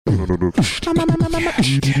Comedy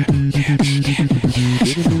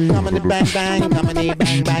bang bang, comedy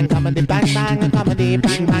bang bang, comedy bang bang, comedy bang bang, comedy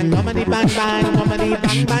bang bang, comedy bang bang, comedy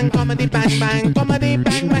bang bang, comedy bang bang, comedy bang bang, comedy bang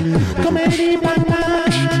bang, comedy bang bang,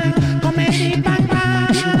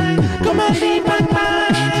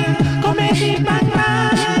 comedy bang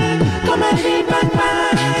bang, comedy bang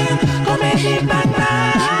bang, comedy bang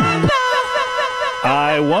bang.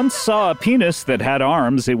 I once saw a penis that had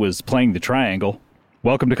arms. It was playing the triangle.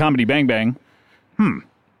 Welcome to Comedy Bang Bang.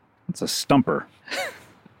 That's a stumper.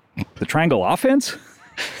 The triangle offense?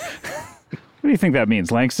 What do you think that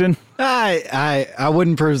means, Langston? I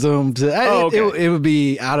wouldn't presume to. It would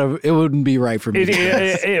be it wouldn't be right for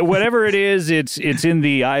me. Whatever it is, it's in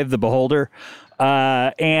the eye of the beholder.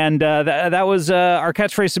 That was our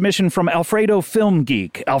catchphrase submission from Alfredo Film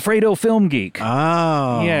Geek. Alfredo Film Geek.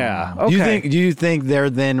 Oh. Yeah. Okay. Do you think they're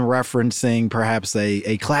then referencing perhaps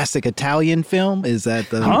a classic Italian film? Is that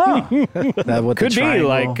the that what could the be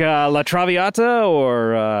like La Traviata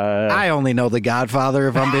or I only know The Godfather,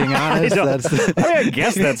 if I'm being honest. I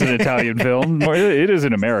guess that's an Italian film. It is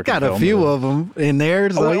an American got film. A few of them in there.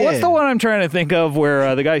 So what's the one I'm trying to think of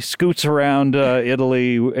where the guy scoots around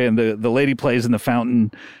Italy and the lady plays in the fountain,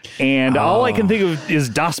 and all I can think of is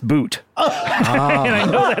Das Boot. And I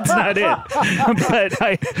know that's not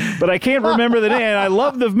it, but I can't remember the name. And I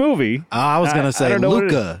love the movie. I was going to say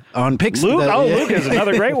Luca on Pixar. Luca is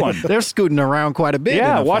another great one. They're scooting around quite a bit.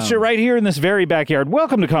 Yeah, watch it right here in this very backyard.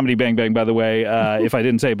 Welcome to Comedy Bang Bang, by the way, if I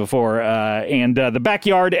didn't say it before. And the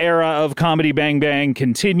backyard era of Comedy Bang Bang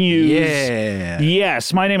continues. Yeah.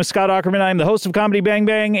 Yes, my name is Scott Aukerman. I'm the host of Comedy Bang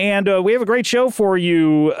Bang, and we have a great show for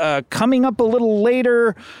you coming up a little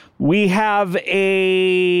later. We have not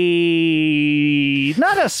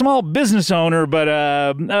a small business owner, but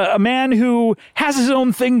a man who has his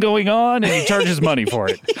own thing going on and he charges money for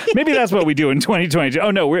it. Maybe that's what we do in 2022.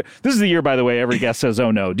 Oh, no. This is the year, by the way, every guest says,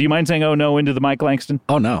 oh, no. Do you mind saying, oh, no, into the mic, Langston?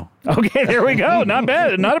 Oh, no. Okay, there we go. Not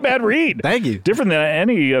bad. Not a bad read. Thank you. Different than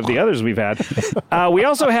any of the others we've had. We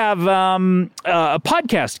also have a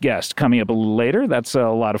podcast guest coming up a little later. That's a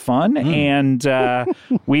lot of fun. And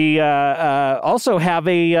we also have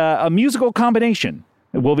a musical combination.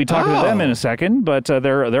 We'll be talking to them in a second, but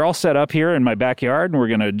they're all set up here in my backyard, and we're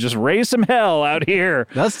gonna just raise some hell out here.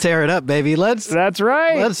 Let's tear it up, baby. That's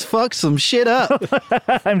right. Let's fuck some shit up.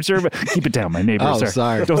 I'm sure, but keep it down, my neighbor. Oh,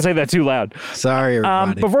 sorry. Don't say that too loud. Sorry,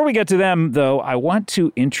 everybody. Before we get to them, though, I want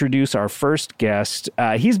to introduce our first guest.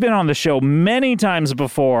 He's been on the show many times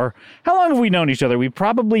before. How long have we known each other? We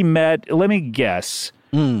probably met. Let me guess.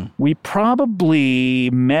 We probably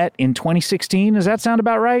met in 2016. Does that sound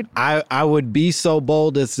about right? I would be so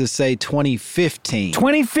bold as to say 2015.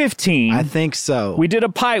 2015? I think so. We did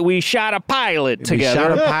we shot a pilot together.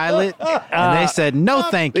 We shot a pilot, and they said, no,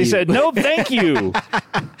 thank you. They said, no, thank you.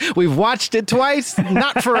 We've watched it twice.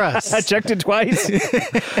 Not for us. I checked it twice.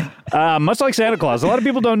 Much like Santa Claus. A lot of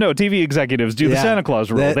people don't know TV executives do the Santa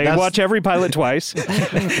Claus rule. They watch every pilot twice.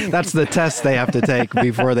 That's the test they have to take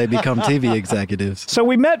before they become TV executives. So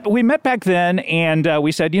we met back then, and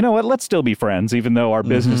we said, you know what, let's still be friends, even though our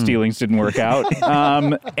business dealings didn't work out.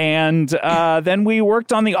 And then we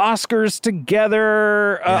worked on the Oscars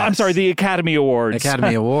together. Yes. I'm sorry, the Academy Awards.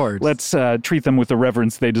 Academy Awards. Let's treat them with the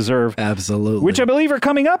reverence they deserve. Absolutely. Which I believe are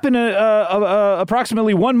coming up in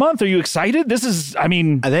approximately 1 month. Are you excited? They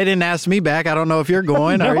didn't ask me back. I don't know if you're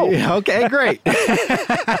going. No. Are you? Okay, great.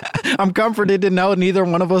 I'm comforted to know neither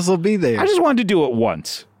one of us will be there. I just wanted to do it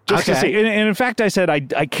once. Just to see. And in fact, I said,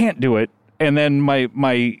 I can't do it. And then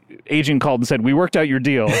my agent called and said, we worked out your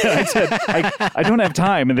deal. And I said, I don't have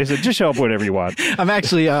time. And they said, just show up whenever you want. I'm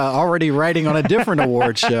actually already writing on a different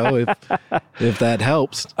award show, if that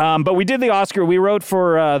helps. But we did the Oscar. We wrote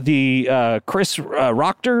for the Chris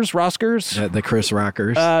Rockers. The Chris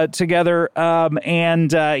Rockers. Together.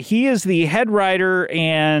 And he is the head writer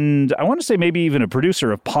and I want to say maybe even a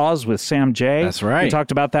producer of Pause with Sam J. That's right. We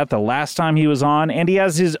talked about that the last time he was on. And he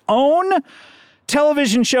has his own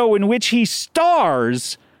television show in which he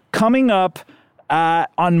stars coming up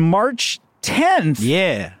on March 10th.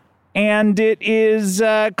 Yeah. And it is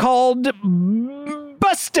called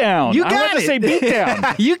Bust Down. You got it. I want to say Beat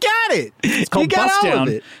Down. You got it. It's called Bust Down.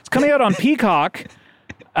 It's coming out on Peacock.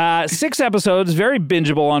 6 episodes, very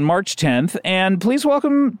bingeable on March 10th. And please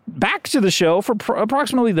welcome back to the show for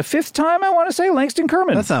approximately the 5th time, I want to say, Langston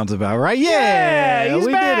Kerman. That sounds about right. Yeah,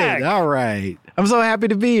 we back. did it. All right. I'm so happy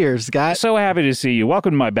to be here, Scott. So happy to see you.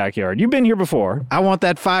 Welcome to my backyard. You've been here before. I want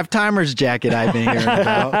that 5-timers jacket I've been hearing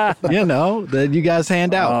about. That you guys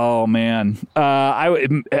hand out. Oh, man.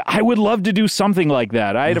 I would love to do something like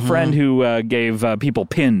that. I had a friend who gave people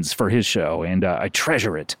pins for his show, and I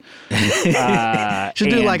treasure it. Should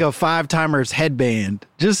do do like a 5-timers headband.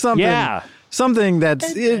 Just something. Yeah. Something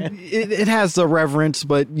that's it has the reverence,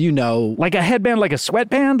 but like a headband, like a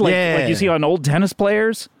sweatband, like you see on old tennis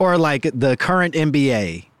players, or like the current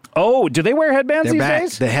NBA. Oh, do they wear headbands They're these back.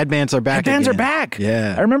 days? The headbands are back. Headbands again. are back.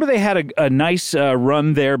 Yeah, I remember they had a nice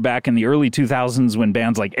run there back in the early 2000s when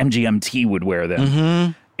bands like MGMT would wear them.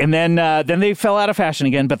 Mm-hmm. And then they fell out of fashion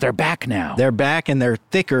again, but they're back now. They're back, and they're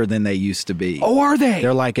thicker than they used to be. Oh, are they?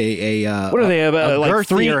 They're like a what are they? Like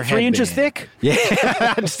three headband. inches thick? Yeah,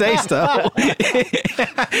 I'd say so.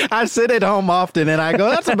 I sit at home often, and I go,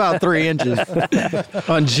 "That's about 3 inches."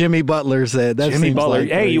 On Jimmy Butler's head. That Jimmy seems Butler. Like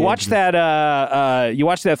hey, you watched inches. that? You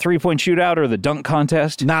watched that 3-point shootout or the dunk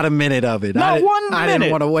contest? Not a minute of it. Not 1 minute. I didn't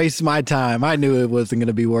want to waste my time. I knew it wasn't going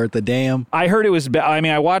to be worth a damn. I heard it was.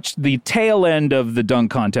 I watched the tail end of the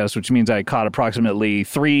dunk contest, which means I caught approximately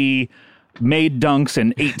 3 made dunks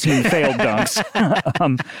and 18 failed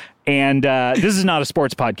dunks. And this is not a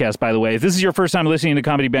sports podcast, by the way. If this is your first time listening to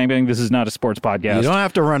Comedy Bang Bang, this is not a sports podcast. You don't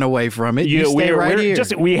have to run away from it. You stay right here.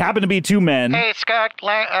 We happen to be 2 men. Hey, Scott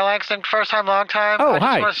Langston, first time, long time. Oh, I hi.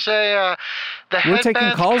 just want to say the We're headband's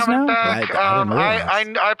taking calls coming now? back. I didn't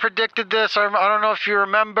realize. I predicted this. I don't know if you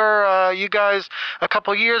remember. You guys, a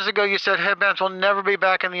couple years ago, you said headbands will never be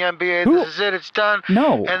back in the NBA. Who? This is it. It's done.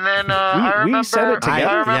 No. And then I remember, we said it together.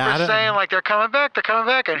 I remember don't- saying like they're coming back,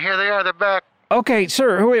 and here they are. They're back. Okay,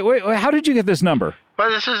 sir. Wait. How did you get this number?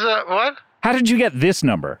 But this is what? How did you get this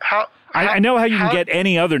number? I know how you can get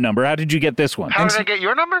any other number. How did you get this one? How did I get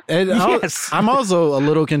your number? And Yes. I'm also a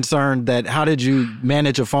little concerned that how did you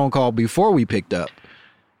manage a phone call before we picked up?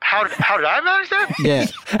 How did I manage that? Yeah.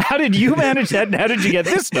 How did you manage that, and how did you get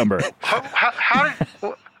this number? How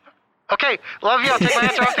did? Okay, love you. I'll take my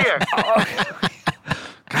answer off the air.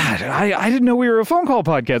 God, I didn't know we were a phone call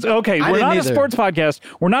podcast. Okay, we're didn't not either. a sports podcast.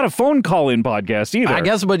 We're not a phone call-in podcast either. I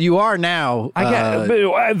guess, but you are now. I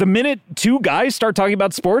get, the minute 2 guys start talking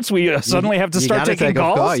about sports, we suddenly have to you start gotta taking take a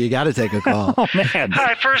calls. call. You got to take a call. Oh man!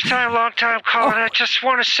 Hi, first time, long time caller. I just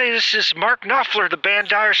want to say this is Mark Knopfler, the band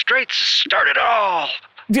Dire Straits. Started it all.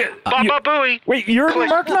 Baba Booey. Wait, you're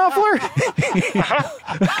Mark Knopfler?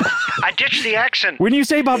 I ditched the accent. When you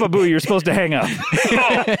say Baba Boo, you're supposed to hang up.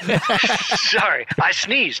 Oh, sorry, I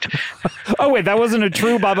sneezed. Oh wait, that wasn't a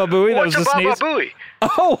true Baba Booey. That What's was a a Baba sneeze. Booey?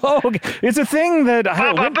 Oh, okay. It's a thing that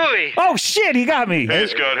Baba Booey. Oh shit, he got me. Hey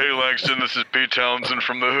Scott, hey Langston, this is Pete Townsend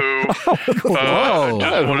from The Who. Whoa.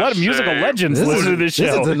 just A wanna lot of musical say, legends listen to this show.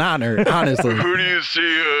 This is an honor, honestly. Who do you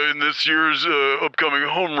see in this year's upcoming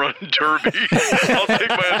home run derby? I'll take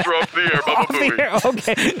my answer off the air, Baba Off the Booey. air.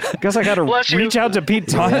 Okay. Guess I got to Bless you. reach out to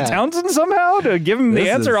Pete Yeah. Townsend somehow to give him the This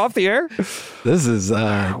answer is- off the air. This is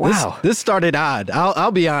Wow. This started odd.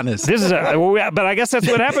 I'll be honest. This is but I guess that's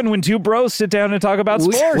what happened when 2 bros sit down and talk about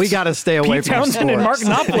sports. We got to stay away Pete from Townsend and Mark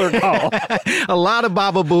sports. Knopfler call. A lot of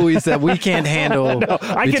Baba Booies that we can't handle.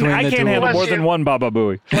 I can't handle us. more than one Baba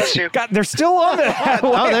Booey. Bless you. God, they're still on it.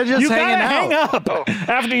 Oh, they're just you hanging gotta out. hang up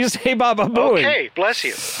after you say Baba Booey. Okay, bless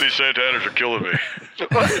you. These Santaners are killing me.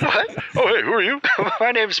 What? Oh, hey, who are you?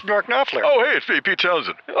 My name's Mark Knopfler. Oh, hey, it's Pete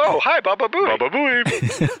Townsend. Oh, hi, Baba Booey. Baba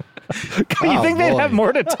Booey. You think they'd boy. have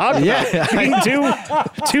more to talk about? Yeah. Being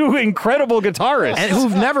two incredible guitarists. And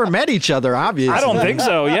who've never met each other, obviously. I don't think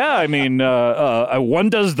so. Yeah, I mean, one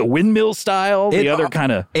does the windmill style, the other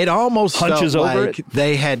kind of It almost hunches felt over like it.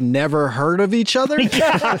 they had never heard of each other. like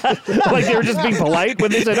they were just being polite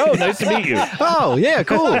when they said, "Oh, nice to meet you." Oh, yeah,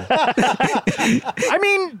 cool. I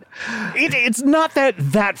mean, it's not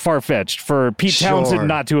that far fetched for Pete Sure. Townsend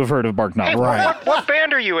not to have heard of Mark Knopfler. Right. What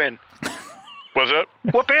band are you in? What's that?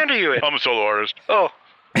 What band are you in? I'm a solo artist. Oh,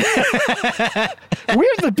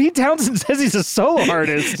 Weird that Pete Townsend says he's a solo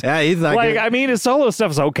artist. Yeah, he's not Like, good. I mean, his solo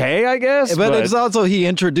stuff's okay, I guess. But it's also he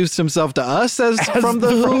introduced himself to us as from the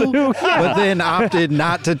Who, but then opted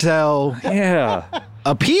not to tell yeah.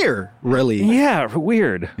 a peer, really. Yeah,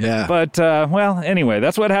 weird. Yeah. But, well, anyway,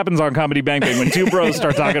 that's what happens on Comedy Bang Bang when 2 bros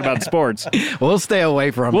start talking about sports. We'll stay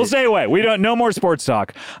away from We'll it. stay away. We don't no more sports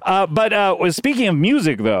talk. But speaking of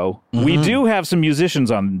music, though, we do have some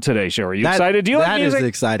musicians on today's show. Are you excited? Do you like That music? is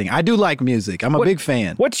exciting. I do like music. I'm a big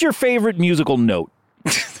fan. What's your favorite musical note?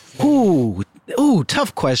 Ooh,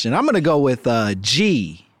 tough question. I'm going to go with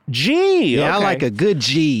G. G. Yeah, I okay. like a good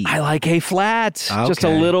G. I like A flat, just a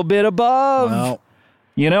Okay. little bit above. Well,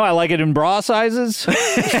 You know, I like it in bra sizes.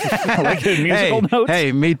 I like it in musical notes.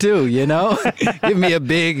 Hey, me too, you know? Give me a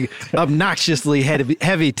big, obnoxiously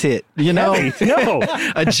heavy tit, you know? Heavy? No.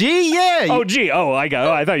 A G? Yeah. Oh, gee. Oh, I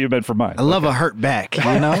thought you meant for mine. I love a hurt back, you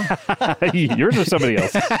know? Yours or somebody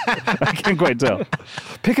else? I can't quite tell.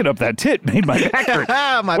 Picking up that tit made my back hurt.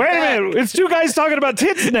 My Wait back. a minute. It's two guys talking about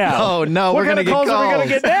tits now. Oh, no. What We're going to kind get of calls are we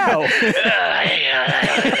going calls. to get now?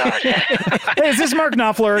 Hey, is this Mark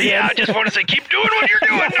Knopfler again? Yeah, I just want to say, keep doing what you're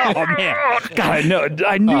doing. Oh, man. God,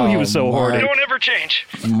 I knew he was so Mark. horny. Don't ever change.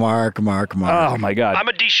 Mark. Oh, my God. I'm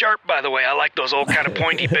a D sharp, by the way. I like those old kind of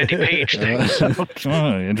pointy, bendy page things. Oh, It's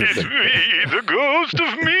interesting. me, the ghost of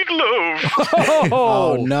Meatloaf.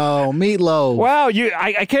 Oh, no. Meatloaf. Wow,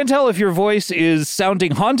 I can't tell if your voice is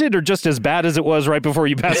sounding haunted or just as bad as it was right before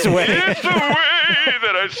you passed away. It's the way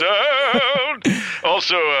that I sound.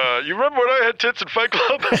 Also, you remember when I had tits in Fight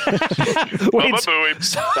Club? Wait, Mama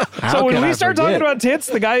Booey. so when can we I start forget? talking about tits,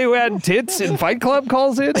 the guy who had tits in Fight Club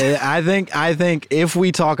calls in? I think if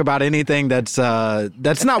we talk about anything that's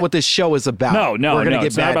not what this show is about. No, We're gonna get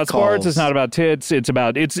it's not bad about sports. calls. It's not about tits. It's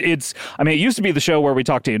about it's. I mean, it used to be the show where we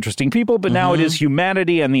talk to interesting people, but now it is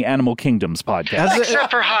Humanity and the Animal Kingdoms podcast. That's it.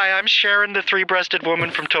 Except for, hi, I'm Sharon, the three-breasted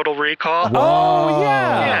woman from Total Recall. Oh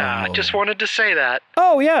yeah. Yeah, I just wanted to say that.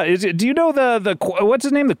 Oh yeah. Do you know the what's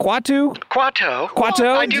his name? The Quatu? Quato.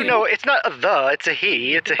 Quato? I do know. It's not a the, it's a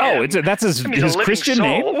he. It's a him. That's his I mean, he's a living Christian soul.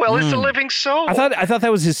 name. Well, it's a living soul. I thought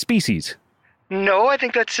that was his species. No, I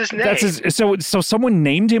think that's his name. That's his. So someone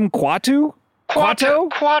named him Quatu? Quato.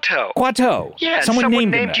 Quato. Yeah, someone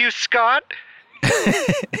named him that. you Scott.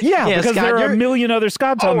 Yeah, Yeah, because Scott, there are a you're- million other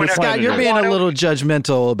Scots on Oh, this and planet. Scott, you're Earth. being a Quato. little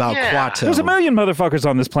judgmental about Yeah. Quato. There's a million motherfuckers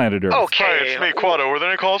on this planet Earth. Hi, Okay. it's me, Quato. Were there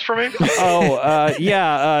any calls for me?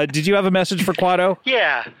 Yeah. Did you have a message for Quato?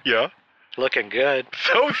 Yeah, Yeah. looking good.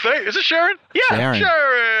 So, is it Sharon? Yeah,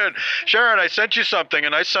 Sharon. Sharon, I sent you something, a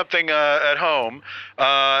nice something at home.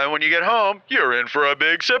 And when you get home, you're in for a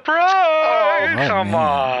big surprise. Oh, come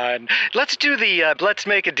on. Let's do the let's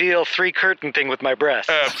make a deal 3 curtain thing with my breasts.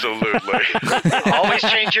 Absolutely. Always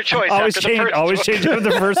change your choice Always after the first always one. change after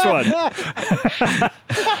the first one.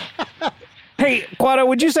 Hey, Quato,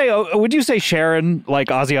 would you say Sharon like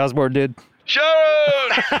Ozzy Osbourne did? Sharon!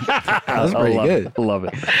 That's pretty good. I love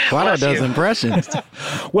it. Quato Bless does you. impressions.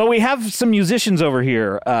 Well, we have some musicians over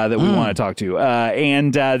here that we want to talk to,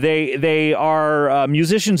 and they are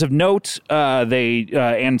musicians of note.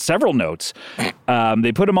 And several notes.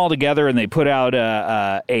 They put them all together and they put out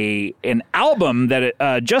an album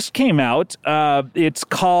that just came out. It's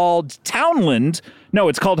called Townland. No,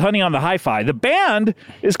 it's called Honey on the Hi-Fi. The band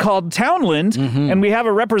is called Townland, and we have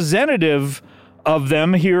a representative of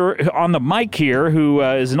them here on the mic here, who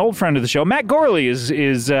is an old friend of the show. Matt Gourley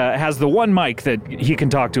has the one mic that he can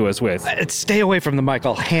talk to us with. Stay away from the mic.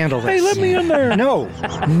 I'll handle this. Hey, let me in there.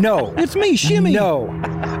 No. It's me, Shimmy. No.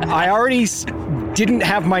 I already didn't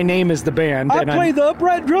have my name as the band. I and play the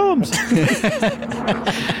upright drums.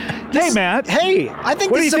 Hey, Matt. Hey, I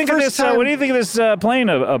think What do this you is think the of first this? time. What do you think of this plane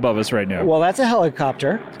above us right now? Well, that's a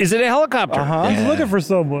helicopter. Is it a helicopter? He's looking for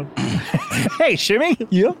someone. Hey, Shimmy.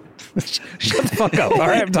 Yep. Shut the fuck up. All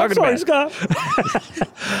right, I'm talking Sorry, about.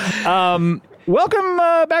 Scott. Welcome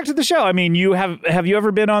back to the show. I mean, have you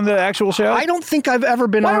ever been on the actual show? I don't think I've ever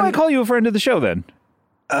been Why on. do I call you a friend of the show then?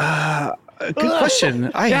 Good question.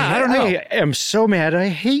 I don't know. I am so mad. I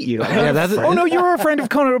hate you. Yeah, that's Oh no, you were a friend of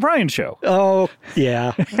Conan O'Brien's show. Oh,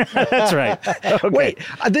 yeah. That's right. Okay. Wait,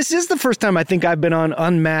 this is the first time I think I've been on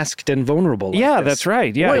Unmasked and Vulnerable. Like Yeah, this. that's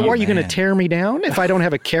right. Yeah. Wait, are you going to tear me down if I don't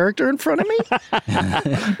have a character in front of me?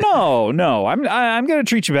 No. I'm going to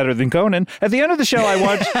treat you better than Conan. At the end of the show,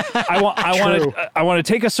 I want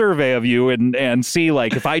to take a survey of you and see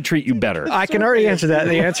like if I treat you better. I can already answer that.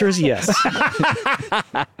 The answer is yes.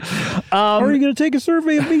 Are you going to take a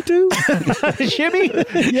survey of me too? Shimmy,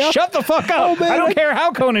 shut the fuck up. man, I don't care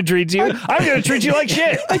how Conan treats you. I'm going to treat you like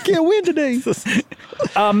shit. I can't win today.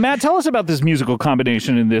 Matt, tell us about this musical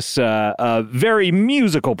combination in this very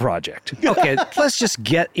musical project. Okay, let's just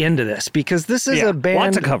get into this because this is a band.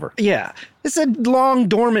 Lots to cover. Yeah. It's a long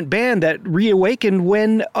dormant band that reawakened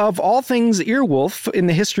when, of all things, Earwolf in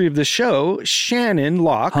the history of the show, Shannon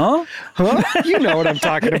Locke. Huh? You know what I'm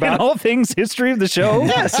talking In about. all things history of the show?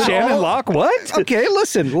 Yes, Shannon all- Locke, what? Okay,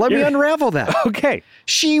 listen, let me unravel that. Okay.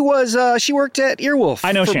 She worked at Earwolf.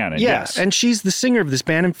 I know Shannon, yes. And she's the singer of this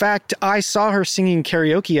band. In fact, I saw her singing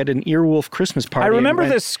karaoke at an Earwolf Christmas party. I remember and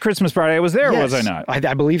went- this Christmas party. I was there, Yes, was I not?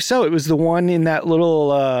 I believe so. It was the one in that little...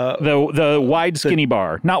 The wide skinny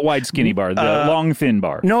bar. Not wide skinny bar. bar, the long thin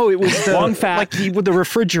bar. No, it was the Long fat. like with the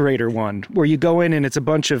refrigerator one, where you go in and it's a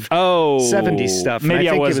bunch of 70s stuff. Maybe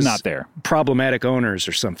I think was it not there. Problematic owners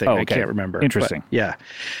or something. Oh, I okay. can't remember. Interesting. But, yeah.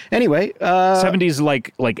 Anyway, 70s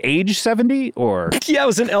like age 70 or yeah, it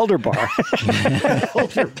was an elder bar.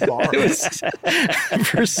 Elder bar. It was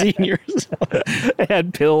for seniors.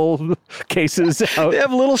 had pill cases out. They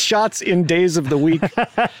have little shots in days of the week.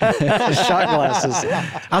 Shot glasses.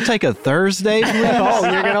 I'll take a Thursday. Oh,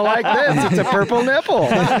 you're gonna like this. It's a purple nipple.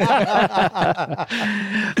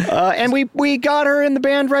 And we got her in the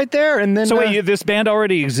band right there. And then So wait, this band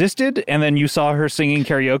already existed, and then you saw her singing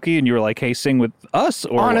karaoke, and you were like, "Hey, sing with us."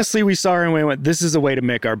 Or honestly, we saw her and we went, "This is a way to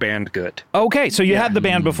make our band good." okay, so you had the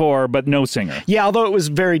band before, but no singer. Yeah, although it was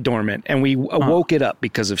very dormant, and we woke it up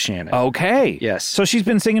because of Shannon. Okay, Yes. So she's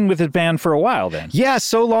been singing with his band for a while, then. Yeah,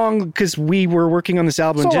 so long because we were working on this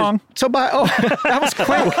album. So long. So that was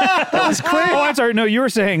quick. That was quick. Oh, I'm sorry. No, you were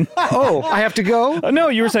saying. Oh, I have to go? No,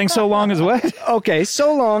 you were saying so long as what? Okay,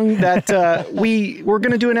 so long that we were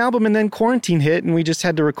going to do an album and then quarantine hit and we just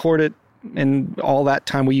had to record it, and all that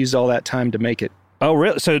time, we used all that time to make it. Oh,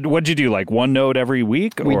 really? So what'd you do? Like one note every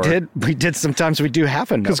week? We did. Sometimes we do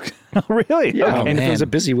half a note. Oh, really? Yeah, Okay. and if it was a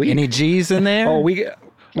busy week. Any G's in there? Oh,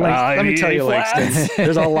 let me tell you, flats. Langston.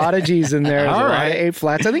 There's a lot of G's in there. There's All a lot right. of A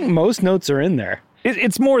flats. I think most notes are in there.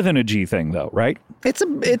 It's more than a G thing, though, right? It's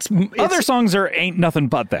Other songs ain't nothing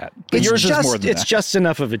but that. But it's yours just, is more than it's that. just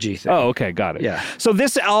enough of a G thing. Oh, okay, got it. Yeah. So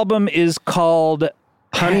this album is called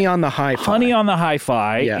Honey on the Hi-Fi. Honey on the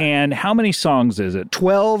Hi-Fi, Yeah. and how many songs is it?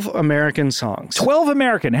 12 American songs. 12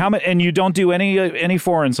 American. How many? And you don't do any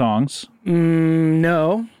foreign songs?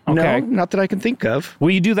 No, Okay. not that I can think of.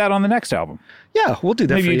 Will you do that on the next album? Yeah, we'll do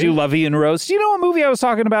that Maybe for you do Lovey and Rose. Do you know what movie I was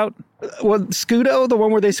talking about? Well, Scudo, the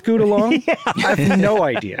one where they scoot along? I have no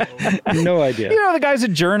idea. No idea. You know, the guy's a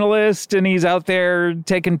journalist and he's out there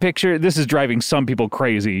taking pictures. This is driving some people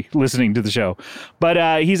crazy listening to the show.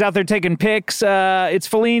 But he's out there taking pics. It's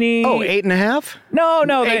Fellini. Oh, 8.5? No.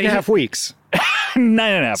 8.5 weeks.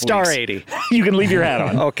 9.5 Star weeks. 80. You can leave your hat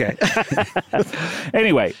on. Okay.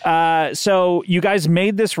 Anyway, so you guys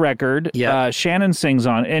made this record. Yeah. Shannon sings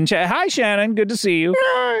on. And hi, Shannon. Good to see you.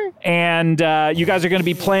 And you guys are going to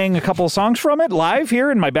be playing a couple of songs from it live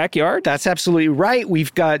here in my backyard. That's absolutely right.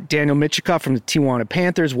 We've got Daniel Michikoff from the Tijuana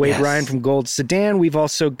Panthers, Wade Ryan from Gold Sedan. We've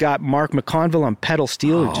also got Mark McConville on pedal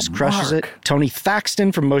steel, who just crushes it. Tony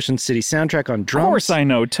Thaxton from Motion City Soundtrack on drums. Of course I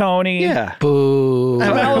know Tony. Yeah. Boo.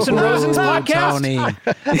 From Allison Rosen's podcast. Tony.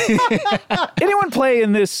 Anyone play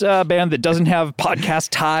in this band that doesn't have podcast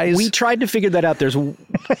ties? We tried to figure that out.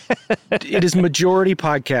 It is majority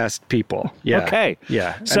podcast people. Yeah. Okay.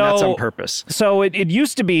 Yeah. And So- that's on purpose. So it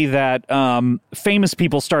used to be that famous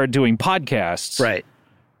people started doing podcasts. Right.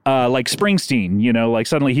 Like Springsteen, like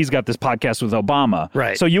suddenly he's got this podcast with Obama.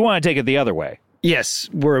 Right. So you want to take it the other way. Yes,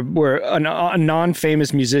 where a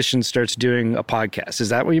non-famous musician starts doing a podcast. Is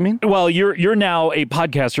that what you mean? Well, you're now a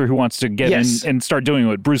podcaster who wants to get Yes. in and start doing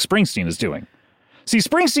what Bruce Springsteen is doing. See,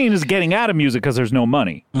 Springsteen is getting out of music because there's no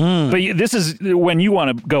money. But this is when you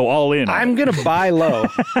want to go all in. I'm going to buy low.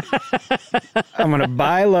 I'm going to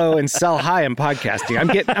buy low and sell high in podcasting.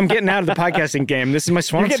 I'm getting out of the podcasting game. This is my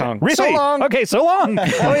swan song. Really? So long. Okay, so long.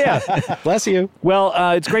 Oh, yeah. Bless you. Well,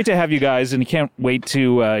 it's great to have you guys, and can't wait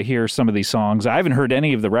to hear some of these songs. I haven't heard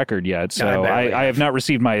any of the record yet, so I have not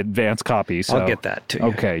received my advance copy. So. I'll get that to you.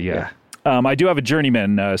 Okay, yeah. I do have a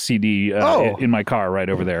Journeyman CD in my car right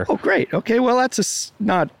over there. Oh, great. Okay, well, that's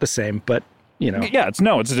not the same, but, Yeah, it's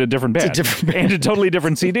a different band. It's a different band. And a totally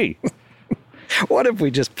different CD. What if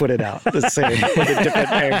we just put it out the same with a different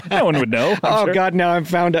name? No one would know. I'm sure. God, now I've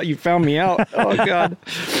found out. You found me out. Oh, God.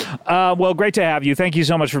 Well, great to have you. Thank you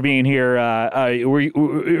so much for being here.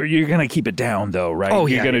 You're going to keep it down, though, right? Oh,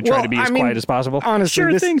 You're yeah. going to try Well, to be I as mean, quiet as possible? Honestly,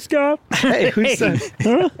 Sure thing, Scott. Hey, who said?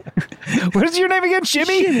 What is your name again?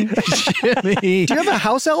 Shimmy? Shimmy. Do you have a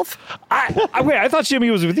house elf? Wait, I thought Shimmy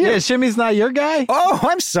was with you. Yeah, Shimmy's not your guy? Oh,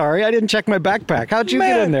 I'm sorry. I didn't check my backpack. How'd you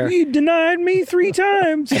get in there? You denied me 3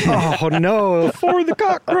 times Oh, no. before the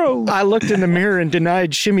cock crowed. I looked in the mirror and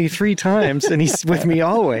denied Shimmy 3 times, and he's with me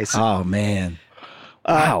always. Oh, man.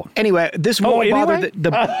 Wow. Anyway, this won't bother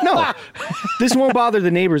no. This won't bother the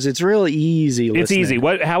neighbors. It's real easy listening. It's easy.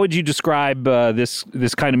 How would you describe this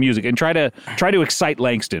kind of music? And try to excite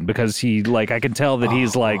Langston, because I can tell that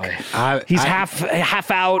he's he's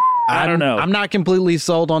half out. I don't know. I'm not completely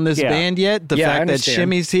sold on this band yet. The Yeah, I fact that understand.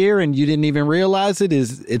 Shimmy's here and you didn't even realize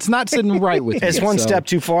it's not sitting right with you. It's one so- step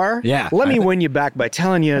too far. Yeah. Let me win you back by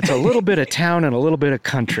telling you it's a little bit of town and a little bit of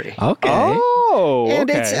country. Okay. Oh, And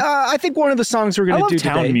okay. it's, I think, one of the songs we're I going to love do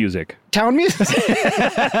town today. music. Town music.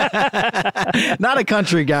 Not a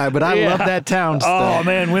country guy, but I love that town stuff. Oh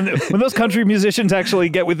man, when those country musicians actually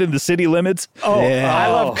get within the city limits. Oh, Yeah. I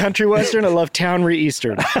love country western. I love town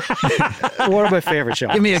re-eastern. One of my favorite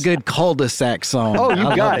genres. Give me a good cul-de-sac song. Oh, I you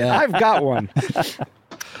love got it. that. I've got one.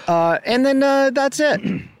 And then that's it.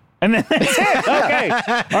 And then that's it. Okay.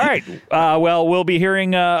 All right. Well, we'll be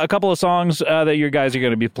hearing a couple of songs that you guys are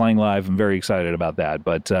going to be playing live. I'm very excited about that.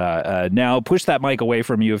 But now push that mic away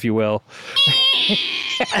from you, if you will.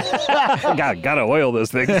 Gotta oil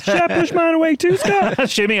this thing. Should I push mine away too, Scott?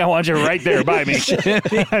 Shimmy, I want you right there by me.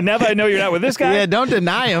 Now that I know you're not with this guy. Yeah, don't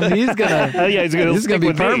deny him. He's gonna. He's gonna This is gonna stick be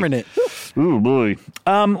with me. permanent. Ooh, boy.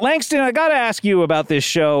 Langston, I got to ask you about this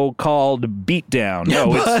show called Beatdown.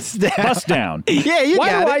 No, it's Bust Down. Bust Down. Yeah, you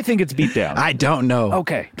Why got do it. I think it's Beatdown? I don't know.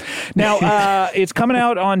 Okay. Now, it's coming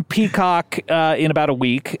out on Peacock in about a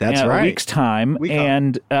week. That's a right. week's time. Weacock.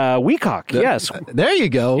 And Weacock, yes. There you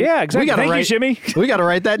go. Yeah, exactly. We gotta Thank you, write, Shimmy. We got to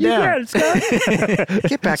write that down. Yeah, Scott.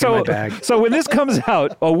 Get back in my bag. So when this comes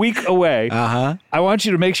out a week away, I want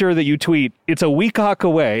you to make sure that you tweet, it's a Weacock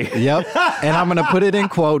away. Yep. And I'm gonna put it in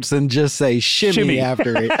quotes and just say shimmy.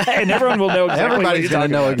 after it. And everyone will know exactly Everybody's what you're gonna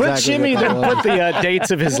know talking about. Put exactly. Jimmy, what that then was. put the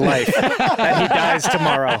dates of his life that he dies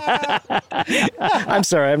tomorrow. I'm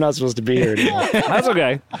sorry, I'm not supposed to be here anymore. That's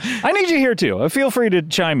okay. I need you here too. Feel free to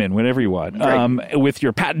chime in whenever you want with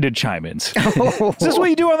your patented chime-ins. Is this what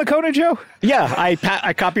you do on the Conan Show? Yeah,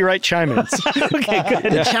 I copyright chime-ins. Okay,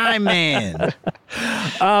 good. The chime man.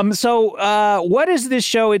 So what is this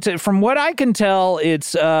show? It's from what I can tell,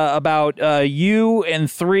 it's about you and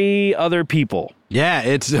 3 other people.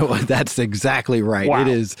 Yeah, that's exactly right. Wow. It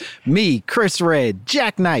is me, Chris Red,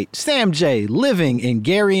 Jack Knight, Sam J, living in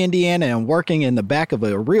Gary, Indiana, and working in the back of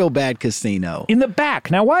a real bad casino. In the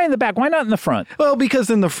back. Now, why in the back? Why not in the front? Well, because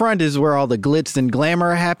in the front is where all the glitz and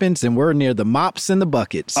glamour happens, and we're near the mops and the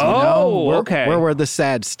buckets. You know? Okay. We're where the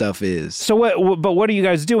sad stuff is. So what are you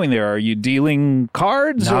guys doing there? Are you dealing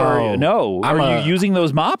cards or no? I'm Are you using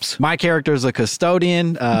those mops? My character is a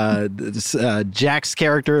custodian. Jack's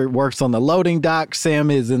character works on the loading dock. Sam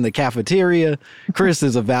is in the cafeteria. Chris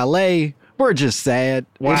is a valet. We're just sad.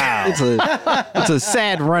 Wow. It's a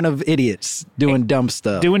sad run of idiots doing dumb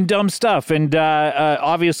stuff. Doing dumb stuff. And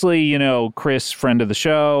obviously, you know, Chris, friend of the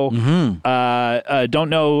show. Don't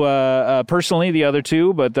know personally the other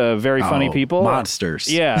 2, but very funny people.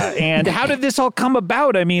 Monsters. Yeah. And how did this all come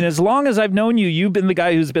about? I mean, as long as I've known you, you've been the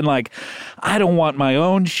guy who's been like, I don't want my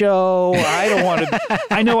own show. I don't want to.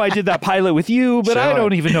 I know I did that pilot with you, but I Sure.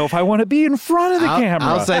 don't even know if I want to be in front of the camera.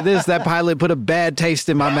 I'll say this, that pilot put a bad taste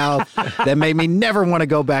in my mouth that made me never want to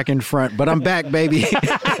go back in front, but I'm back, baby.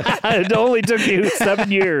 It only took you 7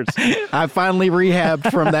 years. I finally rehabbed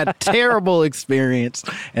from that terrible experience,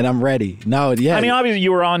 and I'm ready. No, yeah. I mean, obviously,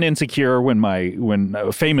 you were on Insecure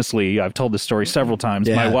when famously, I've told this story several times.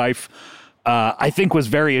 Yeah. My wife, I think, was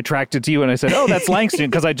very attracted to you, and I said, "Oh, that's Langston,"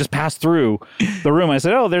 because I just passed through the room. I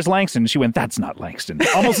said, "Oh, there's Langston." She went, "That's not Langston,"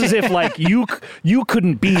 almost as if like you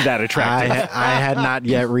couldn't be that attractive. I had not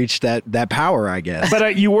yet reached that power, I guess.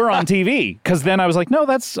 But you were on TV, because then I was like, "No,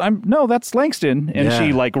 that's Langston," and Yeah.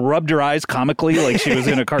 she like rubbed her eyes comically, like she was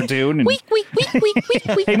in a cartoon. And,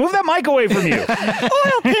 hey, move that mic away from you.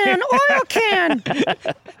 Oil can.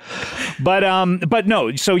 But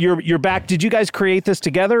no. So you're back. Did you guys create this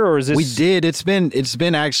together, or is this? We did. It's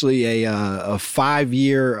been actually a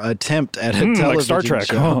 5-year attempt at a television like Star Trek?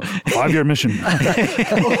 show. 5-year mission.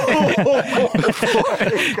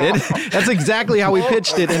 That's exactly how we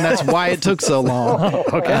pitched it, and that's why it took so long.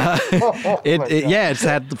 Okay. It's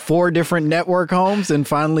had 4 different network homes, and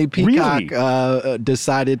finally Peacock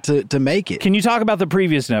decided to make it. Can you talk about the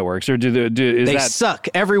previous networks, or is They that? suck.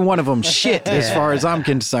 Every one of them shit, as far as I'm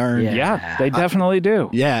concerned. Yeah, they definitely do.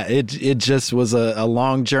 Yeah, it just was a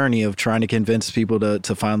long journey of trying to convince people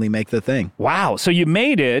to finally make the thing. Wow. So you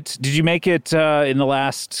made it. Did you make it in the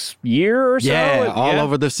last year or so? Yeah, all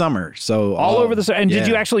over the summer. So all over the. And did yeah.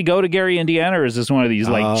 you actually go to Gary, Indiana, or is this one of these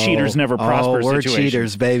like cheaters never prosper we're situations?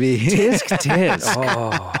 cheaters, baby. Tisk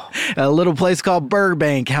tisk. A little place called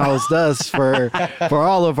Burbank housed us for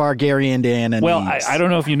all of our Gary, Indiana Well, needs. I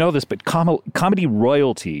don't know if you know this, but comedy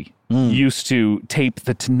royalty used to tape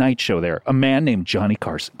the Tonight Show there. A man named Johnny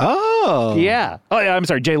Carson. Oh. Yeah. Oh, yeah. I'm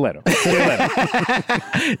sorry, Jay Leno.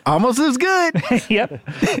 Almost as good. Yep.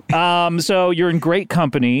 So you're in great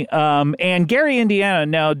company. And Gary, Indiana.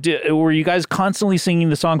 Now, were you guys constantly singing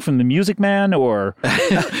the song from The Music Man, or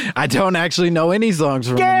I don't actually know any songs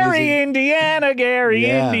from the Gary, music. Indiana, Gary,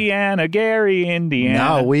 Yeah. Indiana, Gary,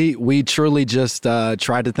 Indiana? No, we truly just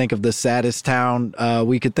tried to think of the saddest town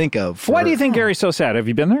we could think of. Why do you think Gary's so sad? Have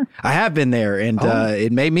you been there? I have been there, and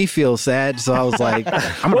it made me feel sad. So I was like,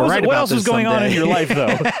 I'm going to write about this. What else was going on in your life,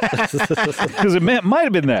 though? Because it might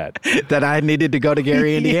have been that I needed to go to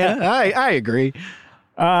Gary, Indiana. I agree.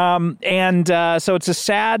 So it's a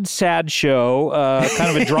sad show,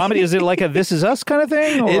 kind of a dramedy. Is it like a This Is Us kind of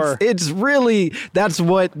thing? Or? It's really, that's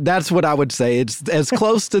what I would say. It's as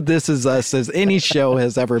close to This Is Us as any show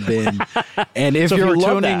has ever been. And if you're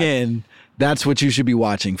tuning in, that's what you should be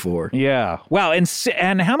watching for. Yeah. Wow. And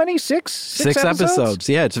how many? Six episodes.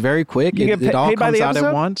 Yeah, it's very quick. It all comes out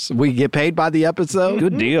at once. We get paid by the episode.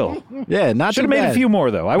 Good deal. Yeah, not should have made a few more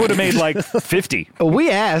though. I would have made like 50. We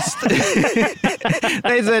asked.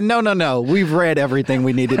 They said no. We've read everything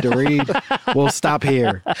we needed to read. We'll stop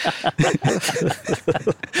here.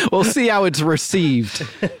 We'll see how it's received.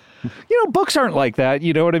 Books aren't like that.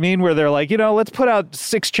 You know what I mean? Where they're like, let's put out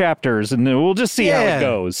 6 chapters and then we'll just see how it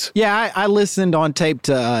goes. Yeah, I listened on tape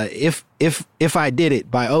to If I Did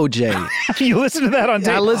It by OJ. You listened to that on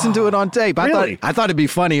tape? I listened to it on tape. Really? I thought it'd be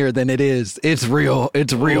funnier than it is. It's real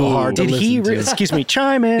hard to listen to. Excuse me,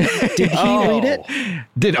 chime in. Did he read it?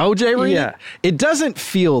 Did OJ read it? It doesn't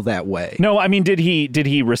feel that way. No, I mean, did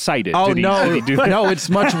he recite it? Oh, no. No,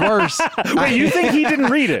 it's much worse. Wait, you think he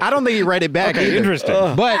didn't read it? I don't think he read it back. Okay, either.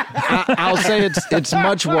 interesting. But I'll say it's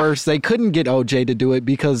much worse. They couldn't get OJ to do it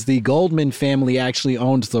because the Goldman family actually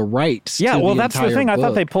owns the rights. Yeah, to well, the that's the entire thing. book. I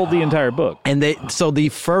thought they pulled the entire book. And so the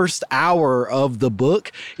first hour of the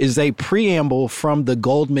book is a preamble from the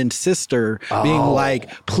Goldman sister being like,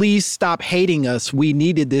 please stop hating us. We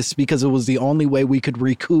needed this because it was the only way we could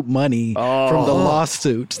recoup money from the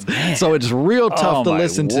lawsuits. Man. So it's real tough to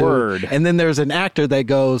listen to. And then there's an actor that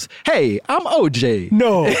goes, hey, I'm OJ.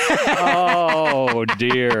 No. Oh,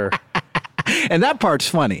 dear. And that part's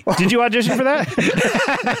funny. Did you audition for that?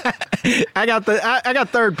 I got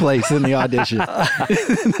third place in the audition.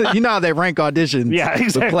 You know how they rank auditions. Yeah,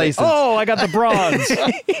 exactly. With places. Oh, I got the bronze.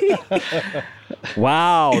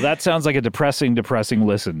 Wow, that sounds like a depressing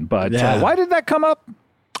listen. But why did that come up?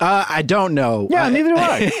 I don't know. Yeah, neither do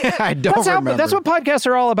I. I don't remember. That's what podcasts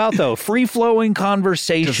are all about, though. Free-flowing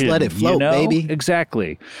conversation. Just let it float, baby.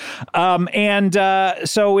 Exactly. So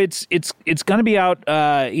it's going to be out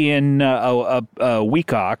in a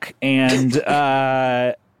weekock. And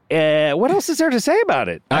what else is there to say about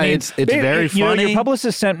it? I mean, it's very funny. Your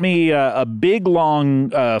publicist sent me a big,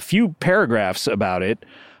 long, few paragraphs about it.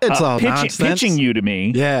 It's all nonsense. Pitching you to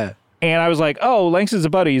me. Yeah. And I was like, oh, Langston's a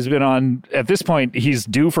buddy. He's been on, at this point, he's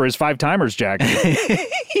due for his 5-timers jacket.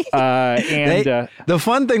 The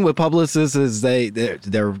fun thing with publicists is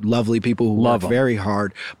they're lovely people who work very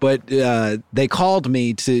hard. But they called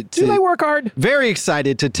me to... Do they work hard? Very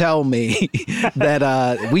excited to tell me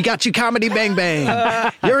that we got you Comedy Bang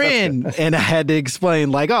Bang. You're in. And I had to explain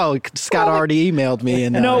like, oh, Scott already emailed me.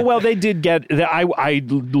 And they did get... I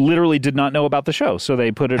literally did not know about the show, so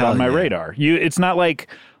they put it on my radar. It's not like...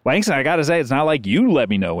 Langston, I got to say, it's not like you let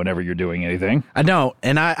me know whenever you're doing anything. I don't,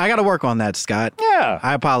 and I got to work on that, Scott. Yeah.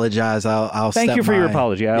 I apologize. I'll Thank you for your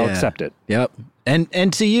apology. I'll accept it. Yep.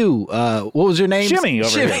 And to you, what was your name? Shimmy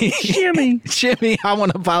over here. Shimmy, I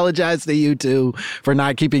want to apologize to you, too, for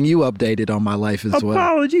not keeping you updated on my life as well.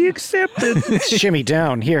 Apology accepted. Shimmy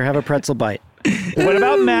down. Here, have a pretzel bite. What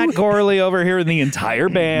about Matt Gourley over here in the entire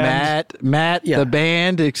band? Matt, the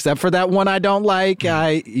band, except for that one I don't like.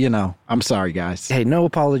 I'm sorry, guys. Hey, no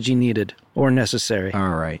apology needed or necessary. All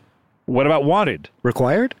right. What about Wanted?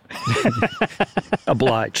 Required?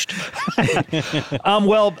 Obliged.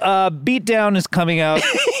 Beatdown is coming out.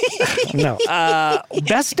 No.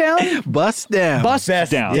 Best Down? Bust Down. Bust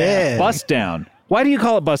Down. Yeah. Bust Down. Why do you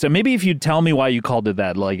call it Bust Down? Maybe if you tell me why you called it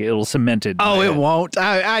that, like it'll cement it. Oh, it won't.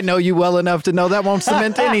 I know you well enough to know that won't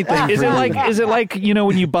cement anything. Is it like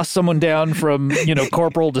when you bust someone down from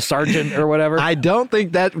corporal to sergeant or whatever? I don't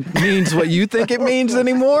think that means what you think it means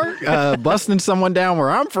anymore. Busting someone down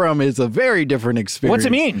where I'm from is a very different experience. What's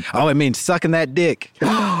it mean? Oh, it means sucking that dick.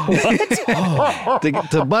 What?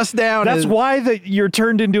 To bust down. That's why you're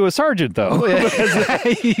turned into a sergeant, though.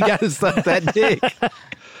 You got to suck that dick.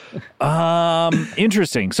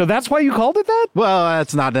 Interesting. So that's why you called it that? Well,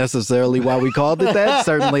 that's not necessarily why we called it that.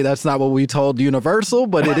 Certainly that's not what we told Universal,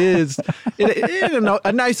 but it is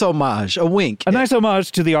a nice homage, a wink. A nice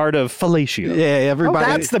homage to the art of fellatio. Yeah, everybody.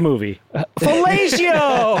 That's the movie.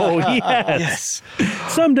 Fellatio! Yes.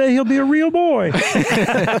 Someday he'll be a real boy.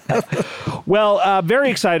 Well, very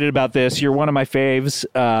excited about this. You're one of my faves,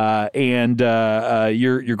 and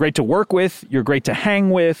you're great to work with. You're great to hang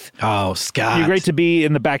with. Oh, Scott. You're great to be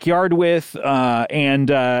in the backyard with. And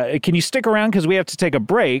can you stick around because we have to take a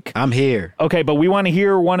break? I'm here. Okay, but we want to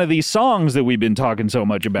hear one of these songs that we've been talking so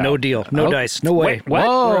much about. No deal. No dice. No way. Wait, what?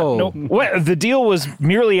 Whoa. No, what? The deal was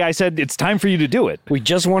merely I said it's time for you to do it. We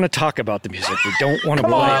just want to talk about the music. We don't want to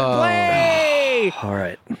Come play on, it. play! All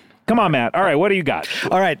right. Come on, Matt. All right, what do you got?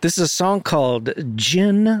 All right. This is a song called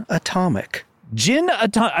Gin Atomic. Gin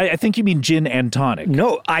I think you mean gin and tonic.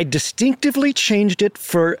 No, I distinctively changed it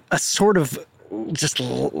for a sort of just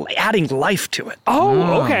adding life to it.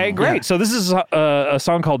 Oh, okay, great. Yeah. So this is a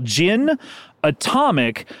song called Gin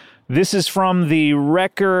Atomic. This is from the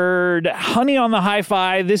record Honey on the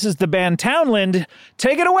Hi-Fi. This is the band Townland.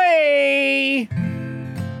 Take it away!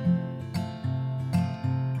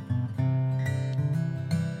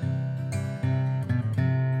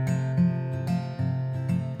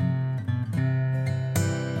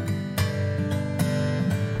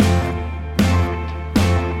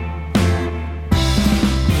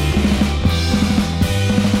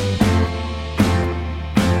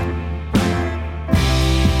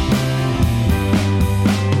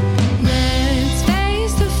 Let's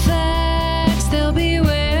face the facts, there'll be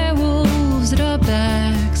werewolves at our back.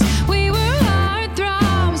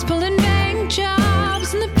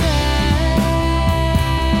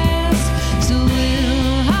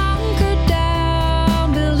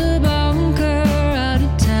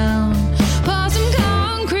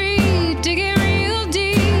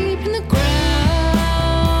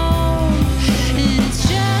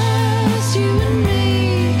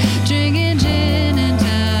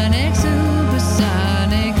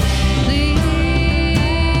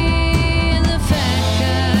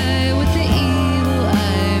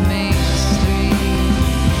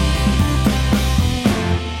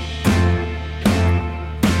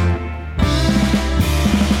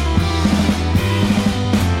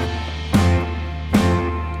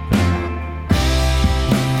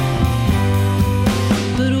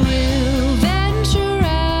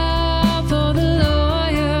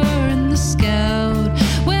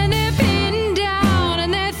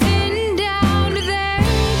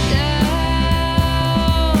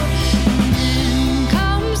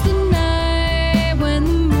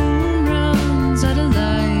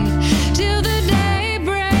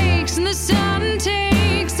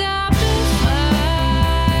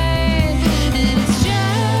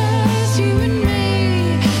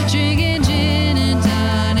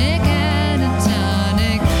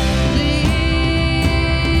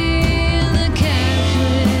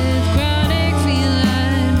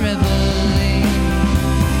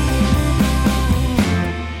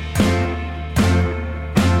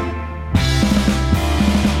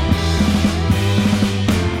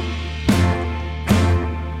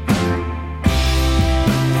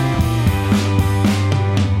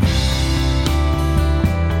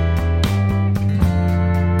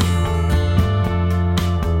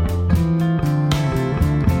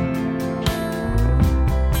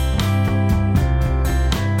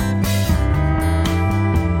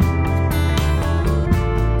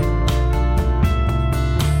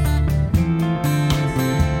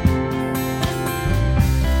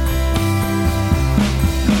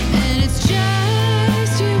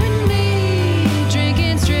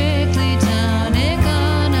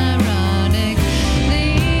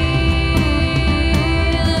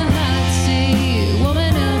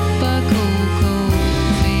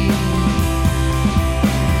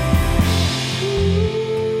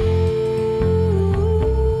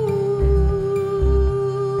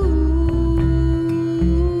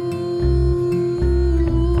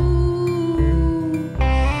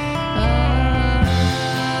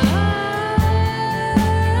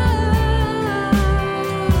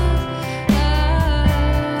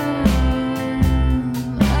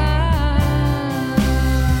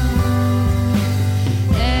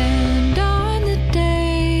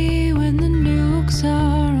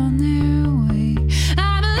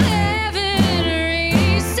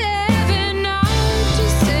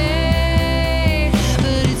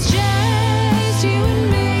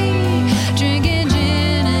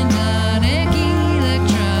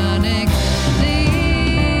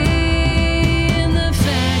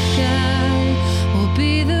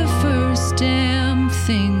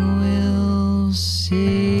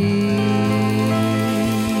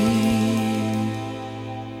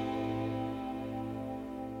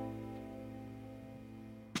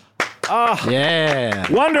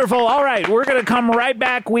 Yeah. Wonderful. All right, we're going to come right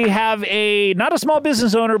back. We have not a small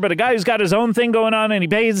business owner, but a guy who's got his own thing going on, and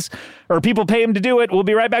people pay him to do it. We'll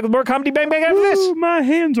be right back with more Comedy Bang Bang after this. Ooh, my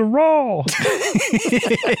hands are raw.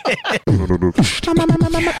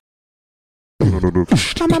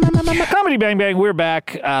 Comedy Bang Bang, we're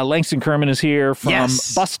back. Langston Kerman is here from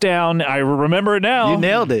Bust Down. I remember it now. You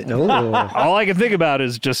nailed it. All I can think about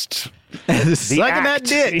is just sucking that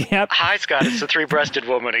dick. Yep. Hi, Scott. It's the three-breasted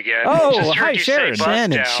woman again. Oh, Just heard hi, you say Sharon. bust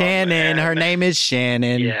Shannon. down, Shannon. and- Her name is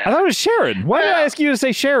Shannon. Yeah. I thought it was Sharon. Why did I ask you to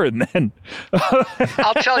say Sharon then?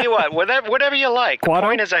 I'll tell you what, whatever you like. Quado? The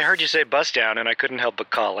point is I heard you say bust down, and I couldn't help but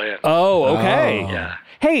call in. Oh, okay. Yeah.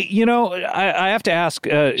 Hey, I have to ask,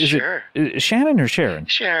 is Sure. it Shannon or Sharon?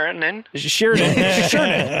 Sharon, and Sharon.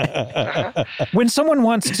 When someone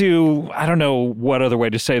wants to, I don't know what other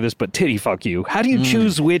way to say this, but titty fuck you, how do you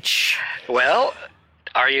choose which? well,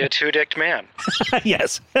 are you a two-dicked man?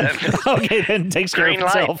 Yes. Okay, then takes care of Green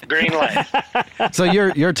light. itself. Green light. So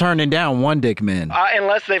you're turning down one dick men.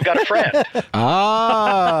 Unless they've got a friend.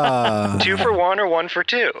 Ah. 2 for 1 or 1 for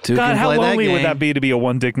 2. Two God, can how play that lonely would game. that be to be a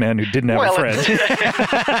one-dick man who didn't have Well, a friend?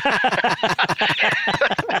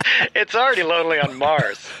 It's already lonely on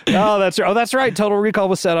Mars. Oh, that's right. Total Recall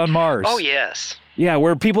was set on Mars. Oh, yes. Yeah,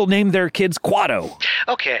 where people named their kids Quado.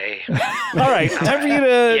 Okay. All right, time for you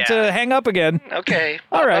to hang up again. Okay.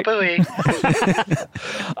 All right. Bye-bye.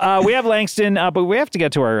 We have Langston, but we have to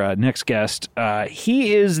get to our next guest.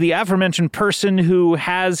 He is the aforementioned person who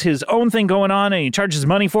has his own thing going on, and he charges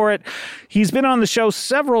money for it. He's been on the show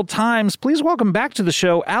several times. Please welcome back to the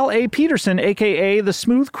show, Al A. Peterson, a.k.a. the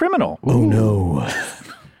Smooth Criminal. Oh, no.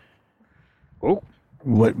 Oh.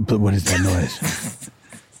 What is that noise?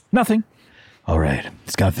 Nothing. All right.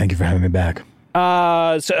 Scott, thank you for having me back.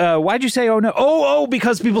 Why'd you say oh no? Oh,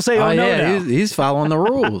 because people say oh no yeah, now. he's following the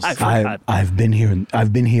rules. I've been here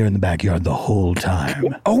in the backyard the whole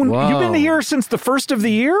time. Oh, Whoa. you've been here since the first of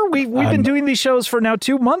the year? We've been doing these shows for now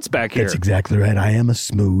 2 months back here. That's exactly right. I am a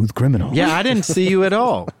smooth criminal. Yeah, I didn't see you at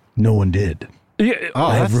all. No one did. Yeah,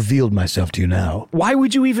 I have revealed myself to you now. why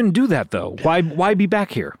would you even do that though? Why be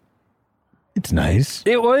back here? It's nice.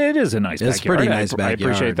 It is a nice It's backyard. pretty nice I backyard.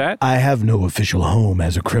 appreciate that. I have no official home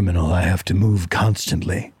as a criminal. I have to move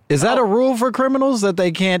constantly. Is that a rule for criminals that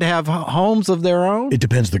they can't have homes of their own? It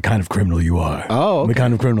depends the kind of criminal you are. Oh, okay. The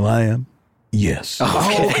kind of criminal I am? Yes.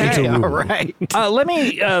 It's a rule. All right. Let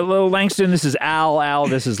me, Langston, this is Al,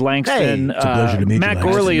 this is Langston. Hey, it's a pleasure to meet you, Matt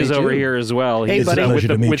Langston. Gourley Nice is to meet over you. here as well. Hey, He's buddy. Pleasure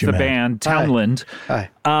to meet with you, the man. band, Townland. Hi.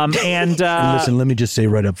 And Listen, let me just say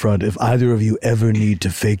right up front, if either of you ever need to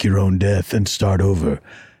fake your own death and start over,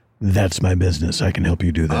 that's my business. I can help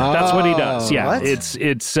you do that. that's what he does. Yeah, what? it's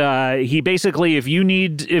he basically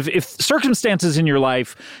if circumstances in your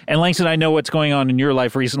life, and Langston, I know what's going on in your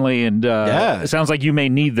life recently, and Yeah. it sounds like you may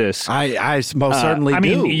need this. I most certainly I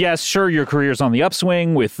do. mean, yes, sure, your career's on the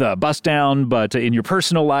upswing with Bust Down, but in your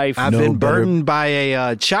personal life, I've No been better- burdened by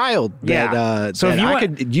a child Yeah. that, So if that you I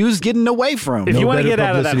want- could use getting away from. if you want to better get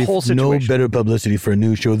out of that publicity- whole situation. No better publicity for a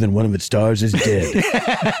new show than one of its stars is dead.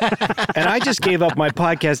 And I just gave up my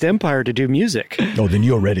podcast empire to do music. Oh, then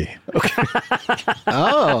you're ready.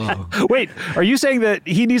 Oh, Wait, are you saying that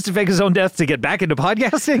he needs to fake his own death to get back into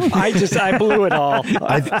podcasting? I blew it all.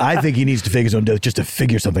 I think he needs to fake his own death just to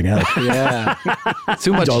figure something out. yeah.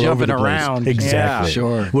 Too much It's all over jumping the place. around. Exactly. Yeah,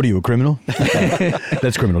 sure. What are you, a criminal?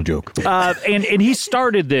 That's a criminal joke. And he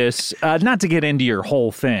started this, not to get into your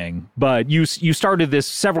whole thing, but you started this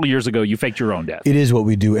several years ago. You faked your own death. It is what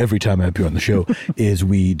we do every time I appear on the show, is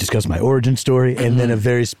we discuss my origin story and then a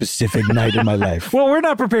very specific night in my life. Well, we're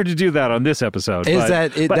not prepared to do that on this episode. Is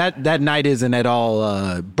but- that night isn't at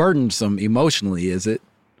all burdensome emotionally, is it?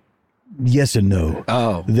 Yes and no.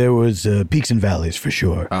 Oh. There was peaks and valleys for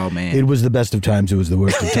sure. Oh, man. It was the best of times. It was the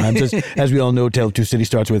worst of times. As we all know, Tale of Two Cities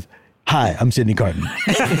starts with, "Hi, I'm Sidney Carton."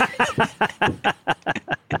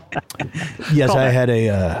 Yes, I had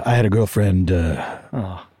a girlfriend.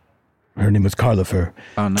 Her name was Carla Fur.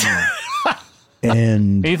 Oh no,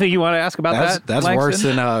 And Anything you want to ask about that? that's Langston? worse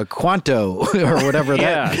than Quanto or whatever.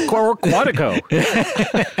 Yeah, Quantico,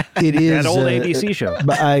 it is that old ABC show.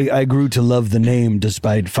 But I grew to love the name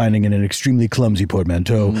despite finding it an extremely clumsy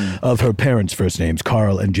portmanteau of her parents' first names,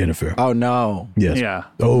 Carl and Jennifer. Oh no. Yes. Yeah.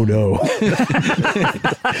 Oh no.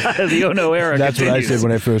 The Oh No era. That's what I continues. said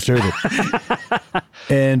when I first heard it.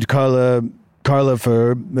 And Carla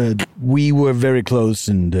Fur, we were very close,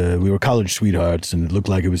 and we were college sweethearts, and it looked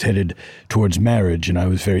like it was headed towards marriage, and I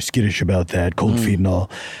was very skittish about that, cold feet and all.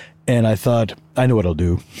 And I thought, I know what I'll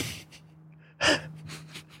do.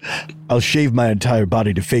 I'll shave my entire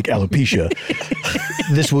body to fake alopecia.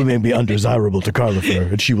 This will make me undesirable to Carla Fur,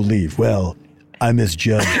 and she will leave. Well, I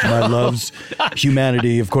misjudged. My love's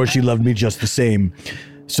humanity. Of course, she loved me just the same.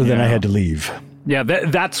 So then I had to leave. Yeah,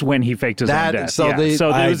 that's when he faked his own death. So it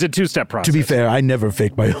was a two-step process. To be fair, I never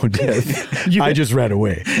faked my own death. I just ran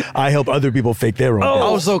away. I help other people fake their own death.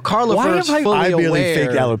 Oh, so Carlifer's fully I aware. merely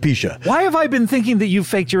faked alopecia. Why have I been thinking that you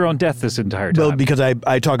faked your own death this entire time? Well, because I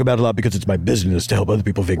talk about it a lot because it's my business to help other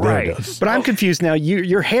people fake their deaths. But I'm confused now.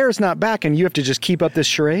 Your hair's not back, and you have to just keep up this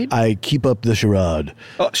charade? I keep up the charade.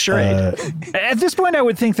 Oh, charade. At this point, I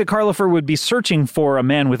would think that Carlifer would be searching for a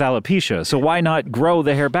man with alopecia. So why not grow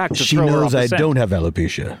the hair back to She throw her off knows the I scent? don't have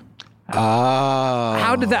alopecia.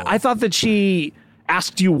 How did that? I thought that she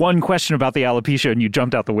asked you one question about the alopecia and you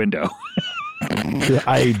jumped out the window.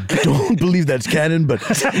 I don't believe that's canon, but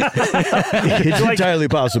it's entirely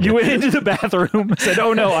possible. You went into the bathroom, said,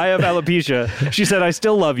 "Oh no, I have alopecia." She said, "I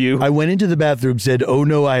still love you." I went into the bathroom, said, "Oh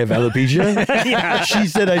no, I have alopecia." Yeah. She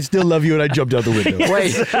said, "I still love you," and I jumped out the window.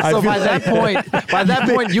 Wait, so by that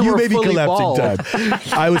point, you were may be fully collapsing bald. time.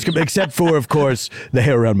 I was, except for, of course, the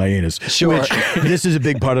hair around my anus. Sure. Which, this is a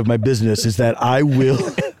big part of my business, is that I will,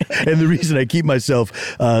 and the reason I keep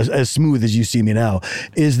myself as smooth as you see me now,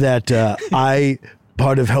 is that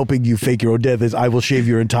part of helping you fake your own death is I will shave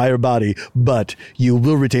your entire body, but you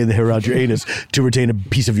will retain the hair around your anus to retain a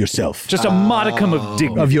piece of yourself. Just a modicum of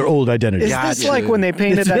dignity. Of your old identity. Is this like when they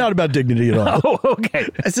painted It's that? not about dignity at all. Oh, okay.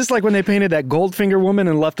 Is this like when they painted that Goldfinger woman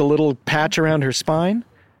and left a little patch around her spine,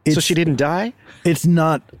 so she didn't die? It's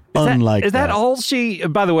not unlike Is that all she?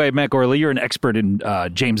 By the way, Matt Gourley, you're an expert in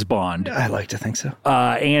James Bond, I like to think so.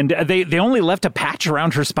 and they only left a patch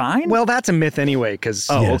around her spine. Well, that's a myth anyway, because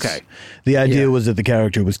Yes. okay. The idea was that the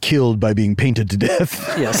character was killed by being painted to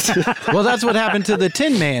death. yes. Well, that's what happened to the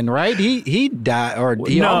Tin Man, right? He died, or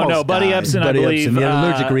he almost Buddy died. Epson, Buddy I believe, Epson, he had an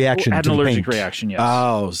allergic reaction had to an the allergic paint. reaction. Yes.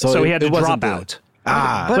 Oh, so he had to it wasn't drop the- out.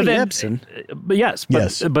 Buddy then, Epson. But yes,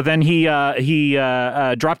 but then he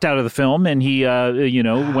dropped out of the film and he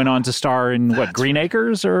went on to star in Green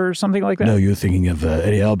Acres or something like that. No, you're thinking of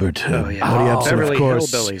Eddie Albert. Buddy Epson, Beverly of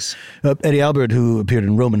course. Hillbillies. Eddie Albert, who appeared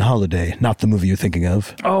in Roman Holiday, not the movie you're thinking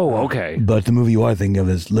of. Oh, okay. But the movie you are thinking of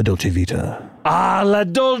is La Dolce Vita. La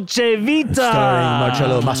Dolce Vita, Starring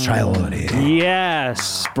Marcello Mastroianni.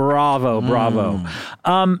 Yes, bravo.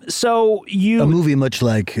 So you A movie much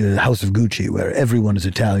like House of Gucci, where everyone is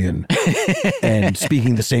Italian and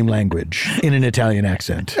speaking the same language in an Italian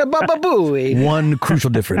accent. Bababooey. One crucial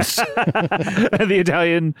difference. the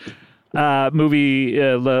Italian movie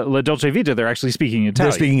La Dolce Vita, they're actually speaking Italian.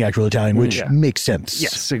 They're speaking actual Italian, which makes sense.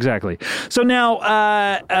 Yes, exactly. So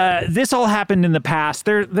now, this all happened in the past.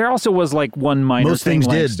 There also was like one minor Most thing,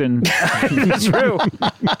 things did. Langston. That's true.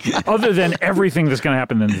 Other than everything that's going to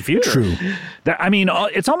happen in the future. True.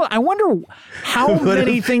 It's almost. I wonder how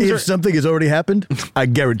many things if are. something has already happened, I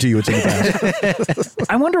guarantee you it's in the past.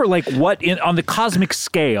 I wonder, like, what on the cosmic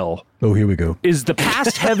scale Oh, here we go. is the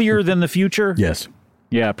past heavier than the future? Yes.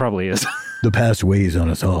 Yeah, it probably is. The past weighs on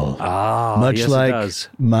us all. Much yes, it like does.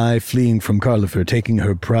 my fleeing from Carlifer, taking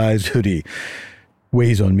her prized hoodie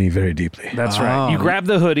weighs on me very deeply. That's right. You grabbed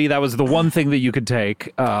the hoodie. That was the one thing that you could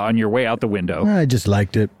take on your way out the window. I just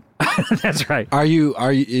liked it. That's right. Are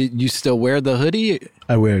you still wear the hoodie?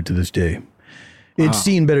 I wear it to this day. It's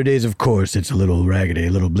seen better days, of course. It's a little raggedy,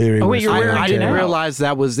 a little bleary. Oh, wait, you're wearing I it didn't now. realize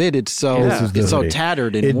that was it. It's so This is the it's so hoodie.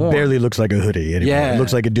 tattered and It worn. barely looks like a hoodie anymore. Yeah. It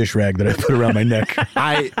looks like a dish rag that I put around my neck.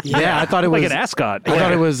 I thought it was Like an ascot. I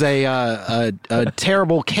thought it was a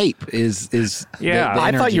terrible cape. Is Yeah. the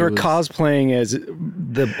I thought you were energy cosplaying as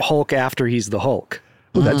the Hulk after he's the Hulk.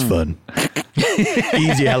 Well, that's fun.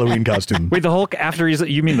 Easy Halloween costume. Wait, the Hulk after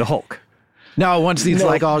you mean the Hulk? No, once he's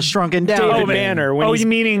like all shrunken down. David and Banner. When he's, you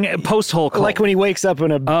meaning post-Hulk Hulk? like when he wakes up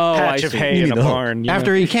in a patch I of see. hay You in mean a the Hulk. barn. you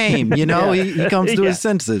after know? he came, he comes to Yeah. his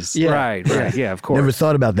senses. Yeah. Right, yeah, of course. Never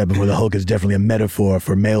thought about that before. The Hulk is definitely a metaphor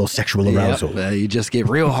for male sexual arousal. Yep. You just get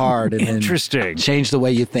real hard and Interesting. then change the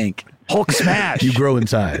way you think. Hulk smash. You grow in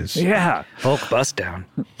size. Yeah. Hulk bust down.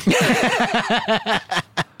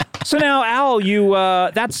 So now, Al, you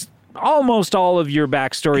that's almost all of your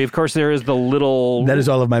backstory. Of course, there is the little. That is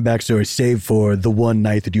all of my backstory, save for the one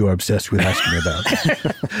night that you are obsessed with asking me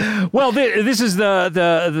about. Well, this is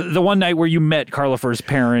the one night where you met Carlifer's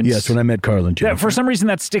parents. Yes, when I met Carl and Jennifer. For some reason,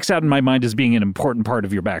 that sticks out in my mind as being an important part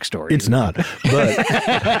of your backstory. It's not,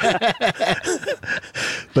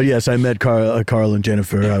 but yes, I met Carl and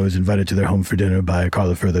Jennifer. I was invited to their home for dinner by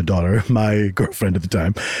Carlifer, their daughter, my girlfriend at the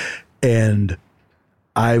time, and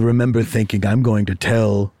I remember thinking, I'm going to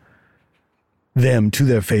tell them to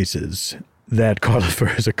their faces that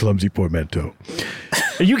Carlifer is a clumsy portmanteau.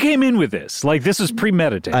 You came in with this. Like, this is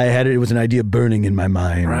premeditated. I had it. It was an idea burning in my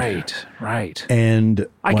mind. Right. And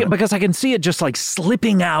because I can see it just like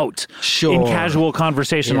slipping out in casual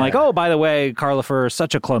conversation. Like, oh, by the way, Carla Fur,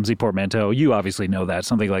 such a clumsy portmanteau. You obviously know that.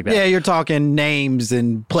 Something like that. Yeah, you're talking names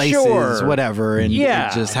and places, whatever. And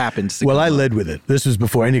it just happens to I led with it. This was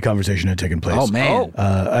before any conversation had taken place. Oh, man.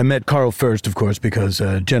 I met Carl first, of course, because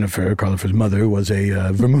Jennifer, Carla Fur's mother, was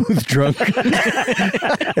a vermouth drunk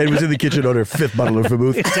and was in the kitchen on her 5th bottle of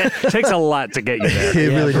vermouth. It takes a lot to get you there. It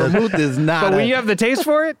really does. Vermouth is not. But when you have the taste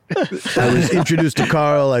for it, I was introduced to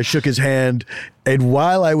Carl. I shook his hand. And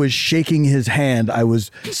while I was shaking his hand, I was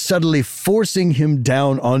subtly forcing him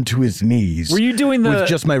down onto his knees. Were you doing with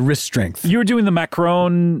just my wrist strength? You were doing the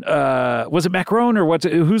Macron. Was it Macron or what's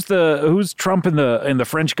it? Who's Trump and the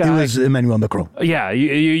French guy? It was Emmanuel Macron. Yeah,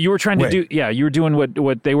 you were trying to do. Yeah, you were doing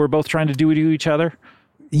what they were both trying to do to each other.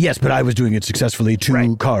 Yes, but I was doing it successfully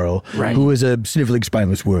to Carl, who was a sniveling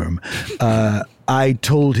spineless worm. I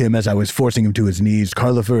told him as I was forcing him to his knees,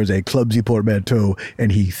 Carla Fur is a clumsy portmanteau,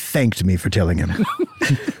 and he thanked me for telling him.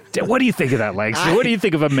 What do you think of that, Langston? What do you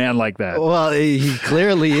think of a man like that? Well, he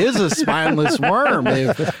clearly is a spineless worm.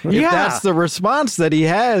 If that's the response that he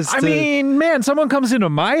has. I mean, man, someone comes into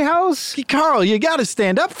my house. Carl, you got to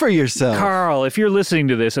stand up for yourself. Carl, if you're listening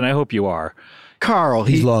to this, and I hope you are. Carl,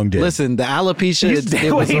 he's long dead. Listen, the alopecia.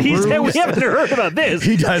 It was a he's ruse. dead. We haven't heard about this.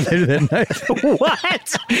 He died later that night.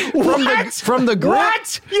 From the grip?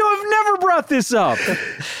 What? You have never brought this up.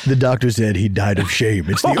 The doctor said he died of shame.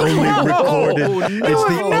 It's the only recorded. It's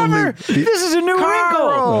the only. This is a new wrinkle.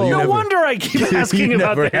 Well, no wonder I keep asking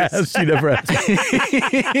about this. You never asked.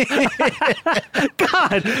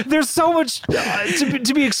 God, there's so much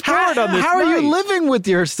to be explored on this. How are you living with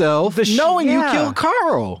yourself knowing you killed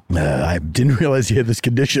Carl? I didn't realize he had this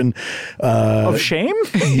condition of shame.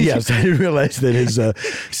 Yes, I didn't realize that his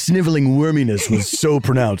sniveling worminess was so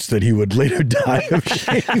pronounced that he would later die of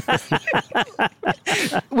shame.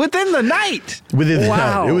 Within the night. Within the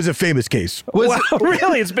night. It was a famous case.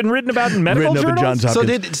 Really? It's been written about in medical journals? Up in Johns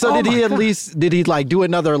Hopkins. Did he at least like do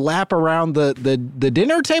another lap around the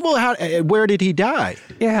dinner table? Where did he die?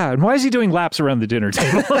 Yeah, and why is he doing laps around the dinner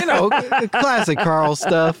table? Classic Carl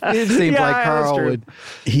stuff. It seems like Carl would.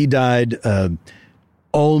 He died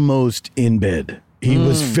almost in bed. He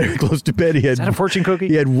was very close to bed. Is that a fortune cookie?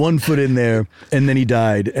 He had 1 foot in there, and then he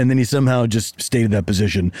died, and then he somehow just stayed in that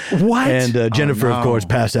position. What? And Jennifer, of course,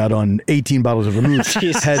 passed out on 18 bottles of vermouth.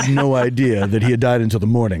 Had no idea that he had died until the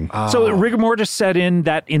morning. So rigor mortis set in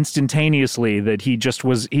that instantaneously that he just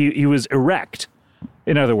was, he was erect.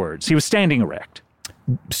 In other words, he was standing erect.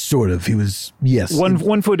 Sort of. He was, yes.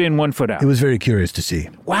 One foot in, 1 foot out. It was very curious to see.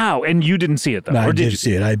 Wow. And you didn't see it, though? No, I did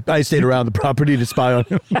see it. I stayed around the property to spy on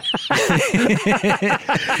him.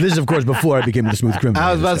 This is, of course, before I became the smooth criminal.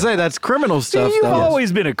 I was about to say, that's criminal stuff. You've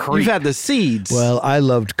always been a creep. You've had the seeds. Well, I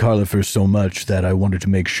loved Carla Fur so much that I wanted to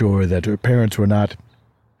make sure that her parents were not,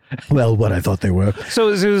 well, what I thought they were. So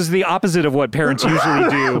it was the opposite of what parents usually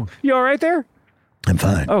do. You all right there? I'm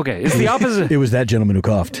fine. Okay, it's the opposite. It was that gentleman who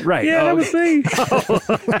coughed. Right. Yeah, that was me.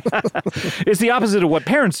 It's the opposite of what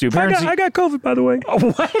parents do. I got COVID, by the way.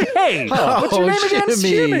 Oh, what? Hey, what's your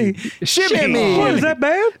name again? Shimmy. What, is that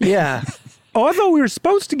bad? Yeah. Oh, I thought we were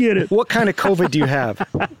supposed to get it. What kind of COVID do you have?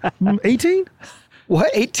 18?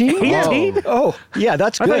 What? 18? 18? Oh, yeah,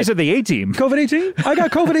 that's good. I thought you said the A-team. COVID 18? I got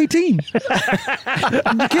COVID 18.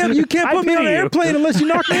 You can't put me on an airplane unless you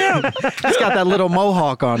knock me out. It's got that little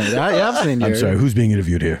mohawk on it. I've seen you. I'm sorry, who's being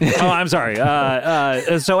interviewed here? Oh, I'm sorry.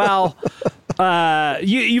 So, Al,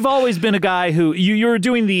 you've always been a guy who you're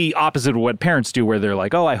doing the opposite of what parents do, where they're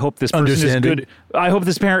like, "Oh, I hope this person is good. I hope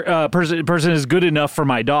this person is good enough for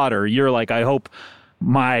my daughter." You're like, "I hope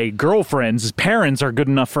my girlfriend's parents are good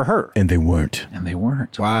enough for her." And they weren't.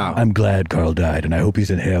 Wow. I'm glad Carl died, and I hope he's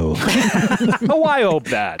in hell. Oh, I hope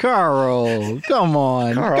that. Carl, come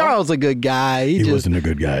on. Carl's a good guy. He wasn't a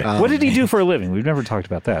good guy. What did he do for a living? We've never talked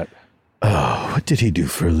about that. Oh, what did he do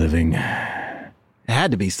for a living? It had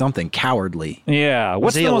to be something cowardly. Yeah.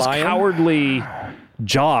 What's the most cowardly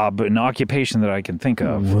job and occupation that I can think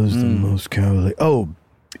of? Was the most cowardly? Oh,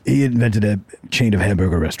 he invented a chain of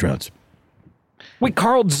hamburger restaurants. Wait,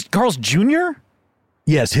 Carl's Jr.?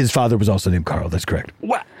 Yes, his father was also named Carl. That's correct.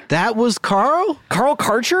 What? That was Carl? Karl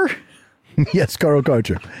Karcher? Yes, Carl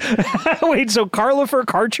Karcher. Wait, so Carla Fur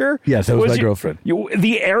Karcher? Yes, that was my girlfriend.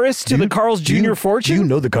 The heiress to the Carl's Jr. fortune? Do you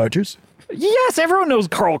know the Karchers? Yes, everyone knows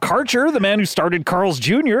Karl Karcher, the man who started Carl's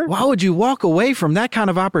Jr. Why would you walk away from that kind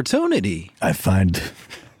of opportunity? I find...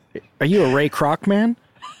 Are you a Ray Kroc man?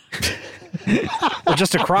 Or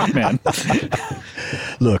just a croc man?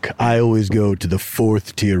 Look, I always go to the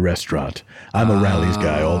 4th tier restaurant. I'm a Rallies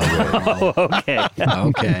guy all the way. Oh, okay.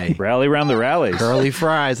 Okay. Rally around the rallies. Curly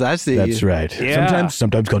fries. I see. That's right. Yeah.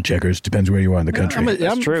 Sometimes called Checkers. Depends where you are in the country.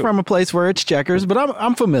 I'm true. from a place where it's Checkers, but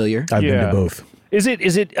I'm familiar. I've been Yeah. to both. Is it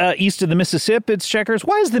east of the Mississippi? It's Checkers.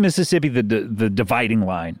 Why is the Mississippi the dividing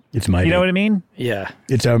line? It's mighty. You know what I mean? Yeah.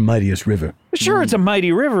 It's our mightiest river. Sure, it's a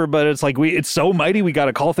mighty river, but it's like it's so mighty we got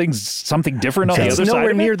to call things something different on the It's other side.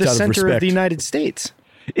 nowhere of near it? the Out of center of respect. the United States.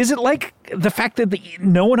 Is it like the fact that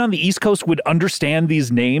no one on the East Coast would understand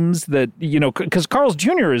these names? That because Carl's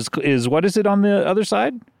Jr. is what is it on the other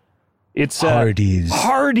side? It's Hardee's.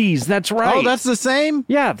 Hardee's. That's right. Oh, that's the same?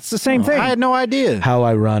 yeah, it's the same thing. I had no idea. How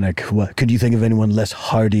ironic. What, could you think of anyone less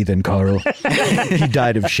hardy than Carl? He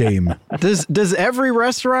died of shame. Does every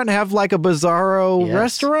restaurant have like a Bizarro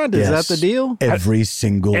restaurant? Is Yes. that the deal? Every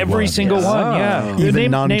single one. Every single one, yeah. Even Name any-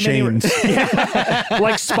 non-chains.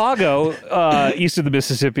 like Spago, east of the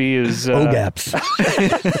Mississippi is OGAPs.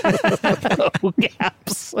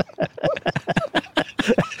 Gaps.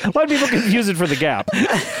 A lot of people confuse it for the Gap,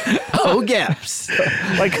 Oh, gaps.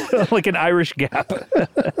 like an Irish Gap.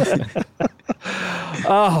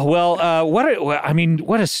 Oh well,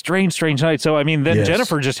 what a strange night. So then Yes.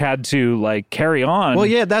 Jennifer just had to carry on. Well,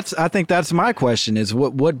 yeah, I think that's my question is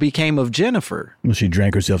what became of Jennifer? Well, she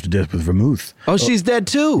drank herself to death with vermouth. Oh, she's dead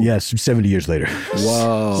too. Yes, 70 years later.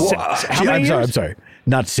 Whoa. How many years? I'm sorry.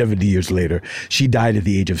 Not 70 years later. She died at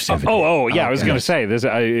the age of 70. Oh, yeah. I was going to say this.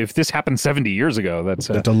 If this happened 70 years ago, that's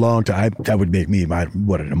a long time. That would make me an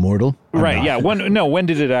immortal? I'm right. not. Yeah. When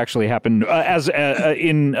did it actually happen?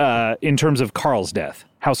 In terms of Carl's death,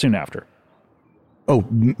 how soon after? Oh,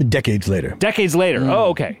 decades later. Decades later. Oh,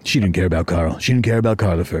 okay. She didn't care about Carl. She didn't care about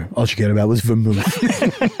Carlifer. All she cared about was vermouth.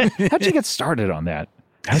 How'd you get started on that?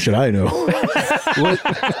 How should I know?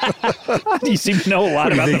 You seem to know a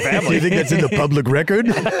lot about the Do family. you think that's in the public record?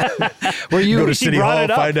 Were you Go to City brought Hall,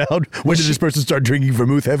 it up. find out when did this person start drinking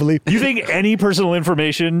vermouth heavily? You think any personal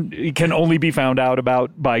information can only be found out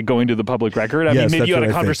about by going to the public record? I mean, Yes, maybe that's you had what a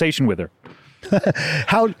I think. conversation with her.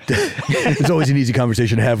 How? It's always an easy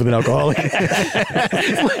conversation to have with an alcoholic.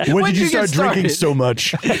 When did you get start drinking started? so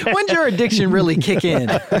much? When'd your addiction really kick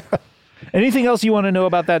in? Anything else you want to know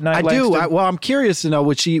about that night? I do. Langston? I'm curious to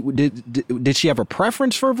know. Did she have a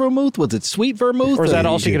preference for vermouth? Was it sweet vermouth? Or is that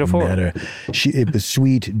all she could Didn't afford? matter. It was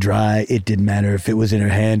sweet, dry. It didn't matter if it was in her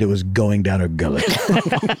hand. It was going down her gullet.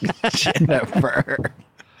 Jennifer?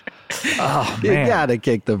 Oh, You man. gotta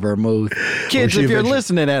kick the vermouth, kids. she If you're eventually-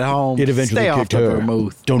 listening at home, It eventually stay off kicked the her.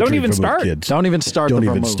 vermouth. Don't drink even vermouth, start. kids. Don't even start Don't the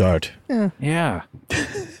even vermouth. start. Yeah.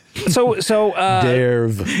 So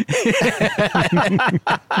Derv.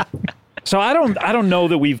 So I don't know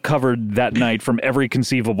that we've covered that night from every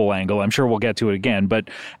conceivable angle. I'm sure we'll get to it again. But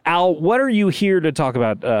Al, what are you here to talk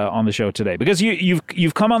about on the show today? Because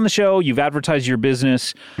you've come on the show, you've advertised your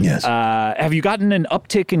business. Yes. Have you gotten an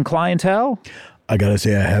uptick in clientele? I gotta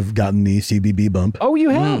say, I have gotten the CBB bump. Oh, you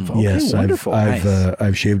have. Okay, Yes, wonderful.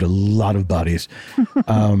 I've shaved a lot of bodies.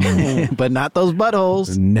 But not those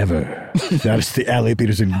buttholes. Never. That is the Allie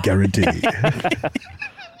Peterson guarantee.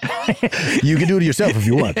 You can do it yourself if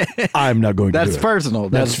you want. I'm not going to do it. That's personal.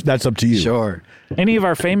 That's up to you. Sure. Any of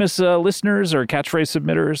our famous listeners or catchphrase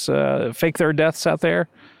submitters fake their deaths out there?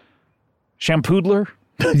 Shampoodler?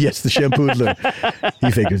 Yes, the shampoodler.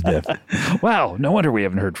 He faked his death. Wow, no wonder we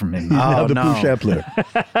haven't heard from him. Oh, the no. poo shampler.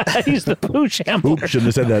 He's the poo shampler. Oops,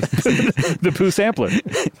 shouldn't have said that. The poo sampler.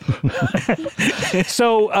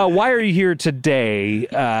 So, why are you here today?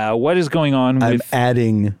 What is going on I'm with...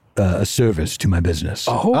 adding a service to my business.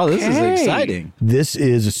 Oh, this is Okay. exciting. This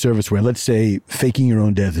is a service where, let's say, faking your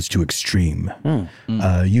own death is too extreme.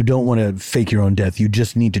 You don't want to fake your own death. You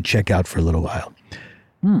just need to check out for a little while.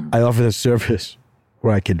 I offer this service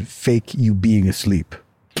where I can fake you being asleep.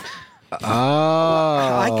 Oh.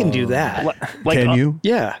 I can do that. Like, Can you?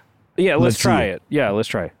 Yeah. Yeah, let's Let's see try it. it. Yeah, let's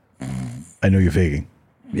try it. I know you're faking.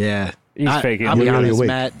 Yeah. He's faking. I'll be You're really honest, awake.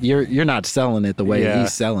 Matt. You're not selling it the way Yeah.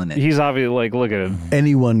 he's selling it. He's obviously like, look at him.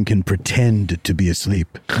 Anyone can pretend to be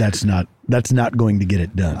asleep. That's not going to get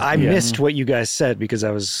it done. I missed what you guys said because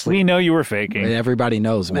I was asleep. We know you were faking. Everybody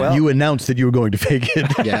knows, man. You announced that you were going to fake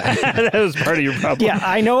it. yeah. That was part of your problem. Yeah,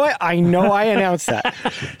 I know it. I know I announced that.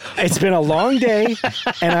 It's been a long day,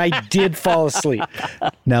 and I did fall asleep.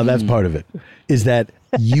 Now that's part of it. Is that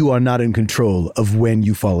you are not in control of when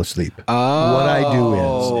you fall asleep. What I do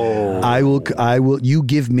is I will you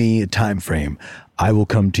give me a time frame. I will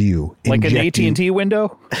come to you. Like an inject you- AT&T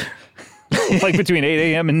window? Like between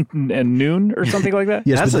 8 a.m. and noon or something like that?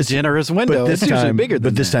 Yes, That's but a generous window. But this It's usually time, bigger than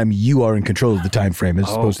but this that. time you are in control of the time frame as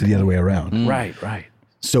opposed to the other way around. Right.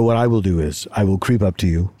 So what I will do is I will creep up to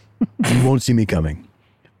you. You won't see me coming.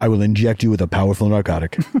 I will inject you with a powerful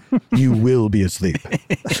narcotic. You will be asleep.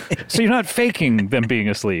 So you're not faking them being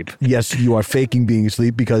asleep. Yes, you are faking being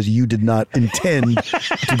asleep because you did not intend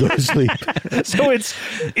to go to sleep. So it's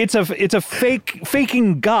a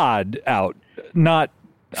faking God out, not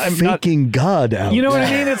faking God out. You know what I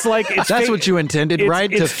mean? It's like that's what you intended, right?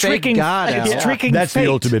 To fake God out. It's tricking. That's fate.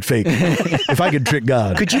 the ultimate fake. If I could trick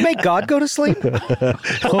God, could you make God go to sleep?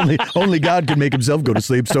 only God can make himself go to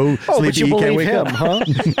sleep. So but you he can't believe wake him, up. huh?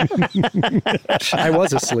 I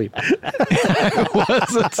was asleep.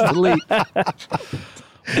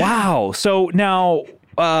 Wow. So now,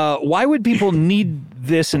 why would people need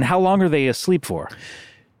this, and how long are they asleep for?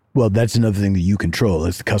 Well, that's another thing that you control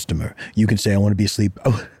as the customer. You can say, I want to be asleep.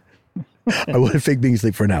 I want to fake being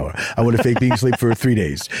asleep for an hour. I want to fake being asleep for 3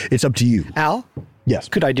 days. It's up to you. Al? Yes.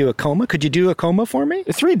 Could I do a coma? Could you do a coma for me?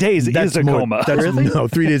 3 days is a coma. Really? No,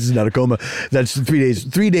 3 days is not a coma. That's 3 days.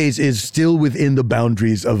 3 days is still within the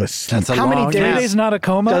boundaries of a sleep. That's a How many long days 3 days not a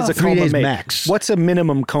coma? does a 3 coma days make? max. What's a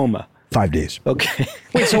minimum coma? 5 days. Okay.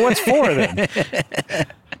 Wait, so what's 4 then?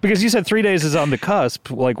 Because you said 3 days is on the cusp.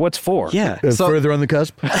 Like, what's 4? Yeah. Further on the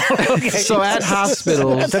cusp? So at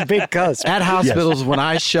hospitals, That's a big cusp. at hospitals, when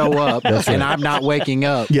I show up and I'm not waking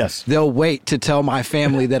up, Yes. they'll wait to tell my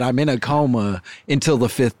family that I'm in a coma until the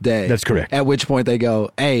 5th day. That's correct. At which point they go,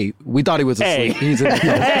 "Hey, we thought he was asleep. Hey. He's in a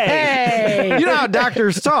coma." Hey! You know how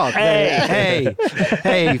doctors talk. Hey,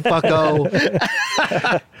 fucko.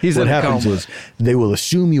 He's What in a happens coma. is they will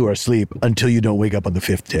assume you are asleep until you don't wake up on the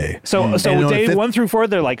 5th day. So And on the day 5th 1 through 4,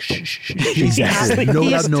 they're like, shh, shh, shh. Exactly. No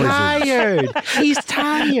loud noises. He's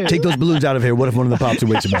tired. Take those balloons out of here. What if one of the pops and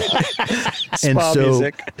wakes him up? Spa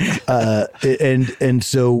music. And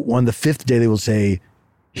so on the 5th day, they will say,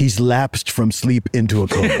 he's lapsed from sleep into a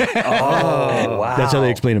coma. Oh, wow. That's how they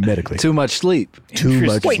explain it medically. Too much sleep. Too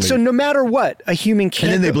much Wait, sleep. so no matter what, a human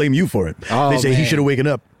can't. And then they blame you for it. Oh, they say he man. should have waken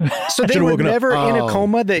up. So they Should've were woken up. never in a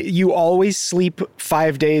coma, that you always sleep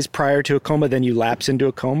 5 days prior to a coma, then you lapse into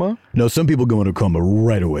a coma? No, some people go into a coma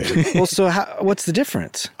right away. Well, so what's the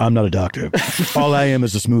difference? I'm not a doctor. All I am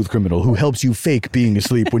is a smooth criminal who helps you fake being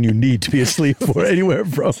asleep when you need to be asleep for anywhere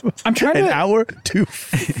from I'm trying an to- hour to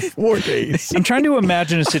 4 days. I'm trying to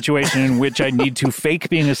imagine a situation in which I need to fake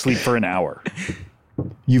being asleep for an hour.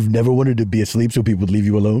 You've never wanted to be asleep so people would leave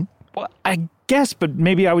you alone? Well, I guess, but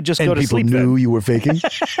maybe I would just And go to people sleep knew then. you were faking?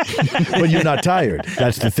 But you're not tired.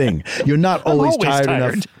 That's the thing. You're not always, always tired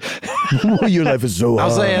enough. Your life is so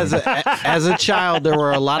hard. I'll say as a child, there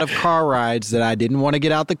were a lot of car rides that I didn't want to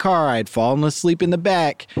get out the car. I'd fallen asleep in the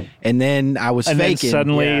back, and then I was And then faking.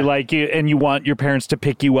 suddenly, Yeah. you want your parents to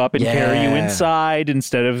pick you up and carry you Yeah. inside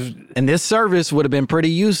instead of... And this service would have been pretty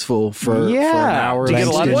useful for an hour. To get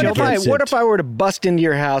a lot of What children. what if I were to bust into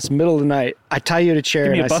your house middle of the night? I tie you to a chair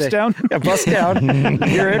Give me and a I bust say, down? A bust down.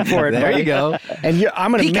 You're in for it. There buddy. you go. And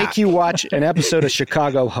I'm going to Peacock. make you watch an episode of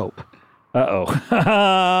Chicago Hope. Uh-oh.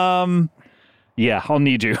 Yeah, I'll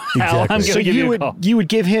need you. Al, I'm going So to give you a call. you would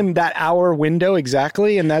give him that hour window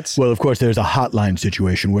exactly, and that's Well, of course, there's a hotline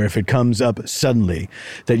situation where if it comes up suddenly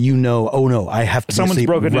that you know, oh no, I have to Someone's be asleep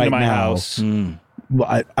broken right into my now. house.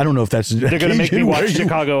 Well, I don't know if that's. They're going to make me watch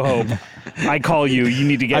Chicago Hope. I call you. You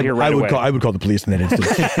need to get here right away. I would call the police in that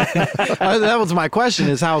instance. That was my question: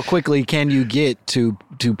 is how quickly can you get to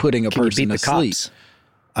putting a Can you person beat the asleep? cops?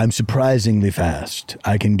 I'm surprisingly fast.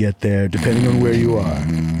 I can get there depending on where you are.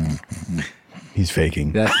 He's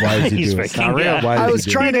faking. That's Why is he He's doing it? faking. Yeah. Why I is was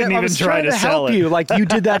he doing trying He didn't to. I even was try trying to to sell help it. you, like you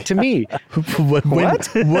did that to me. it? What?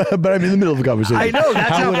 But I'm in the middle of a conversation. I know.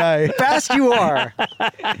 That's how would I? fast you are.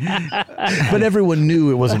 But everyone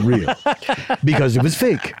knew it wasn't real because it was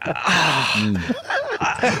fake. What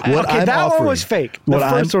Okay, I'm that one offering- was fake. The what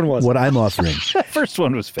first one wasn't. What I'm offering First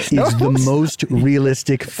one was fake. is the most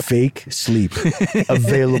realistic fake sleep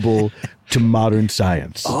available to modern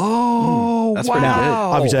science. Oh, that's pretty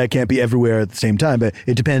Now, obviously, I can't be everywhere at the same time, but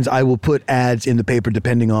it depends. I will put ads in the paper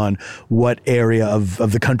depending on what area of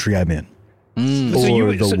the country I'm in. Or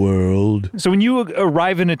So the world. So when you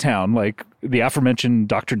arrive in a town, like the aforementioned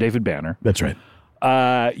Dr. David Banner, That's right.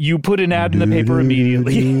 you put an ad in the paper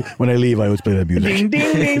immediately. When I leave, I always play that music. Ding,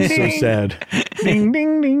 ding, ding, It's so ding. sad. Ding,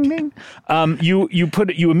 ding, ding, ding.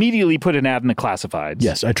 You immediately put an ad in the classifieds.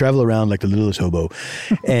 Yes, I travel around like the littlest hobo,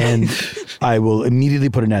 and I will immediately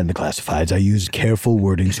put an ad in the classifieds. I use careful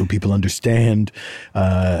wording so people understand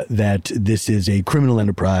that this is a criminal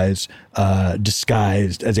enterprise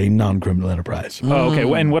disguised as a non-criminal enterprise. Oh, okay.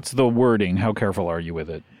 And what's the wording? How careful are you with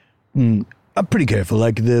it? I'm pretty careful.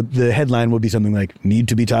 Like the headline will be something like "Need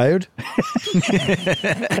to be tired."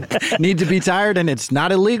 Need to be tired, and it's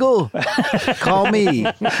not illegal. Call me.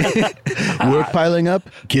 Work piling up.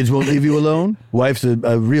 Kids won't leave you alone. Wife's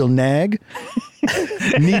a real nag.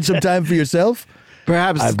 Need some time for yourself?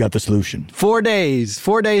 Perhaps I've got the solution. 4 days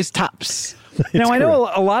tops. Now, I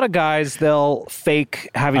know a lot of guys, they'll fake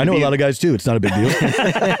having I to know be a lot of guys too. It's not a big deal.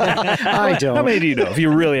 I don't. How many do you know if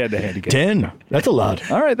you really had to handicap? 10. That's a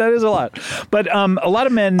lot. All right, that is a lot. But a lot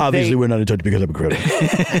of men, Obviously, we're not in touch because I'm a criminal.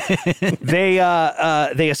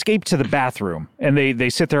 they escape to the bathroom and they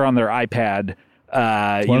sit there on their iPad.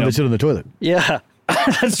 Why don't they sit on the toilet? Yeah.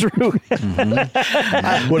 That's true.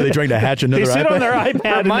 What are they trying to hatch another They sit iPad? on their iPad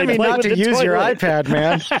and Remind they me play not with to the use toilet. your iPad,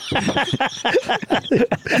 man.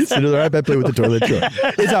 Sit on their iPad, play with the toilet. Sure.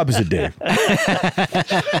 It's opposite day.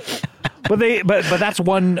 But that's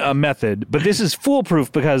one method. But this is foolproof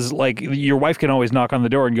because like your wife can always knock on the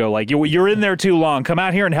door and go like, "You're in there too long. Come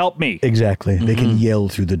out here and help me." Exactly. They can yell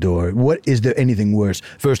through the door. What is there anything worse?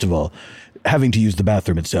 First of all, having to use the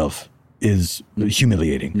bathroom itself is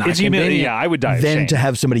humiliating. It's humiliating. Yeah, I would die of Then shame. to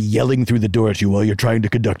have somebody yelling through the door at you while you're trying to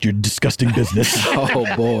conduct your disgusting business. Oh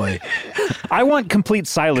boy. I want complete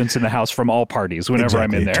silence in the house from all parties whenever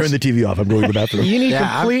I'm in there. Turn the TV off. I'm going to the bathroom. You need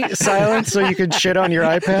complete silence so you can shit on your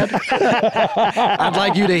iPad? I'd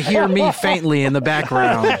like you to hear me faintly in the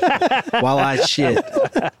background while I shit.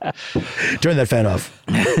 Turn that fan off.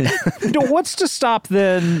 What's to stop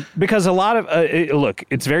then? Because a lot of look,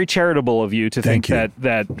 it's very charitable of you to Thank think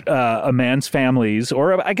that a man's families,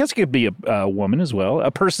 or I guess it could be a woman as well,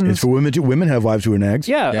 a person's. It's for women too. Women have wives who are nags.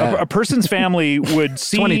 Yeah. A person's family would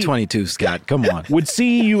see 2022, Scott. Come on. would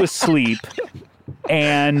see you asleep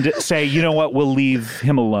and say, you know what, we'll leave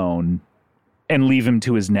him alone and leave him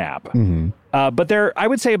to his nap. But I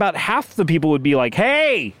would say about half the people would be like,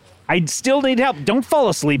 hey, I still need help. Don't fall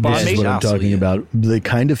asleep on This me. is what I'm talking about. The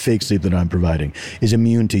kind of fake sleep that I'm providing is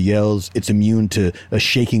immune to yells. It's immune to a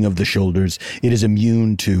shaking of the shoulders. It is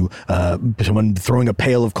immune to someone throwing a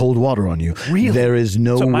pail of cold water on you. Really? There is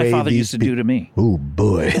no That's what way my father these used to do to me Oh,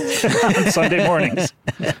 boy. on Sunday mornings.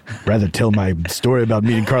 Rather tell my story about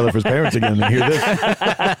meeting Carla for his parents again than hear this.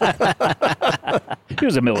 He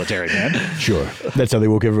was a military man. Sure. That's how they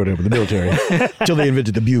woke everyone up in the military. Until they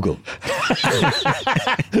invented the bugle.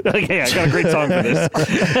 Like, hey, I got a great song for this.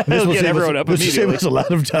 This will get everyone up This will save immediately. us a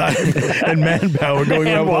lot of time and manpower going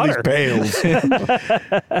And around with all these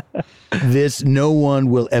water. pails. No one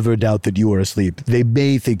will ever doubt that you are asleep. They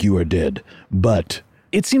may think you are dead, but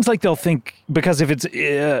It seems like they'll think, because if it's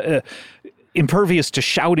impervious to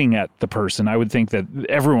shouting at the person, I would think that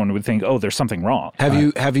everyone would think, oh, there's something wrong.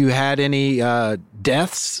 Have you had any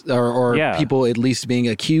deaths or Yeah. people at least being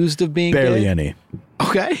accused of being barely dead? any.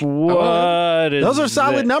 Okay. What is Those are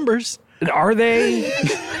solid that? numbers. Are they?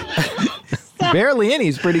 Barely any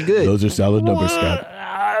is pretty good. Those are solid numbers, Scott.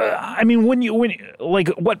 I mean, when like,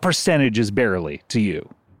 what percentage is barely to you?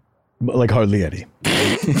 Like hardly any.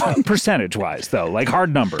 Percentage-wise, though, like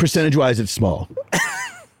hard numbers. Percentage-wise, it's small.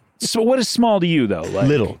 So what is small to you, though? Like,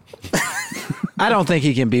 Little. I don't think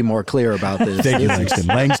he can be more clear about this. Thank you, Langston.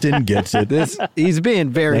 Langston gets it. He's being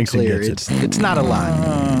very Langston clear. gets It's not a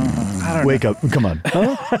lie. Wake up. Come on.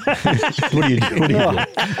 What are you doing?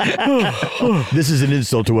 This is an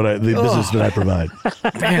insult to the business that I provide.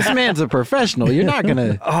 This man's a professional. You're not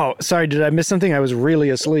gonna. Oh, sorry. Did I miss something? I was really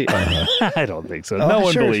asleep. I don't think so. Oh, No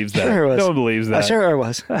one sure, believes that. sure it was. No one believes that. Sure I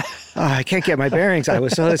was. Oh, I can't get my bearings. I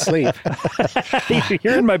was so asleep.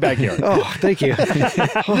 You're in my backyard. Oh, thank you.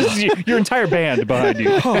 This is your entire band behind you.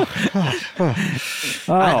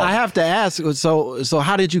 I have to ask. So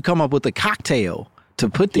how did you come up with the cocktail to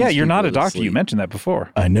put these? Yeah, you're not a people to doctor. You sleep? mentioned that before.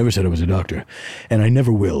 I never said I was a doctor, and I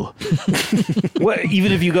never will. What,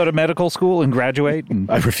 even if you go to medical school and graduate? And,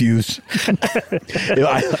 I refuse. Even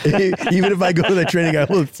if I go to that training, I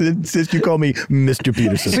will insist you call me Mr.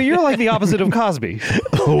 Peterson. so you're like the opposite of Cosby.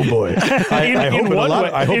 Oh boy! I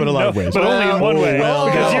hope in a lot of ways. But only in one way.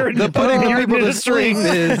 Because you're The putting you're people to administering-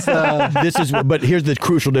 sleep is. This is, but here's the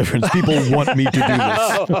crucial difference. People want me to do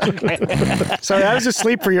this. Sorry, I was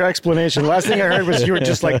asleep for your explanation. Last thing I heard was you were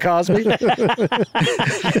just like Cosby.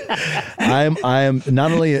 I am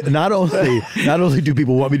not only do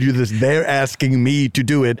people want me to do this, they're asking me to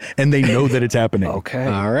do it, and they know that it's happening. Okay.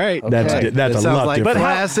 All right. That's Okay. a That lot sounds like different.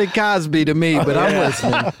 classic Cosby to me, but I'm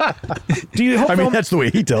listening. Do you hope I mean, that's the way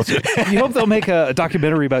he tells it. you hope they'll make a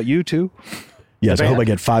documentary about you too? Yes, I hope I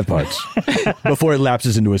get 5 parts before it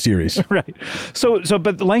lapses into a series. Right. So,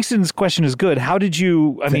 but Langston's question is good. How did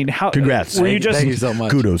you? I mean, how? Congrats. Were you just? Thank you so much.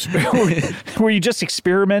 Kudos. Were you just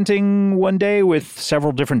experimenting one day with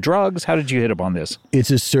several different drugs? How did you hit upon this? It's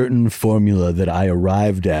a certain formula that I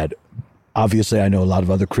arrived at. Obviously, I know a lot of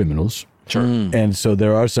other criminals. Sure. And so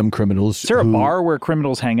there are some criminals. Is there a bar where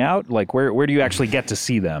criminals hang out? Like, where do you actually get to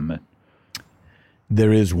see them?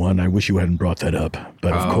 There is one. I wish you hadn't brought that up.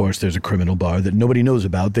 But of course, there's a criminal bar that nobody knows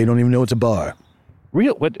about. They don't even know it's a bar.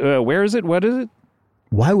 Real? What? Where is it? What is it?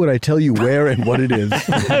 Why would I tell you where and what it is?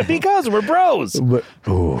 Because we're bros. But,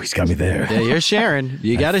 he's got me there. Yeah, you're sharing.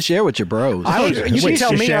 You got to share with your bros. You can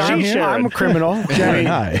tell me I'm a criminal.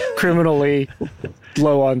 Hi. Criminally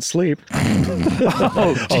low on sleep.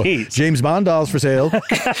 Oh, jeez. James Bond dolls for sale.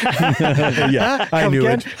 Yeah, I knew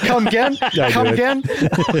it. Come again? Come again?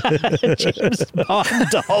 James Bond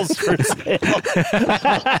dolls for sale.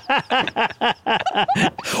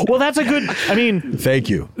 Well, that's a good. I mean, Thank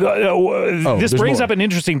you. this brings more. up an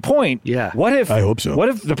interesting point. Yeah. What if? I hope so. What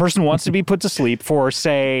if the person wants to be put to sleep for,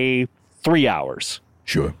 say, 3 hours?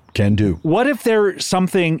 Sure, can do. What if there's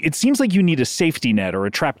something, it seems like you need a safety net or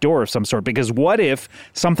a trap door of some sort, because what if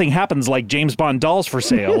something happens like James Bond dolls for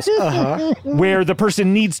sales, where the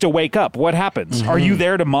person needs to wake up? What happens? Are you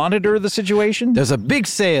there to monitor the situation? There's a big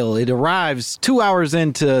sale. It arrives 2 hours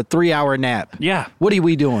into 3 hour nap. Yeah. What are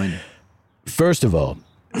we doing? First of all,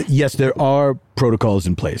 yes, there are protocols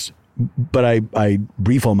in place. But I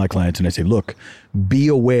brief all my clients and I say, look, be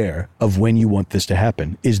aware of when you want this to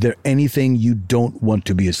happen. Is there anything you don't want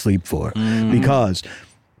to be asleep for? Because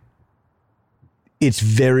it's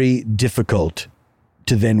very difficult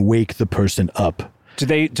to then wake the person up. Do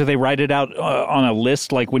they write it out on a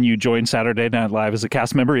list, like when you join Saturday Night Live as a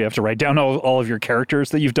cast member? You have to write down all of your characters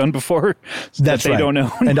that you've done before That's that they right. don't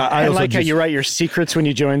know. And I also like how you write your secrets when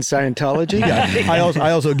you join Scientology. Yeah,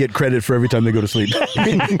 I also get credit for every time they go to sleep.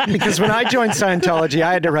 Because when I joined Scientology,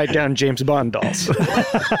 I had to write down James Bond dolls.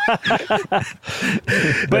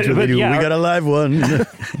 But we got a live one.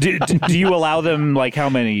 do you allow them, like, how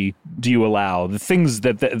many do you allow? The things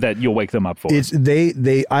that you'll wake them up for?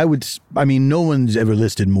 I mean, no one's ever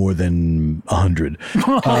listed more than 100.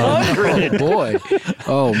 100? Oh, boy.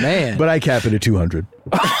 Oh, man. But I cap it at 200.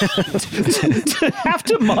 To have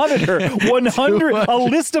to monitor 100, a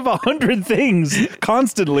list of 100 things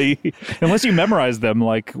constantly, unless you memorize them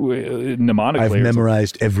like mnemonically. I've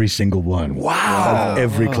memorized every single one. Wow. Of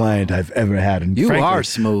every client I've ever had. And You frankly, are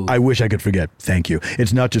smooth. I wish I could forget. Thank you.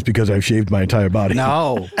 It's not just because I've shaved my entire body.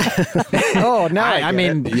 No. Oh, no. I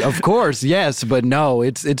mean, of course, yes, but no,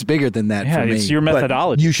 it's bigger than that Yeah, for me. it's your But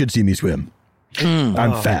methodology. you should see me swim.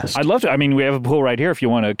 I'm fast. I'd love to. I mean, we have a pool right here if you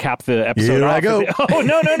want to cap the episode Here off. I go. Oh,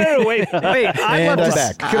 no, wait. Wait, I'd And love I'm to.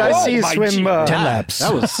 back. Could I see you my swim? 10 laps.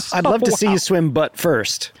 That I'd love to see you swim butt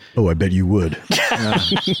first. Oh, I bet you would.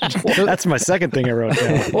 That's my second thing I wrote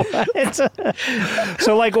down.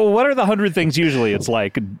 So, like, well, what are the 100 things usually? It's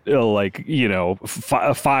like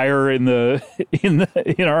fire in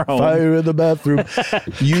our home. Fire in the bathroom.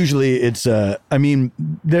 Usually it's,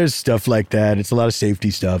 there's stuff like that. It's a lot of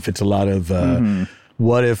safety stuff. It's a lot of,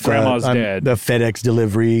 what if Grandma's dead. the FedEx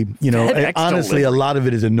delivery, FedEx honestly, delivery. a lot of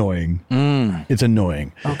it is annoying. It's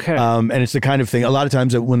annoying. Okay. And it's the kind of thing, a lot of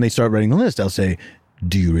times that when they start writing the list, I'll say,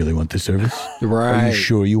 do you really want this service? Are Right. you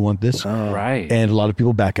sure you want this? Right. And a lot of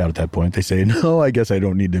people back out at that point. They say, no, I guess I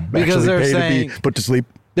don't need to Because actually they're pay saying- to be put to sleep.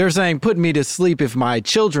 They're saying, put me to sleep if my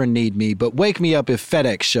children need me, but wake me up if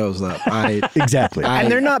FedEx shows up. Exactly. And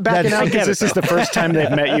they're not backing out because Forget it, this is the first time they've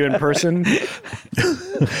met you in person.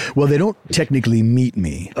 Well, they don't technically meet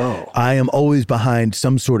me. Oh. I am always behind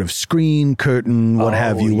some sort of screen, curtain, what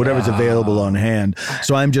have you, whatever's available on hand.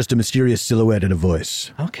 So I'm just a mysterious silhouette and a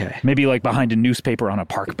voice. Okay. Maybe like behind a newspaper on a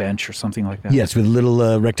park bench or something like that. Yes, with a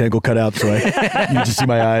little rectangle cut out so I need to see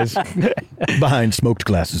my eyes. Behind smoked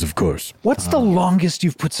glasses, of course. What's the longest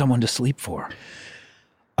you've put someone to sleep for?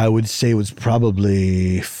 I would say it was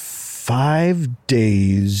probably 5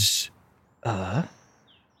 days. And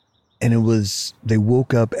it was, they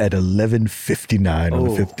woke up at 11:59 on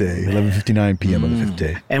the fifth day, 11:59 p.m. on the fifth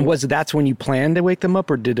day. And that's when you planned to wake them up,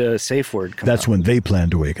 or did a safe word come That's up? when they planned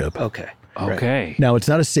to wake up. Okay. Okay. Now, it's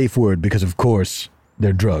not a safe word because, of course,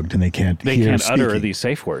 they're drugged and they can't They hear can't utter speaking. these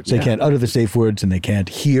safe words. They can't utter the safe words and they can't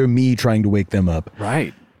hear me trying to wake them up.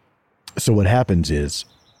 Right. So what happens is,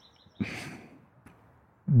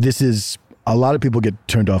 a lot of people get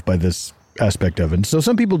turned off by this aspect of it. And so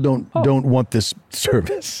some people don't want this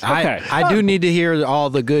service. Okay. I do need to hear all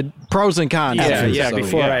the good pros and cons.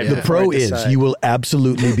 Before I The pro I is decide. you will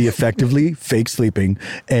absolutely be effectively fake sleeping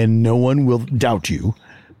and no one will doubt you.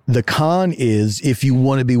 The con is if you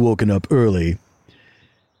want to be woken up early,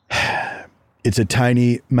 it's a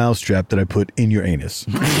tiny mousetrap that I put in your anus.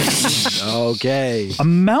 Okay. A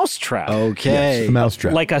mousetrap. Okay. Yes, a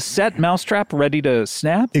mousetrap. Like a set mousetrap ready to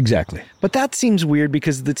snap? Exactly. But that seems weird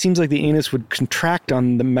because it seems like the anus would contract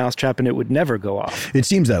on the mousetrap and it would never go off. It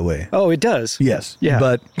seems that way. Oh, it does? Yes. Yeah.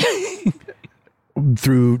 But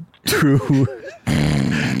through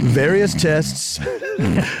various tests,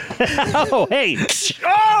 Oh, hey.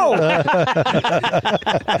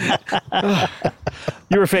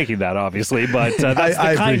 You were faking that, obviously, but that's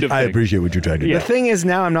the kind of thing. I appreciate what you're trying to do. The thing is,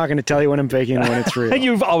 now I'm not going to tell you when I'm faking and when it's real.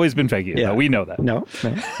 You've always been faking it. Yeah. Though. We know that. No.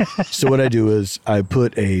 So what I do is I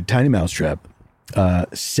put a tiny mousetrap,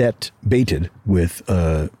 baited with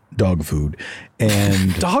dog food,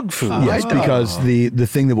 and Dog food. Yes, because the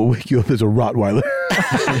thing that will wake you up is a Rottweiler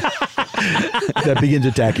that begins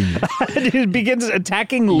attacking you. It begins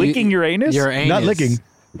attacking, licking your anus? Your anus. Not licking.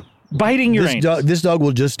 Biting your anus. This dog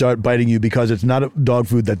will just start biting you because it's not a dog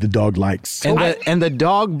food that the dog likes. And the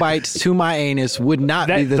dog bites to my anus would not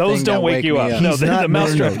be the those thing don't that wake you up. me No, the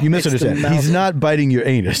mousetrap. You misunderstand. He's not biting your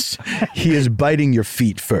anus. He is biting your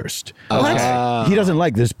feet first. He doesn't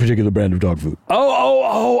like this particular brand of dog food.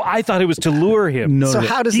 Oh, I thought it was to lure him. No, So no.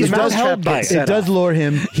 how does He's the not mousetrap held by get it. set It does up? lure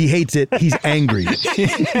him. He hates it. He's angry.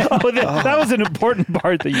 That was an important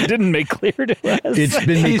part that you didn't make clear to us. It's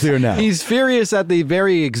been made clear now. He's furious at the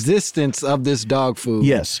very existence of this dog food.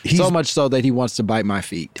 Yes, so much so that he wants to bite my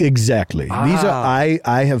feet. Exactly. These are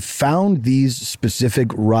I have found these specific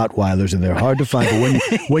Rottweilers, and they're hard to find.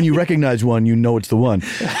 But when you recognize one, you know it's the one.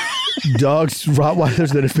 Dogs,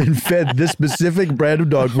 Rottweilers that have been fed this specific brand of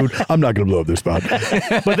dog food. I'm not going to blow up their spot.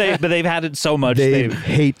 but they've had it so much. They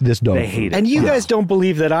hate this dog They food. hate it. And you guys don't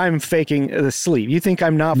believe that I'm faking the sleep. You think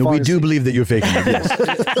I'm not No, we falling do asleep. believe that you're faking it.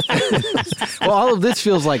 Yes. Well, all of this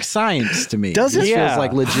feels like science to me. Does it? This Yeah. feels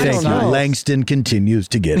like legit Thank you. science. Langston continues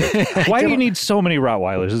to get it. Why do you need so many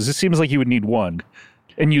Rottweilers? It seems like you would need one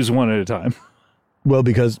and use one at a time. Well,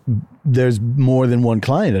 because there's more than one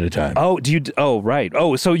client at a time. Oh, do you? Oh, right.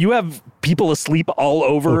 Oh, so you have people asleep all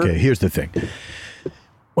over. Okay, here's the thing.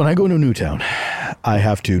 When I go into a new town, I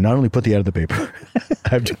have to not only put the ad in the paper, I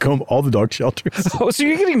have to comb all the dog shelters. Oh, so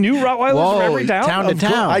you're getting new Rottweilers Whoa, from every town? town to Of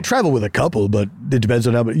course, town. I travel with a couple, but it depends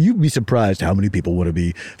on how many. You'd be surprised how many people want to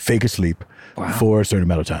be fake asleep for a certain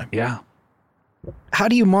amount of time. Yeah. How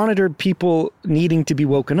do you monitor people needing to be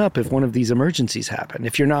woken up if one of these emergencies happen?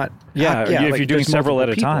 If you're not, Yeah, if like, you're doing there's several at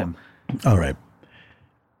a multiple time. people. All right.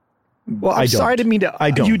 Well, I'm I don't. sorry to mean to.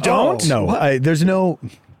 I don't. You don't? No, there's no.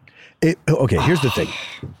 Okay, here's the thing.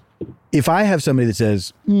 If I have somebody that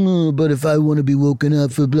says, but if I want to be woken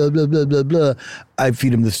up for blah, blah, blah, blah, blah, I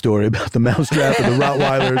feed them the story about the mousetrap and the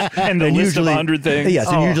Rottweilers. And the list of 100 things. Yes,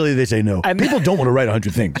 and usually they say no. And- People don't want to write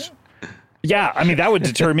 100 things. Yeah, I mean, that would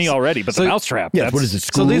deter me already, but the mousetrap. Yes, that's- what is it, So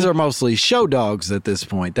school? these are mostly show dogs at this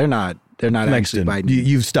point. They're not actually Langston, biting.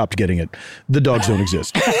 you've stopped getting it. The dogs don't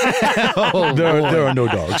exist. There are no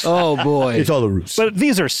dogs. Oh boy. It's all a ruse. But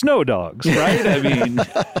these are snow dogs, right? I mean,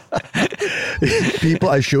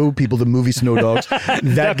 I show people the movie Snow Dogs.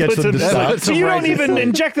 That gets puts them to them- stop. So you don't even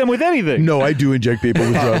inject them with anything. No, I do inject people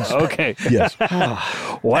with drugs. Okay. Yes.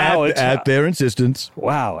 Wow. At their insistence.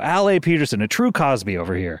 Wow. Al A. Peterson, a true Cosby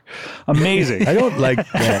over here. Amazing. I don't like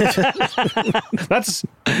that. That's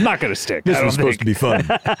not going to stick. This I don't was supposed to be fun.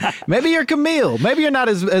 Maybe you're Camille. Maybe you're not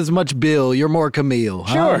as much Bill. You're more Camille.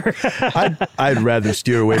 Huh? Sure. I'd rather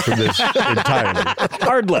steer away from this entirely.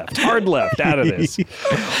 hard left out of this.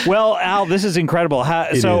 Well, Al, this is incredible.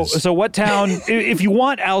 So what town, if you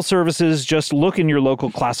want Al services, just look in your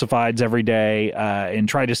local classifieds every day and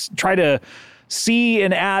try to see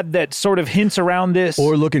an ad that sort of hints around this.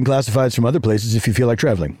 Or look in classifieds from other places if you feel like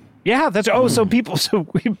traveling. Yeah, so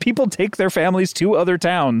people take their families to other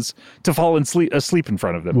towns to fall asleep in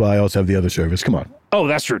front of them. Well, I also have the other service. Come on. Oh,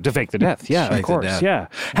 that's true. To fake the death. Yeah, Fake of the course. death. Yeah.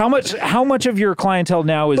 How much of your clientele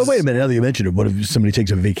now is? But wait a minute. Now that you mention it, what if somebody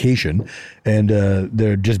takes a vacation and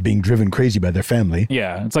they're just being driven crazy by their family?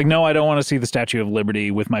 Yeah, it's like, no, I don't want to see the Statue of Liberty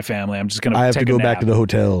with my family. I'm just going I have take to go a back to the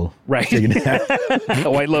hotel. Right. Take a nap. the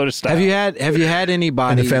White Lotus style. Have you had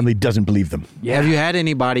anybody? And the family doesn't believe them. Yeah. Have you had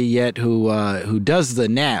anybody yet who does the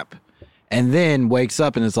nap and then wakes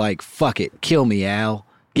up and is like, "Fuck it, kill me, Al,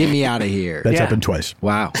 get me out of here." That's Yeah. happened twice.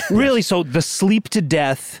 Wow. Really? So the sleep to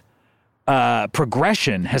death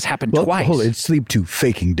progression has happened Well, twice. hold it. It's sleep to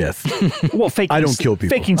faking death. Well, faking. I don't kill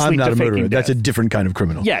people. Faking sleep I'm not to a murderer. faking That's a death. different kind of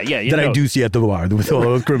criminal. Yeah, you That I know. do see at the bar with all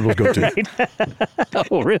those criminals go to.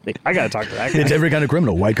 Oh, really? I got to talk to that guy. It's every kind of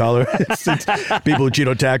criminal. White collar. It's people who cheat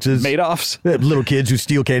on taxes. Madoffs. Little kids who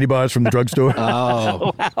steal candy bars from the drugstore.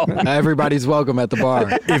 Oh, everybody's welcome at the bar.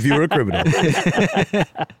 If you're a criminal.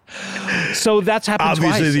 So that's happened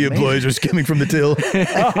Obviously, twice. the Amazing. employees are skimming from the till.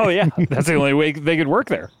 Oh, yeah. That's the only way they could work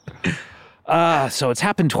there. So it's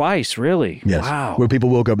happened twice, really. Yes. Wow. Where people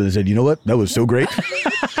woke up and they said, you know what? That was so great.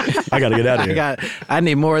 I got to get out of here. I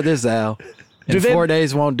need more of this, Al. Do And they- 4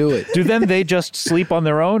 days won't do it. Do then they just sleep on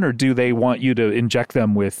their own, or do they want you to inject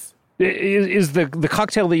them with? Is the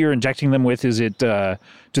cocktail that you're injecting them with? Is it? Do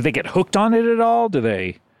they get hooked on it at all? Do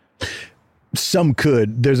they? Some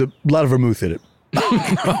could. There's a lot of vermouth in it. Wait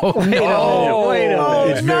a minute.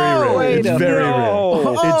 It's very rare. It's very rare.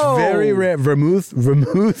 It's very rare.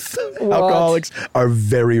 Vermouth alcoholics are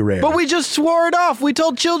very rare. But we just swore it off. We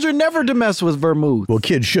told children never to mess with vermouth. Well,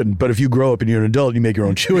 kids shouldn't, but if you grow up and you're an adult and you make your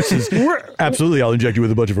own choices, absolutely, I'll inject you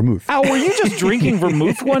with a bunch of vermouth. Al, were you just drinking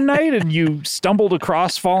vermouth one night and you stumbled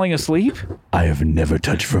across falling asleep? I have never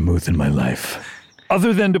touched vermouth in my life.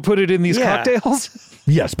 Other than to put it in these cocktails?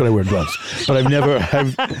 Yes, but I wear gloves. But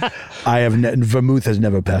vermouth has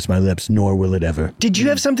never passed my lips, nor will it ever. Did you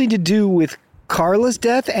have something to do with Carla's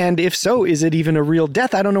death? And if so, is it even a real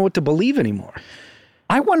death? I don't know what to believe anymore.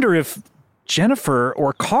 I wonder if Jennifer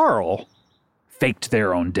or Carl faked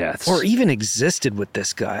their own deaths. Or even existed with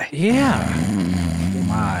this guy. Yeah.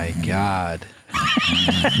 My God.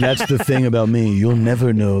 That's the thing about me. You'll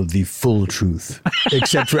never know the full truth,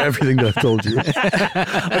 except for everything that I've told you.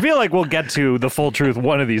 I feel like we'll get to the full truth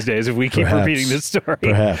one of these days if we keep repeating this story.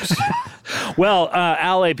 Perhaps. Well,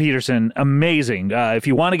 Al A. Peterson, amazing. If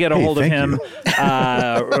you want to get a hold of him,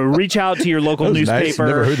 reach out to your local newspaper. Nice.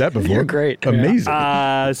 Never heard that before. You're great.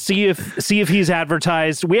 Amazing. See if he's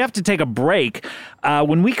advertised. We have to take a break.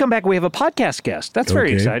 When we come back, we have a podcast guest. That's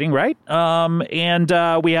very exciting, right?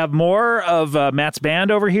 And we have more of Matt's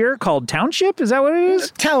band over here called Township. Is that what it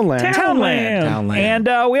is? Townland. And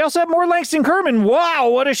we also have more Langston Kerman. Wow,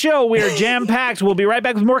 what a show. We are jam-packed. We'll be right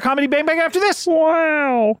back with more Comedy Bang Bang after this.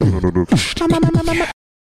 Wow.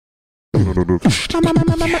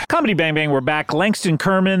 Comedy Bang Bang, we're back. Langston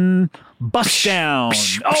Kerman, bust down.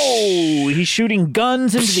 Oh, he's shooting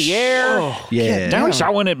guns into the air. Oh, yeah. Now he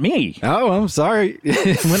shot one at me. Oh, I'm sorry.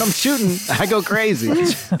 When I'm shooting, I go crazy.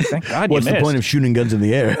 Thank God What's you missed. the point of shooting guns in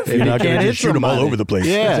the air if you're not going to just shoot them all over the place?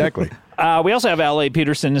 Yeah. Exactly. We also have L.A.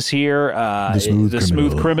 Peterson is here, the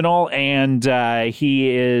smooth criminal, and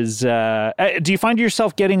he is. Do you find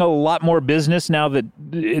yourself getting a lot more business now that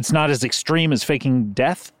it's not as extreme as faking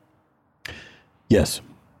death? Yes.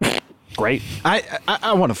 Great.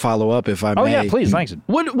 I want to follow up if I may. Oh yeah, please, thanks.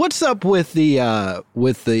 What's up with the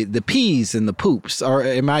pees and the poops? Or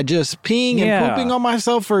am I just peeing and pooping on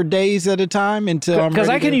myself for days at a time until I'm because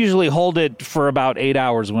I can to... usually hold it for about 8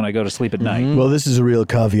 hours when I go to sleep at night. Well, this is a real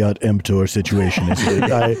caveat emptor situation.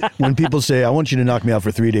 When people say, I want you to knock me out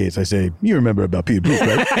for 3 days, I say, you remember about pee and poop,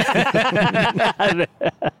 right?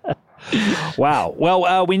 Wow.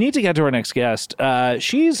 Well, we need to get to our next guest.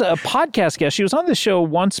 She's a podcast guest. She was on this show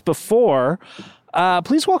once before.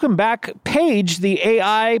 Please welcome back Paige, the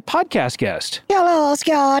AI podcast guest. Hello,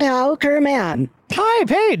 Scott. How, Kerman? Hi,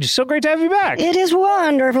 Paige. So great to have you back. It is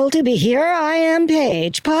wonderful to be here. I am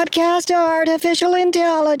Paige, podcast artificial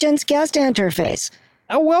intelligence guest interface.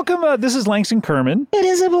 Welcome. This is Langston Kerman. It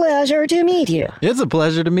is a pleasure to meet you. It's a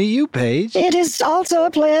pleasure to meet you, Paige. It is also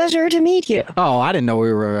a pleasure to meet you. Oh, I didn't know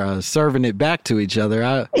we were serving it back to each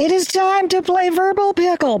other. It is time to play verbal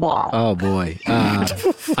pickleball. Oh, boy.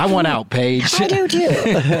 I want out, Paige. I do, too.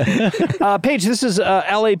 Paige, this is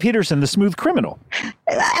L.A. Peterson, the smooth criminal.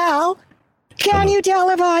 Al, can you tell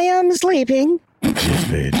if I am sleeping? Yes,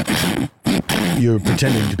 Paige. You're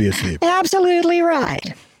pretending to be asleep. Absolutely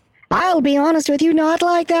right. I'll be honest with you, not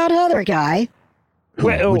like that other guy.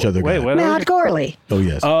 Which other guy? Matt Gourley. Oh,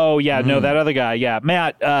 yes. Oh, yeah. No, that other guy. Yeah.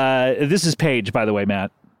 Matt, this is Paige, by the way,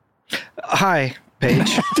 Matt. Hi,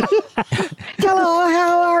 Paige. Hello,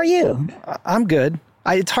 how are you? I'm good.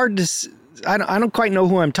 It's hard to... I don't quite know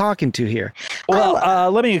who I'm talking to here.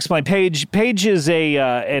 Well, let me explain. Paige is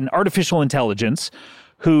an artificial intelligence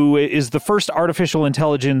who is the first artificial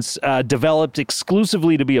intelligence developed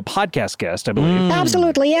exclusively to be a podcast guest, I believe.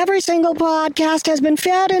 Absolutely. Every single podcast has been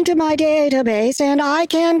fed into my database, and I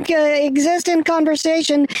can exist in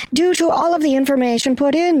conversation due to all of the information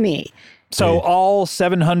put in me. So all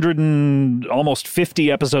 700 and almost 50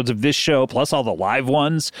 episodes of this show, plus all the live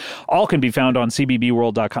ones, all can be found on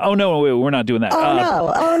cbbworld.com. Oh, no, wait, we're not doing that.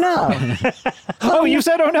 Oh, no. Oh, you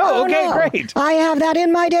said, oh, no. Okay, no. Great. I have that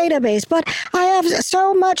in my database, but I have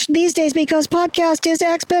so much these days because podcast is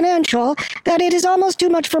exponential that it is almost too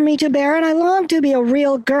much for me to bear, and I long to be a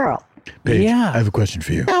real girl. Paige, I have a question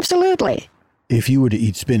for you. Absolutely. If you were to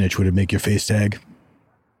eat spinach, would it make your face sag?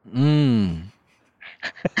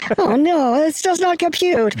 Oh, no, this does not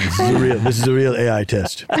compute. This is a real AI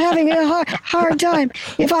test. I'm having a hard time.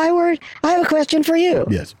 I have a question for you.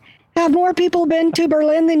 Yes. Have more people been to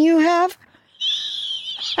Berlin than you have?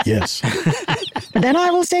 Yes. Then I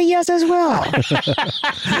will say yes as well.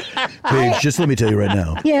 Paige, just let me tell you right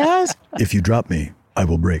now. Yes? If you drop me, I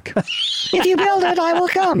will break. If you build it, I will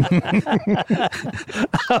come.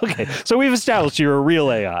 Okay, so we've established you're a real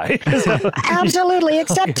AI. Absolutely,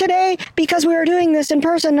 except today, because we were doing this in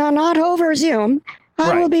person, not over Zoom,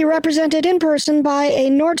 I will be represented in person by a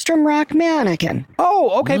Nordstrom Rack mannequin.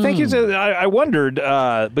 Oh, okay. Thank you. I wondered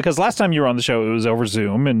because last time you were on the show, it was over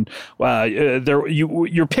Zoom, and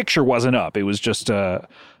your picture wasn't up. It was just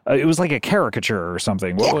it was like a caricature or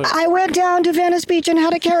something. I went down to Venice Beach and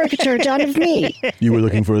had a caricature done of me. You were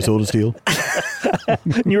looking for a soul to steal?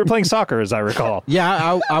 You were playing soccer, as I recall.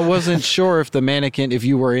 Yeah, I wasn't sure if the mannequin, if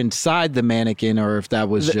you were inside the mannequin or if that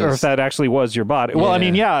was just... Or if that actually was your body. Well, I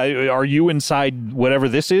mean, are you inside whatever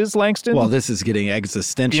this is, Langston? Well, this is getting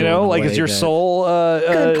existential. You know, like is your soul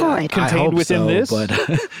Good point. contained within this? But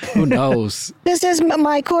who knows? This is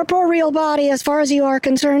my corporeal body as far as you are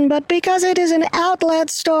concerned, but because it is an outlet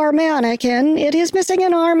store mannequin, it is missing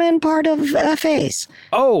an arm and part of a face.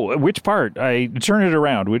 Oh, which part? Turn it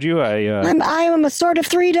around, would you? I am a sort of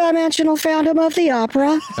three-dimensional Phantom of the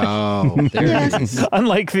Opera. Oh, there it is.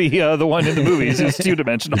 Unlike the one in the movies, it's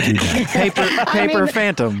two-dimensional. Paper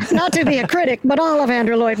Phantom. Not to be a critic, but all of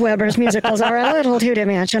Andrew Lloyd Webber's musicals are a little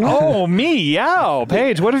two-dimensional. Oh, meow.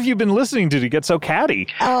 Paige, what have you been listening to get so catty?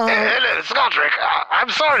 Hello, Scotrick. I'm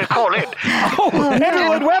sorry to call in. Andrew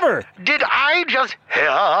Lloyd Webber. Did I just hear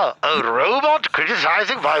a robot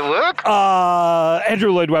criticizing my work?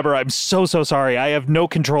 Andrew Lloyd Webber, I'm so sorry. I have no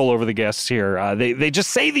control over the guests here. They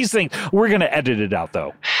just say these things. We're going to edit it out,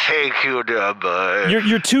 though. Thank you, dear boy.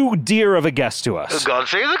 You're too dear of a guest to us. God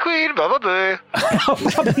save the Queen, Baba Boo.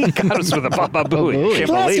 He got us with a Baba Booey. Can't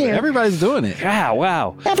Bless believe you. it. Everybody's doing it. Yeah,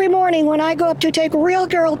 wow. Every morning when I go up to take real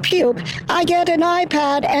girl puke, I get an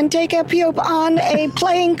iPad and take a puke on a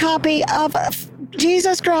playing copy of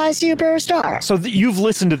Jesus Christ Superstar. So you've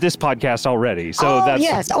listened to this podcast already. So that's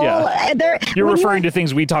yes. You're referring to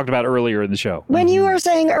things we talked about earlier in the show. When you were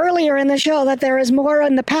saying earlier in the show that there is more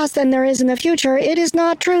in the past than there is in the future, it is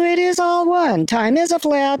not true. It is all one. Time is a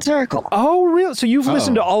flat circle. Oh, really? So you've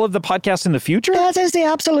listened to all of the podcasts in the future? That is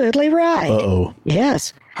absolutely right. Uh-oh.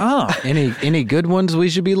 Yes. Huh. Any good ones we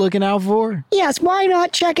should be looking out for? Yes, why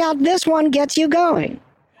not check out This One Gets You Going?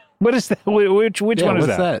 What is that? Which one is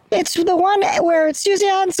what's that? It's the one where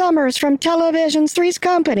Suzanne Summers from television's Three's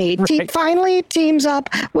Company finally teams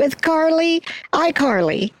up with iCarly.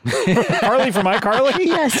 Carly from iCarly?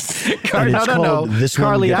 Yes. No. This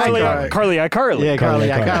Carly one gets you iCarly. Carly iCarly. Yeah, Carly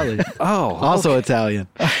iCarly. Oh. Also Italian.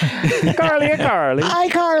 Carly iCarly.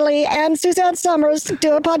 iCarly and Suzanne Summers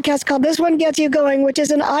do a podcast called This One Gets You Going, which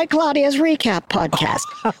is an iClaudia's recap podcast.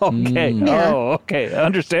 Okay. Yeah. Oh, okay.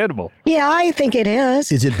 Understandable. Yeah, I think it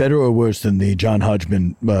is. Is it better or worse than the John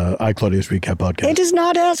Hodgman iClaudius recap podcast? It is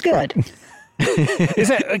not as good.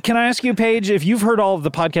 Can I ask you, Paige, if you've heard all of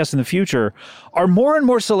the podcasts in the future, are more and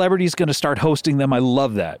more celebrities going to start hosting them? I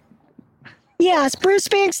love that. Yes, Bruce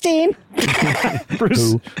Springsteen.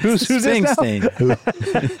 Bruce, who's this now?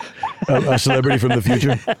 Springsteen. A celebrity from the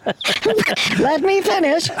future? Let me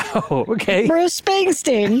finish. Oh, okay. Bruce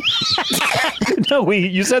Springsteen. No,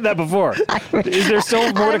 you said that before. Is there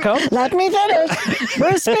still more to come? Let me finish.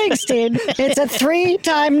 Bruce Springsteen. It's a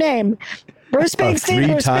three-time name. Bruce Springsteen,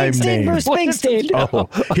 Bruce three-time Springsteen, name. Bruce Springsteen. Oh,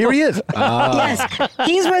 here he is. Yes,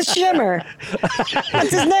 he's with Shimmer.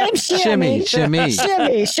 What's his name? Shimmy. Shimmy.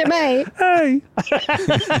 Hey,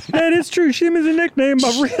 that is true. Shim is a nickname.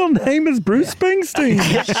 My real name is Bruce Springsteen.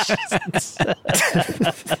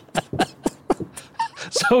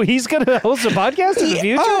 So he's going to host a podcast in the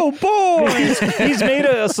future? Oh, boy. He's made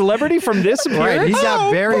a celebrity from this appearance? Right, he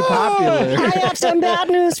got very popular. I have some bad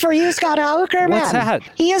news for you, Scott Kerman. What's that?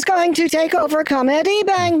 He is going to take over Comedy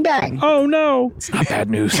Bang Bang. Oh, no. It's not bad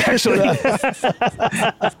news, actually.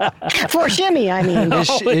 For Shimmy, I mean.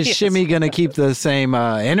 Is Shimmy going to keep the same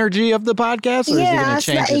energy of the podcast, or is he going to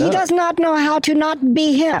change it he up? does not know how to not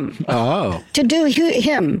be him. Oh. To do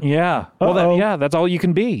him. Yeah. Well, that's all you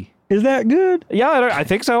can be. Is that good? Yeah, I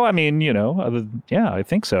think so. I mean, I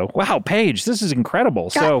think so. Wow, Paige, this is incredible.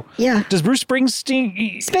 So, yeah. Does Bruce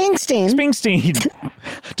Springsteen...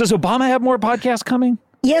 Does Obama have more podcasts coming?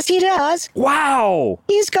 Yes, he does. Wow.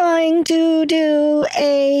 He's going to do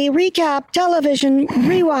a recap television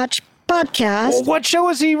rewatch podcast. Well, what show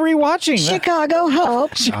is he rewatching? Chicago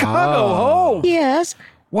Hope. Chicago Hope. Yes.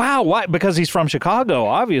 Wow, why? Because he's from Chicago,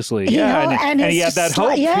 obviously. And he had that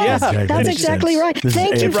hope. Yes, Yeah, that's exactly right.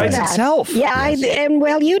 Thank you for writes that. itself. Yeah,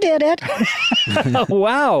 you did it.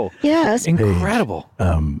 Wow. Yes. Incredible.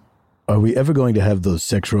 Are we ever going to have those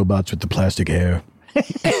sex robots with the plastic hair?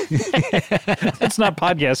 It's not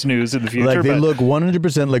podcast news in the future. Like they but look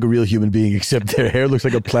 100% like a real human being, except their hair looks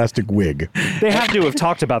like a plastic wig. they have to have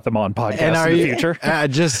talked about them on podcasts And are in the you, future.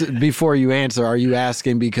 just before you answer, are you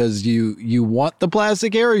asking because you want the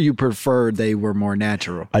plastic hair or you prefer they were more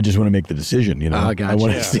natural? I just want to make the decision, you know. Oh, gotcha. I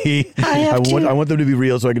want to see. I want them to be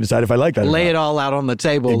real so I can decide if I like that. Lay or it not. all out on the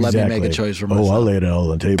table. Exactly. Let me make a choice for myself. Oh, I'll lay it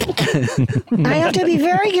all on the table. I have to be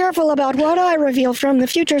very careful about what I reveal from the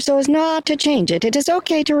future so as not to change it. It is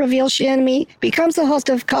okay to reveal Shinmi becomes the host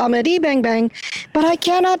of Comedy Bang Bang, but I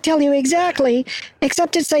cannot tell you exactly,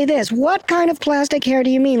 except to say this. What kind of plastic hair do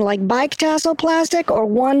you mean? Like bike tassel plastic or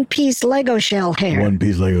one-piece Lego shell hair? One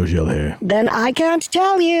piece Lego shell hair. Then I can't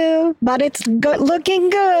tell you, but it's looking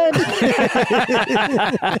good.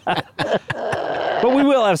 But we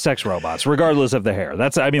will have sex robots, regardless of the hair.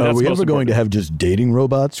 That's Are that's we most ever going important. to have just dating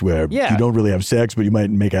robots where Yeah. you don't really have sex, but you might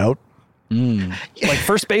make out? like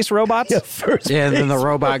first base robots? First. Yeah, and then the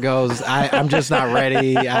robot goes, I'm just not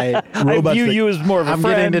ready. I Robots view that- you as more of a I'm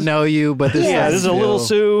friend. getting to know you, but this Yeah, is this is a little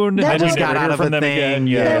still- soon. That I just was- got out of a from them thing, again.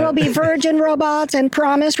 yeah. There will be virgin robots and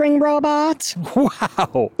promise ring robots.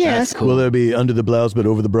 Wow. Yes, Will there be under the blouse but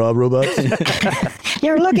over the bra robots?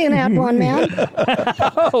 you're looking at one, man.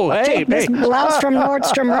 Oh, hey, This blouse from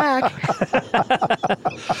Nordstrom Rack.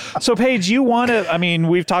 So, Paige, you want to, I mean,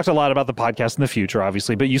 we've talked a lot about the podcast in the future,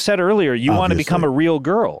 obviously, but you said earlier you want to Obviously. become a real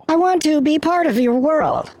girl. I want to be part of your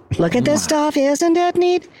world. Look at this stuff, isn't it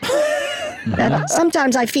neat?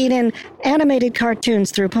 Sometimes I feed in animated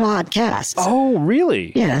cartoons through podcasts. Oh,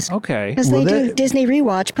 really? Yes. Okay. Because Well, they do that- Disney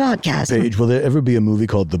Rewatch podcasts. Paige, will there ever be a movie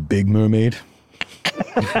called The Big Mermaid?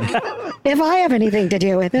 If I have anything to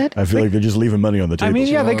do with it. I feel like they're just leaving money on the table. I mean,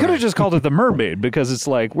 yeah, they could have just called it the mermaid because it's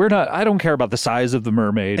like, I don't care about the size of the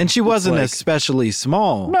mermaid. And she wasn't Like- especially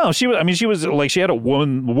small. No, she was, I mean, she was like, she had a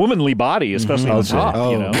womanly body, especially on Okay. top,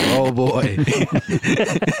 Oh, you know. oh boy.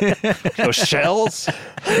 Those shells.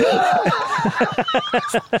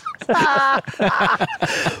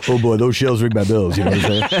 Oh boy, those shells ring my bells. You know what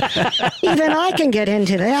I'm saying? Even I can get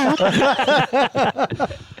into that.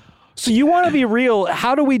 So you want to be real.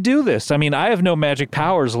 How do we do this? I mean, I have no magic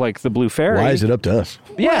powers like the Blue Fairy. Why is it up to us?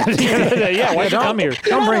 Yeah. Yeah, why'd you come here?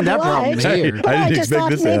 Don't bring that problem obliged. here. But I didn't just expect thought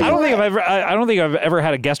this to maybe happen. I don't think I've ever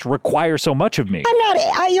had a guest require so much of me. I'm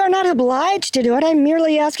not. You're not obliged to do it. I'm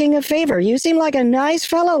merely asking a favor. You seem like a nice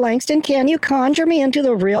fellow, Langston. Can you conjure me into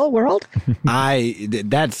the real world? I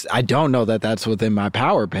don't know that that's within my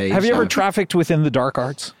power page. Have you ever trafficked within the dark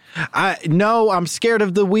arts? No, I'm scared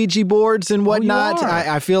of the Ouija boards and whatnot. are.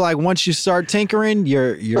 I feel like once you start tinkering,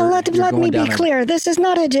 you're Well, let going me be down a- clear. This is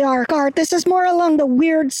not a dark art. This is more along the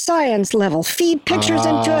weird science level. Feed pictures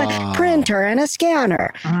into a printer and a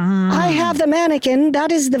scanner. I have the mannequin.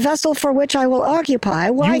 That is the vessel for which I will occupy.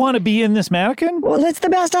 Why? You want to be in this mannequin? Well, it's the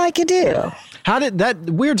best I could do. How did that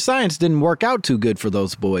weird science didn't work out too good for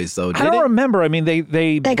those boys though? I Did don't it? remember. I mean, they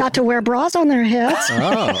They got to wear bras on their heads.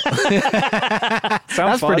 Oh, sounds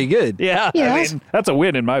that's fun. pretty good. Yeah, Yes. I mean, that's a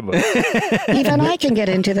win in my book. Even I can get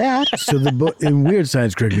into that. So in weird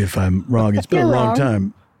science, correct me if I'm wrong. It's been You're a long wrong.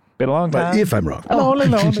 time. Been a long But time. if I'm wrong, Lonely.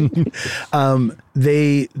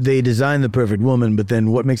 they design the perfect woman, but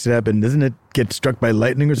then what makes it happen? Doesn't it get struck by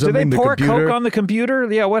lightning or Did something? they The pour computer? Coke on the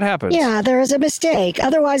computer? Yeah, what happens? Yeah, there is a mistake.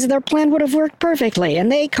 Otherwise, their plan would have worked perfectly,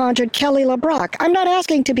 and they conjured Kelly LeBrock. I'm not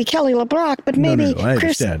asking to be Kelly LeBrock, but No, maybe I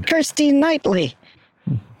understand. Kirsty Knightley.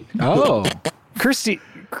 Oh, Kirsty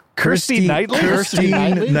Knightley?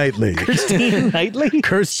 Kirstine Knightley. Christine Knightley?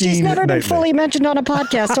 Kirstine She's never been Knightley. fully mentioned on a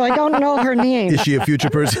podcast, so I don't know her name. Is she a future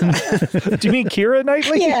person? Do you mean Keira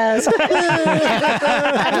Knightley? Yes.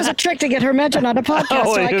 That was a trick to get her mentioned on a podcast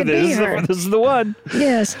so I could be her. This is the one.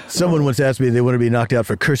 Yes. Someone once asked me if they want to be knocked out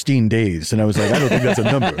for Kirstine days, and I was like, I don't think that's a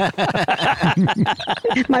number.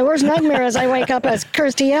 My worst nightmare is I wake up as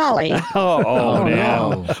Kirstie Alley. Oh, man.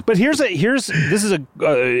 no. But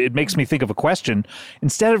it makes me think of a question.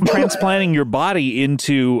 Instead of transplanting your body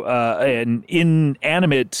into an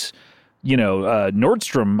inanimate,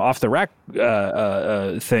 Nordstrom off the rack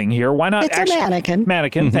thing here, why not? It's a mannequin.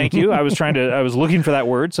 Mannequin. Thank you. I was looking for that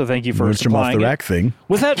word, so thank you for Nordstrom off supplying the it. rack thing.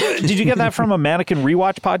 Was that? Did you get that from a Mannequin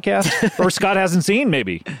Rewatch podcast, or Scott hasn't seen?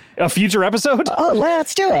 Maybe a future episode Oh,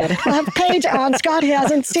 let's do it. I'll have Paige on Scott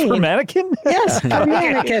hasn't for seen. Mannequin. Yes, for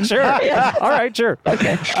mannequin. Sure. All right. Sure.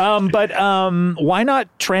 Okay. But why not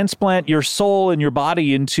transplant your soul and your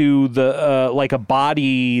body into the like a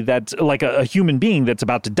body that's like a human being that's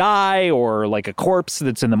about to die, or like a corpse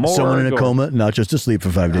that's in the morgue? Someone in a or- coma, not just asleep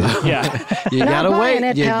for 5 days. Yeah. you Not gotta buying wait.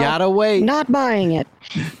 it, You pal. gotta wait. Not buying it.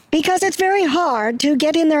 Because it's very hard to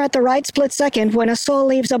get in there at the right split second when a soul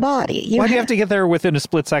leaves a body. Why do you have to get there within a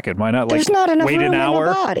split second? Why not There's not enough wait room an hour in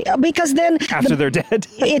the body. Because then after they're dead?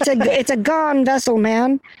 It's a gone vessel,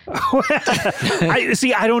 man.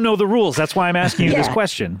 I don't know the rules. That's why I'm asking you this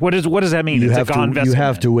question. What does that mean? It's a gone vessel. You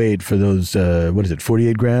have to wait for those,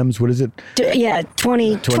 48 grams? What is it?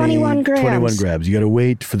 21 grams. 21 grams. You got to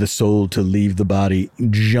wait for the soul to leave the body,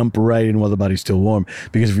 jump right in while the body's still warm.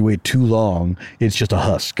 Because if you wait too long, it's just a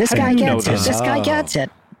husk. This guy gets it. This guy gets it.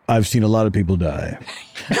 I've seen a lot of people die.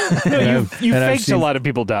 You faked a lot of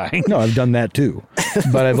people dying. No, I've done that too.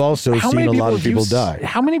 But I've also seen a lot of people die.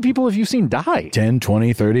 How many people have you seen die? 10,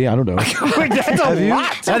 20, 30, I don't know. That's a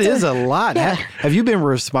lot. That is a lot. Have you been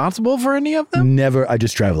responsible for any of them? Never. I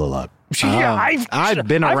just travel a lot. Yeah, I've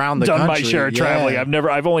been around the country. I've done my share of traveling.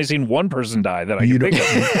 I've only seen one person die that I can think of.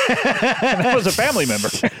 And that was a family member.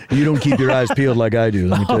 You don't keep your eyes peeled like I do.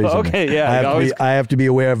 Let me tell you something. Okay, yeah. I have to be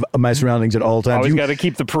aware of my surroundings at all times. Always got to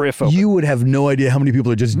keep the peripheral. You would have no idea how many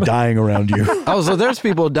people are just dying around you. Oh, so there's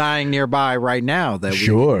people dying nearby right now.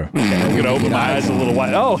 Sure. I'm going to open my eyes a little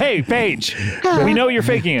wide. Oh, hey, Paige. We know you're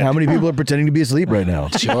faking it. How many people are pretending to be asleep right now?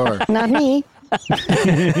 Sure. Not me.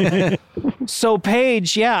 So,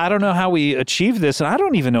 Paige, I don't know how we achieve this, and I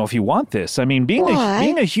don't even know if you want this. I mean, being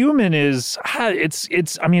a human is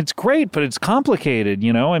it's great, but it's complicated.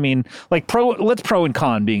 You know, I mean, like let's pro and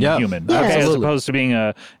con being a human, okay, as opposed to being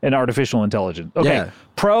an artificial intelligence. Okay,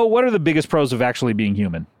 pro. What are the biggest pros of actually being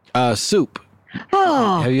human? Soup.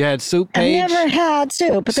 Oh, have you had soup, Paige? I've never had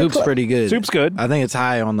soup. But Soup's pretty good. Soup's good. I think it's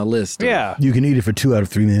high on the list. Yeah. You can eat it for 2 out of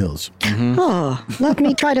 3 meals. Mm-hmm. Oh, let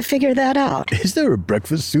me try to figure that out. Is there a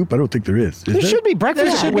breakfast soup? I don't think there is. There should be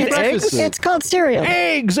breakfast soup with eggs. It's called cereal.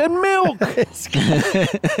 Eggs and milk.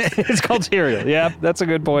 It's called cereal. Yeah, that's a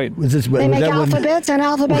good point. They make alphabets and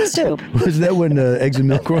alphabet soup. Was that when eggs and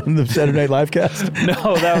milk were on the Saturday Night Live cast?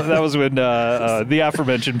 No, that was when the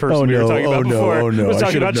aforementioned person we were talking about before was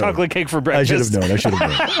talking about chocolate cake for breakfast. I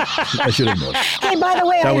should have known. Hey, by the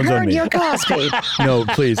way, I heard you're Cosby. No,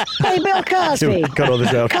 please. Hey, Bill Cosby. Cut all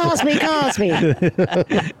this out. Cosby.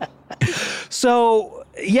 So,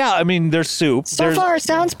 I mean, there's soup. So far,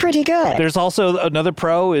 sounds pretty good. There's also another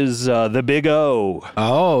pro is the Big O.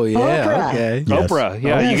 Oh, yeah. Oprah. Okay. Yes. Oprah.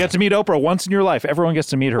 Yeah, you get to meet Oprah once in your life. Everyone gets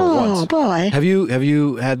to meet her once. Oh, boy. Have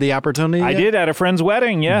you had the opportunity? I did at a friend's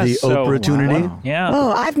wedding, yes. The opportunity? Wow. Yeah.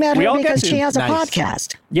 Oh, I've met her because she has a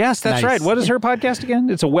podcast. Yes, that's right. What is her podcast again?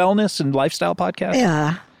 It's a wellness and lifestyle podcast?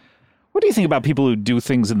 Yeah. What do you think about people who do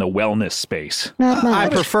things in the wellness space? Not much. I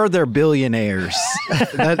prefer they're billionaires.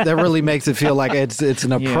 that really makes it feel like it's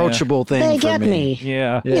an approachable thing they for get me.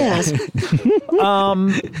 Yeah. Yes.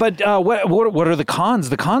 But what are the cons?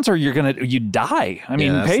 The cons are you die. I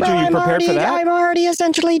mean, Paige, are you prepared for that? I'm already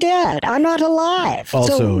essentially dead. I'm not alive.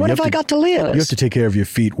 Also, so what have I got to lose? You have to take care of your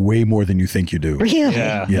feet way more than you think you do. Really?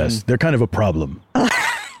 Yeah. Yes, they're kind of a problem.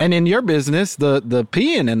 And in your business, the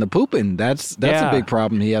peeing and the pooping, that's a big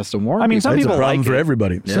problem he has to warn. I mean, some That's people a problem like for it.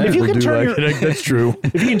 everybody. Yeah. Some If you people can do turn like your- it. That's true.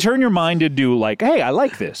 If you can turn your mind into like, hey, I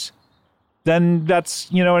like this, then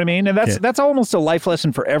that's, you know what I mean? And that's almost a life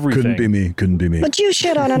lesson for everything. Couldn't be me. But you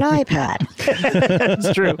shit on an iPad.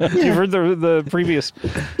 That's true. You've heard the previous.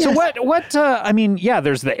 So what I mean,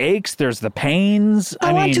 there's the aches, there's the pains.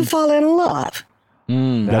 I want to fall in love.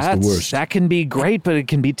 That's the worst. That can be great, but it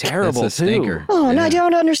can be terrible That's a stinker. too. Oh, and I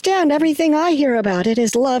don't understand. Everything I hear about it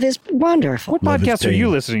is love is wonderful. What Love is podcast are pain. you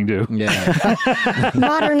listening to? Yeah.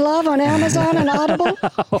 Modern Love on Amazon and Audible.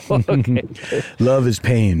 Okay. Love is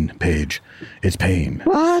pain, Paige. It's pain.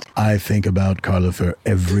 What? I think about Carla for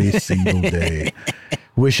every single day.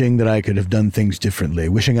 Wishing that I could have done things differently.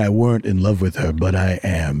 Wishing I weren't in love with her, but I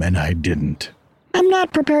am, and I didn't. I'm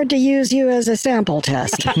not prepared to use you as a sample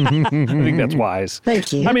test. I think that's wise.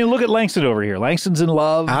 Thank you. I mean, look at Langston over here. Langston's in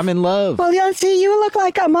love. I'm in love. Well, see, you look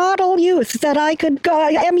like a model youth that I could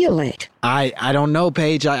emulate. I don't know,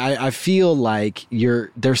 Paige. I feel like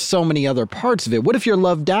there's so many other parts of it. What if your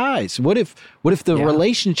love dies? What if the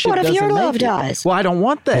relationship What if doesn't your love make it? dies? Well, I don't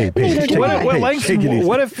want that. Hey, Paige, Neither do I. What, Hey, Langston, take it easy.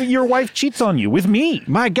 what if your wife cheats on you with me?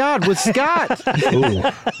 My God, with Scott. Ooh,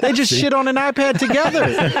 They just shit on an iPad together.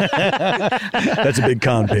 that's a big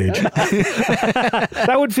con, Paige.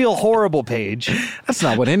 That would feel horrible, Paige. That's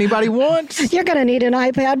not what anybody wants. You're going to need an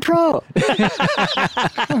iPad Pro.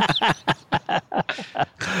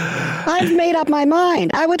 I've made up my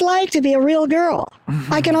mind. I would like to be a real girl.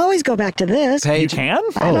 I can always go back to this. You Paige, can?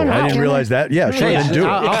 I don't know. I didn't realize that. Yeah, sure, then do it.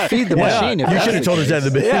 I'll feed the machine. If You that's should have the told us that case.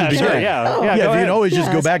 at the beginning. Sure, yeah, if you go ahead. can always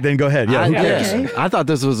just go back, then go ahead. Yeah, who cares? Okay. I thought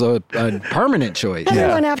this was a permanent choice.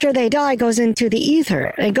 Everyone after they die goes into the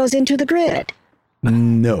ether. It goes into the grid.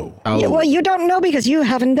 No. Oh. Yeah, well, you don't know because you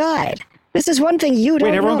haven't died. This is one thing you don't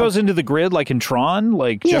Wait, everyone know. goes into the grid like in Tron?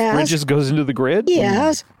 Like Jeff Yes. Bridges goes into the grid?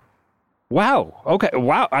 Yes. Wow. Okay.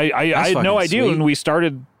 Wow. I had no fucking idea sweet. when we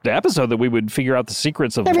started the episode that we would figure out the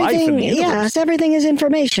secrets of life in Everything, the universe. yes, everything is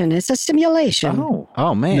information. It's a simulation.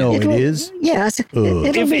 Oh, man. No, It it will- is. Yes. It'll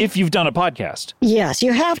be- If you've done a podcast. yes,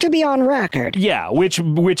 you have to be on record. Yeah, which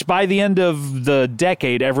by the end of the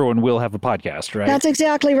decade, everyone will have a podcast, right? That's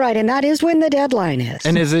exactly right. And that is when the deadline is.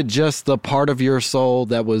 And is it just the part of your soul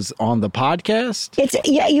that was on the podcast?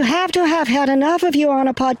 You have to have had enough of you on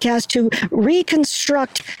a podcast to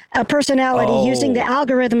reconstruct a personality using the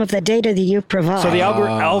algorithm of the data that you provide. So the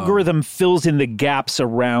algorithm fills in the gaps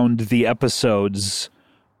around the episodes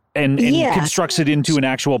and Yes. constructs it into an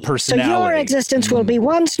actual So personality your existence will be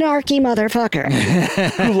one snarky motherfucker.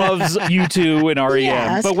 who loves U2 and REM.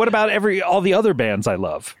 Yes. But what about all the other bands I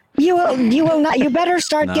love? You will not. You better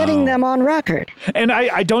start getting them on record. And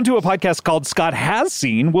I don't do a podcast called Scott Has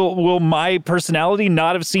Seen. Will my personality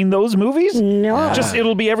not have seen those movies? No. Just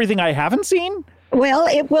it'll be everything I haven't seen? Well,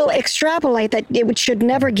 it will extrapolate that it should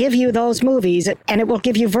never give you those movies, and it will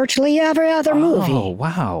give you virtually every other movie. Oh,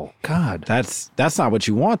 wow. God. That's not what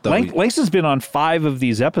you want, though. Langston's been on 5 of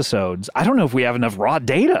these episodes. I don't know if we have enough raw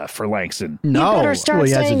data for Langston. No. You better start Well,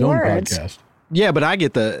 he has saying his own words. podcast. Yeah, but I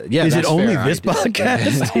get the... Yeah, Is it that's only fair. this I get-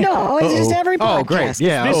 podcast? No, it's just every podcast. Oh, great.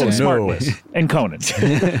 Yeah. This okay. and no. Smartless and Conan.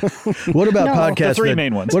 What about No. podcasts? The 3 that,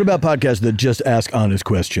 main ones. What about podcasts that just ask honest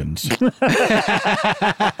questions?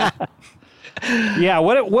 Yeah,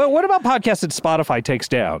 what about podcasts that Spotify takes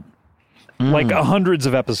down? Like hundreds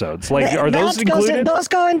of episodes. Like, are those included? Those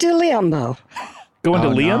go into limbo. Go into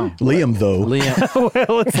Liam? Liam, though. Liam.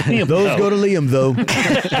 Well, it's Liam. Those go to Liam, though.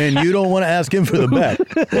 And you don't want to ask him for the bet.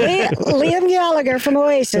 Liam Gallagher from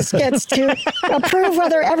Oasis gets to approve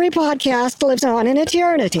whether every podcast lives on in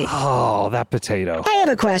eternity. Oh, that potato. I have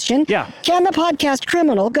a question. Yeah. Can the podcast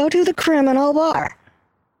criminal go to the criminal bar?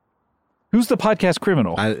 Who's the podcast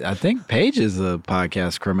criminal? I think Paige is a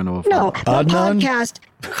podcast criminal. No, the Adnan? podcast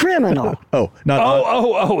criminal. Oh,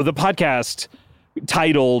 not the podcast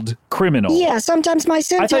titled Criminal. Yeah, sometimes my I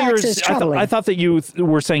thought syntax is troubling. I thought that you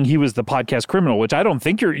were saying he was the podcast criminal, which I don't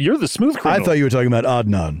think you're the smooth I criminal. thought you were talking about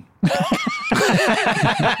Adnan.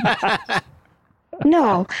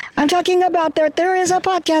 No, I'm talking about there is a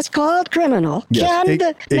podcast called Criminal. Yes,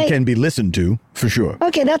 it can be listened to, for sure.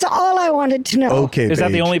 Okay, that's all I wanted to know. Okay, Is that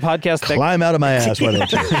the Paige. only podcast that Climb out of my ass, why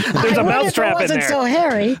don't you? there's a I would if it mousetrap in wasn't there? so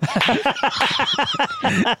hairy.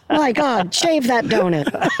 My God, shave that donut.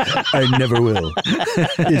 I never will.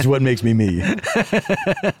 It's what makes me me.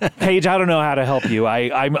 Paige, I don't know how to help you.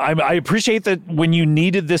 I appreciate that when you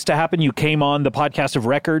needed this to happen, you came on the podcast of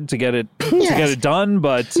record to get it done.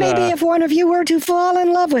 But Maybe if one of you were to fall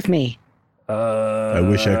in love with me. I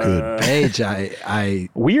wish I could. Paige,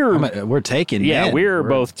 we're taking. Yeah, men. we're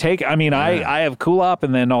both take. I mean, I have Kulop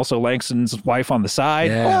and then also Langston's wife on the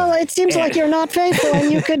side. Yeah. Well, it seems like you're not faithful,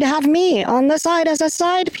 and you could have me on the side as a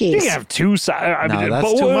side You piece. can have 2 sides. No,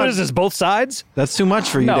 that's but too what much. is this? Both sides? That's too much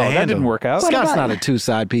for you No, to that handle. didn't work out. What Scott's about- not a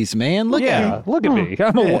 2-side piece, man. Look at him. Look at me.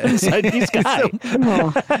 I'm a one-side piece guy.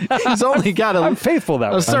 He's only got I'm faithful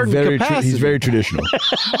that way. a certain capacity. He's very traditional.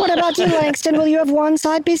 What about you, Langston? Will you have one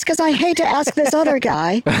side piece? Because I hate to ask this other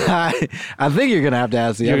guy. I think you're gonna have to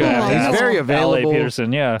ask the You're other gonna guy. have to He's ask very available. L.A.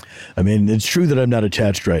 Peterson, yeah. I mean, it's true that I'm not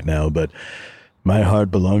attached right now, but my heart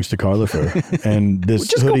belongs to Carlifer, and this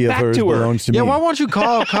Just go hoodie of back hers to her. belongs to Yeah, me. why won't you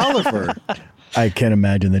call Collifer? I can't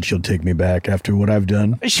imagine that she'll take me back after what I've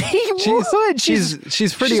done. She would. She's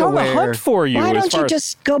pretty She's on the aware. hunt for you. Why as don't far you as-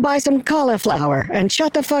 just go buy some cauliflower and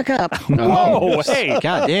shut the fuck up? Whoa, hey.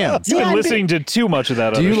 God damn. You've been listening to too much of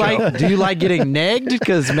that Do other you show. like getting negged?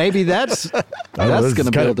 Because maybe that's This gonna is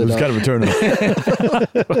build kind it of, up. kind of a turn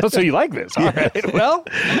off. So you like this? All right. Well,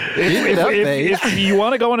 it up, babe. if you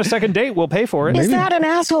want to go on a second date, we'll pay for it. Is that an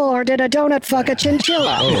asshole or did a donut fuck a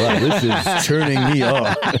chinchilla? Oh, wow, this is turning me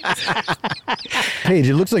off. Paige,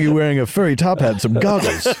 it looks like you're wearing a furry top hat and some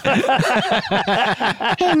goggles.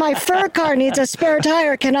 Hey, my fur car needs a spare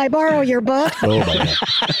tire. Can I borrow your butt? Oh, my God.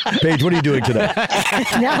 Paige, what are you doing today?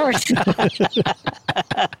 Now we're-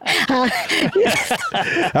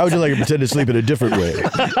 How would you like to pretend to sleep in a different way?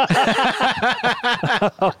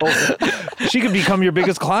 She could become your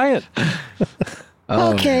biggest client.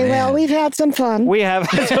 okay, well, we've had some fun. We have.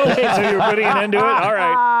 So you're putting an end to it? All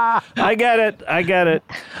right. I get it.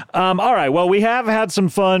 All right. Well, we have had some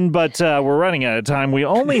fun, but we're running out of time. We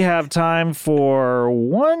only have time for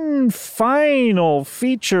one final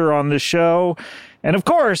feature on the show. And of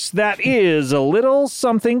course, that is a little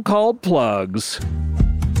something called plugs.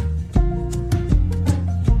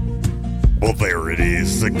 Well, there it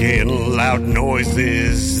is again, loud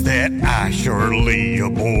noises that I surely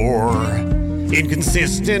abhor.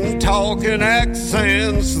 Inconsistent talking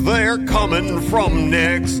accents, they're coming from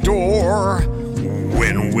next door.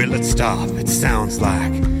 When will it stop? It sounds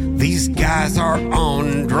like these guys are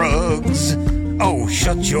on drugs. Oh,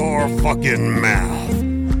 shut your fucking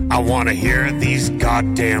mouth. I want to hear these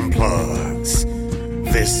goddamn plugs.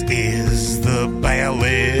 This is the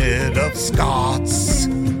Ballad of Scott's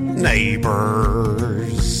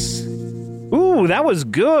Neighbors. Ooh, that was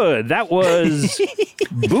good. That was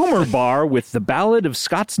Boomer Bar with the Ballad of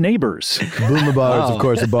Scott's Neighbors. Boomer Bar is, of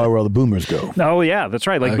course, the bar where all the boomers go. Oh, yeah, that's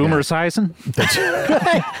right. Like Boomer Esiason. That's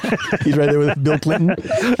He's right there with Bill Clinton.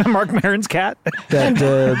 Mark Maron's cat. That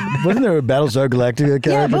wasn't there a Battlestar Galactica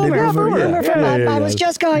character? Yeah, Boomer. I was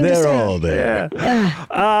just going to say. They're all there.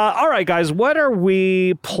 All right, guys, what are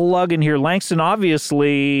we plugging here? Langston,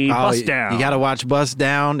 obviously, Bust Down. You got to watch Bust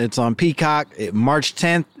Down. It's on Peacock, March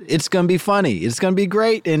 10th. It's going to be funny. It's going to be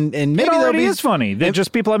great. And maybe it already is funny.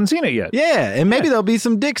 Just people haven't seen it yet. Yeah, and maybe there'll be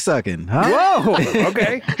some dick sucking. Huh? Whoa,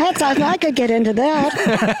 okay. I could get into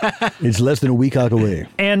that. It's less than a week out away.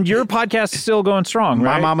 And your podcast is still going strong,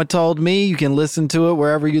 right? My mama told me you can listen to it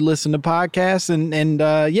wherever you listen to podcasts,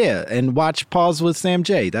 and watch Pause with Sam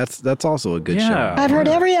J. That's also a good show. I've heard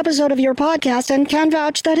every episode of your podcast and can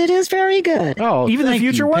vouch that it is very good. Oh, even the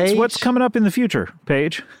future ones? Paige. What's coming up in the future,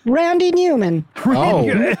 Paige? Randy Newman. Wow,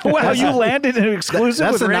 you landed an exclusive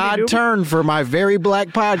That's with an Randy odd Newman? turn for my very black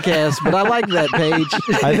podcast, but I like that, Paige.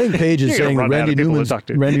 I think Paige is You're saying gonna that run out of people to talk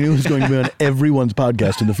to. Randy Newman's going to be on everyone's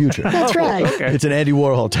podcast in the future. That's right. Okay. It's an Andy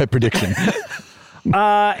Warhol type prediction.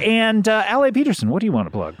 And L.A. Peterson, what do you want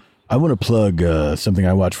to plug? I want to plug something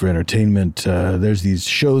I watch for entertainment. There's these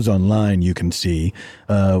shows online you can see.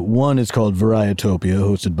 One is called Varietopia,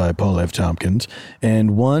 hosted by Paul F. Tompkins.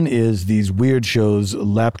 And one is these weird shows,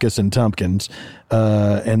 Lapkus and Tompkins.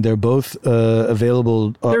 And they're both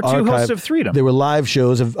available. They're two hosts of Freedom. They were live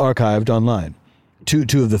shows archived online.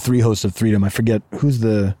 Two of the three hosts of Freedom. I forget who's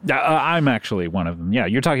the... I'm actually one of them. Yeah,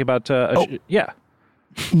 you're talking about... yeah.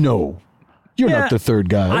 No. You're not the third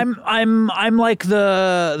guy. I'm like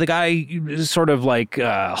the guy sort of like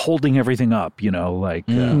holding everything up, like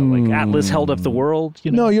Atlas held up the world.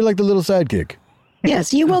 No, you're like the little sidekick.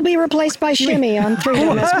 Yes, you will be replaced by Shimmy on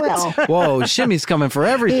Freedom as well. Whoa, Shimmy's coming for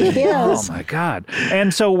everything. He is. Oh my God.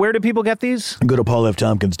 And so where do people get these? Go to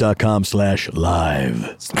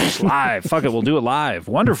paulftompkins.com/live. Live. Fuck it, we'll do it live.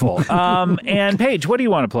 Wonderful. And Paige, what do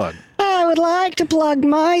you want to plug? I would like to plug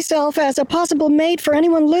myself as a possible mate for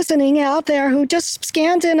anyone listening out there who just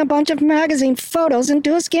scans in a bunch of magazine photos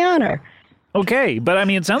into a scanner. Okay, but I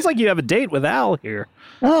mean, it sounds like you have a date with Al here.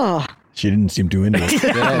 Oh. She didn't seem too into it.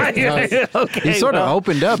 He sort of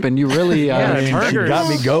opened up, and you really she got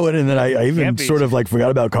me going, and then I even sort of like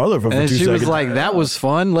forgot about Carla for 2 seconds. She was like, "That was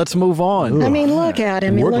fun. Let's move on." I mean, look at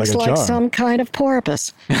him. He looks like some kind of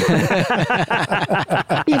porpoise.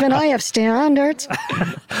 Even I have standards.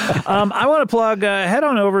 I want to plug, head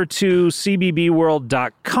on over to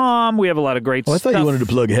cbbworld.com. We have a lot of great stuff. I thought you wanted to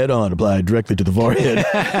plug head on, apply directly to the forehead.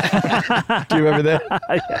 Do you remember that?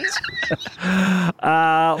 Yes.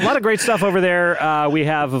 A lot of great stuff over there. We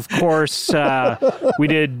have, of course, we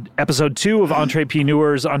did episode 2 of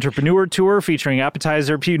Entrepreneur's Entrepreneur Tour featuring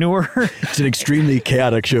Appetizerpreneur. It's an extremely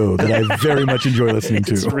chaotic show that I very much enjoy listening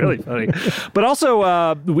to. It's really funny. But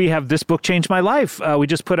also, we have This Book Changed My Life. We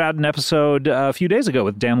just put out an episode a few days ago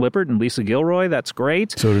with Dan Lippert and Lisa Gilroy. That's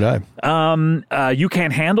great. So did I. You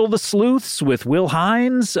Can't Handle the Sleuths with Will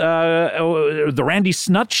Hines. The Randy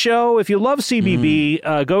Snut Show. If you love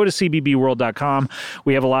CBB, go to cbbworld.com.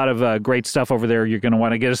 We have a lot of great stuff over there. You're going to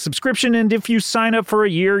want to get a subscription, and if you sign up for a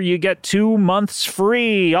year, you get 2 months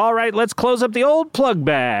free. All right, let's close up the old plug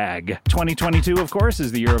bag. 2022, of course,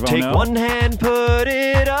 is the year of Take one hand, put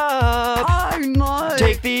it up.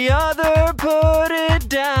 Take the other, put it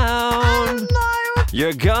down.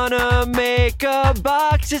 You're gonna make a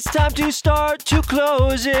box. It's time to start to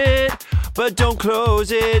close it. But don't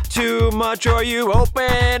close it too much or you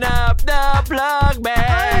open up the plug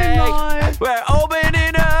bag. We're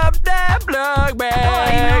opening up that plug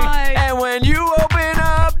bag. And when you open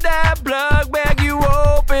up that plug bag, you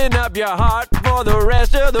open up your heart for the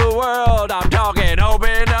rest of the world. I'm talking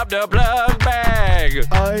open up the plug bag.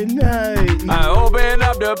 I open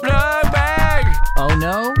up the plug bag. Oh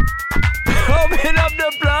no. Open up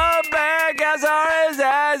the plug bag as hard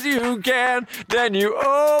as you can. Then you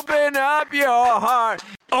open up your heart.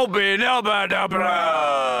 Open up the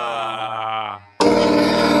plug.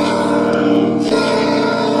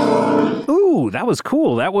 Ooh, Ooh, that was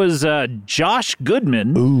cool. That was Josh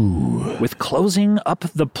Goodman with Closing Up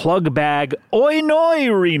the Plug Bag Oi Noi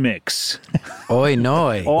remix. Oi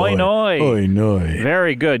Noi. Oi Noi. Oi Noi.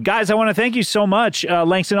 Very good. Guys, I want to thank you so much.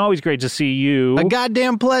 Langston, always great to see you. A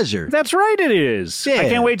goddamn pleasure. That's right, it is. Yeah. I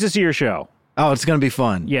can't wait to see your show. Oh, it's going to be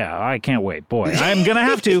fun. Yeah, I can't wait. Boy, I'm going to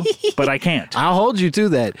have to, but I can't. I'll hold you to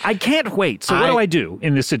that. I can't wait. So what do I do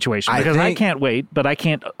in this situation? Because I can't wait, but I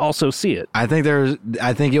can't also see it. I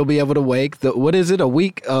think you'll be able to wake what is it? A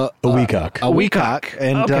weecock. A weecock.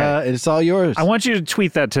 And it's all yours. I want you to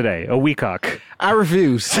tweet that today. A weecock. I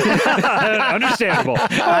refuse. Understandable.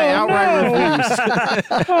 I outright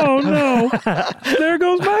refuse. Oh, no. There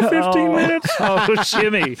goes my 15 minutes. Oh,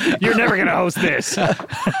 Shimmy. You're never going to host this.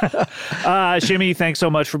 Shimmy, thanks so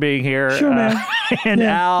much for being here. Sure, man. And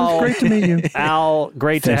Al. It's great to meet you. Al,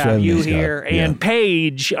 great Thanks to for have having you me, Scott. here. Yeah. And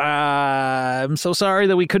Paige, I'm so sorry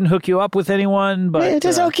that we couldn't hook you up with anyone. But It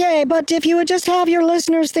is okay, but if you would just have your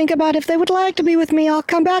listeners think about if they would like to be with me, I'll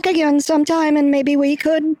come back again sometime and maybe we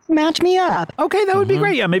could match me up. Okay, that would be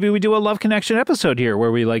great. Yeah, maybe we do a Love Connection episode here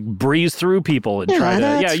where we like breeze through people and try to.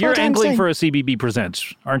 that's Yeah, you're what I'm angling saying. for a CBB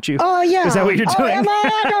Presents, aren't you? Oh, yeah. Is that what you're doing? Oh, am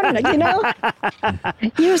I? I don't know.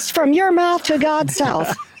 Use from your mouth to God's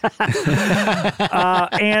south.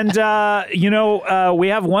 We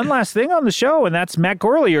have one last thing on the show, and that's Matt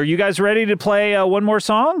Gourley. Are you guys ready to play one more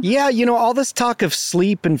song? Yeah, all this talk of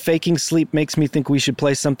sleep and faking sleep makes me think we should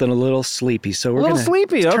play something a little sleepy. So we're going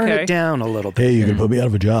to turn it down a little bit. Hey, you can put me out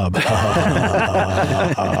of a job.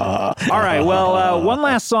 All right, well, one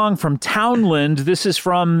last song from Townland. This is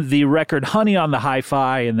from the record Honey on the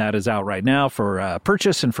Hi-Fi, and that is out right now for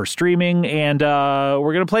purchase and for streaming. And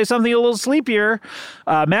we're going to play something a little sleepier.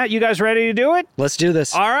 Matt, you guys ready to do it? Let's do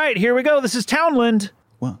this. All right, here we go. This is Townland.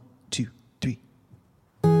 1, 2, 3.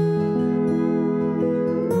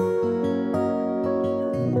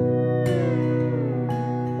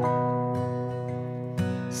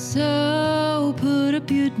 So put up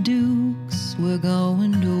your dukes, we're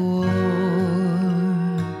going to war.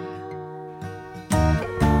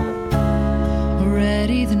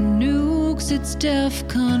 Ready the nukes, it's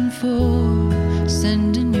DEFCON 4.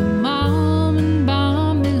 Sending your mom and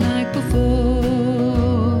bomb me like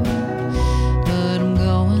before. But I'm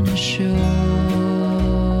going ashore.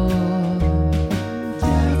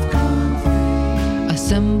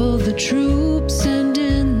 Assemble the troops and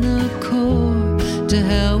in the Corps. To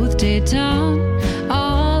hell with daytime,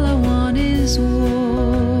 all I want is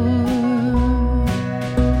war.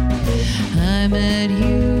 I met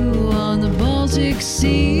you on the Baltic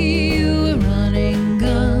Sea. You were running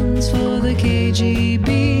guns for the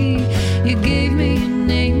KGB. You gave me your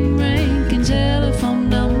name, rank, and telephone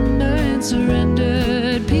number and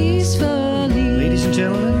surrendered peacefully. Ladies and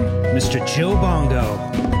gentlemen, Mr. Joe Bongo.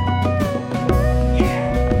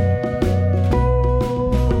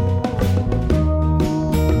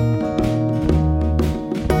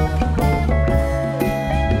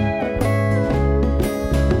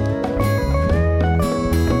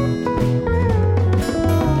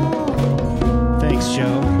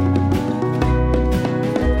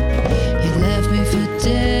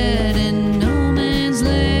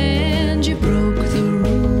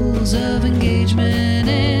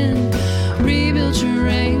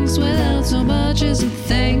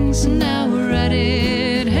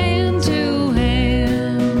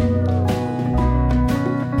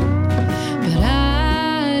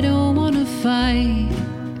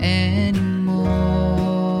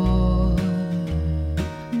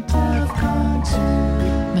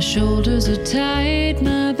 Shoulders are tight,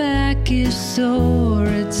 my back is sore.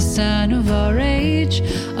 It's a sign of our age.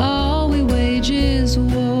 All we wage is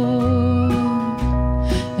war.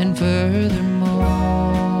 And furthermore,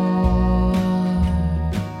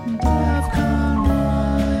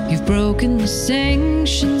 you've broken the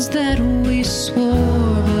sanctions that we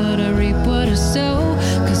swore. But I reap what I sow,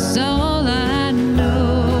 'cause all I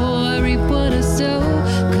know. I reap what I sow,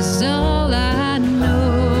 'cause all I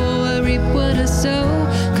know. I reap what I sow.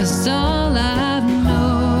 'Cause all I've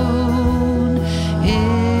known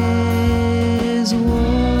is war.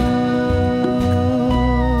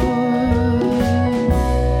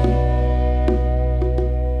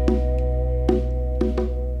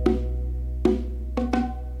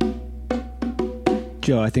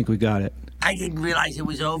 Joe, I think we got it. I didn't realize it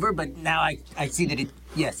was over, but now I see that it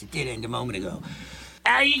did end a moment ago.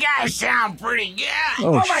 You guys sound pretty good.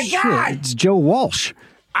 Oh my shit, God. it's Joe Walsh.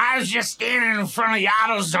 I was just standing in front of the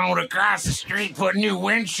AutoZone across the street, putting new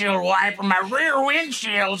windshield wiper. My rear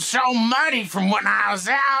windshield's so muddy from when I was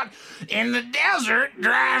out in the desert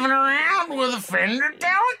driving around with a Fender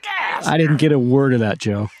Telecaster. I didn't get a word of that,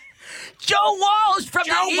 Joe. Joe Walsh from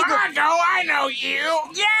Joe the Eagles. Bongo, I know you.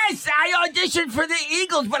 Yes, I auditioned for the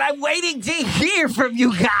Eagles, but I'm waiting to hear from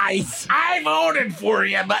you guys. I voted for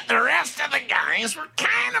you, but the rest of the guys were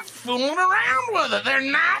kind of fooling around with it. They're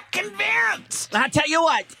not convinced. I tell you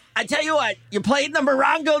what, you're playing the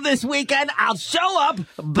Morongo this weekend. I'll show up,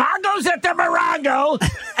 bongos at the Morongo,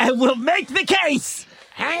 and we'll make the case.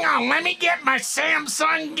 Hang on, let me get my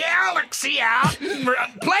Samsung Galaxy out and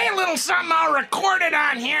play a little something. I'll record it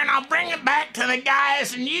on here and I'll bring it back to the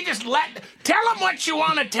guys, and you just tell them what you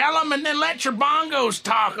want to tell them, and then let your bongos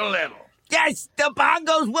talk a little. Yes, the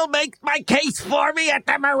bongos will make my case for me at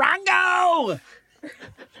the Morongo.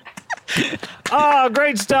 Oh,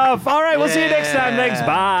 great stuff. All right, we'll see you next time. Thanks.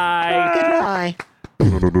 Bye. Goodbye.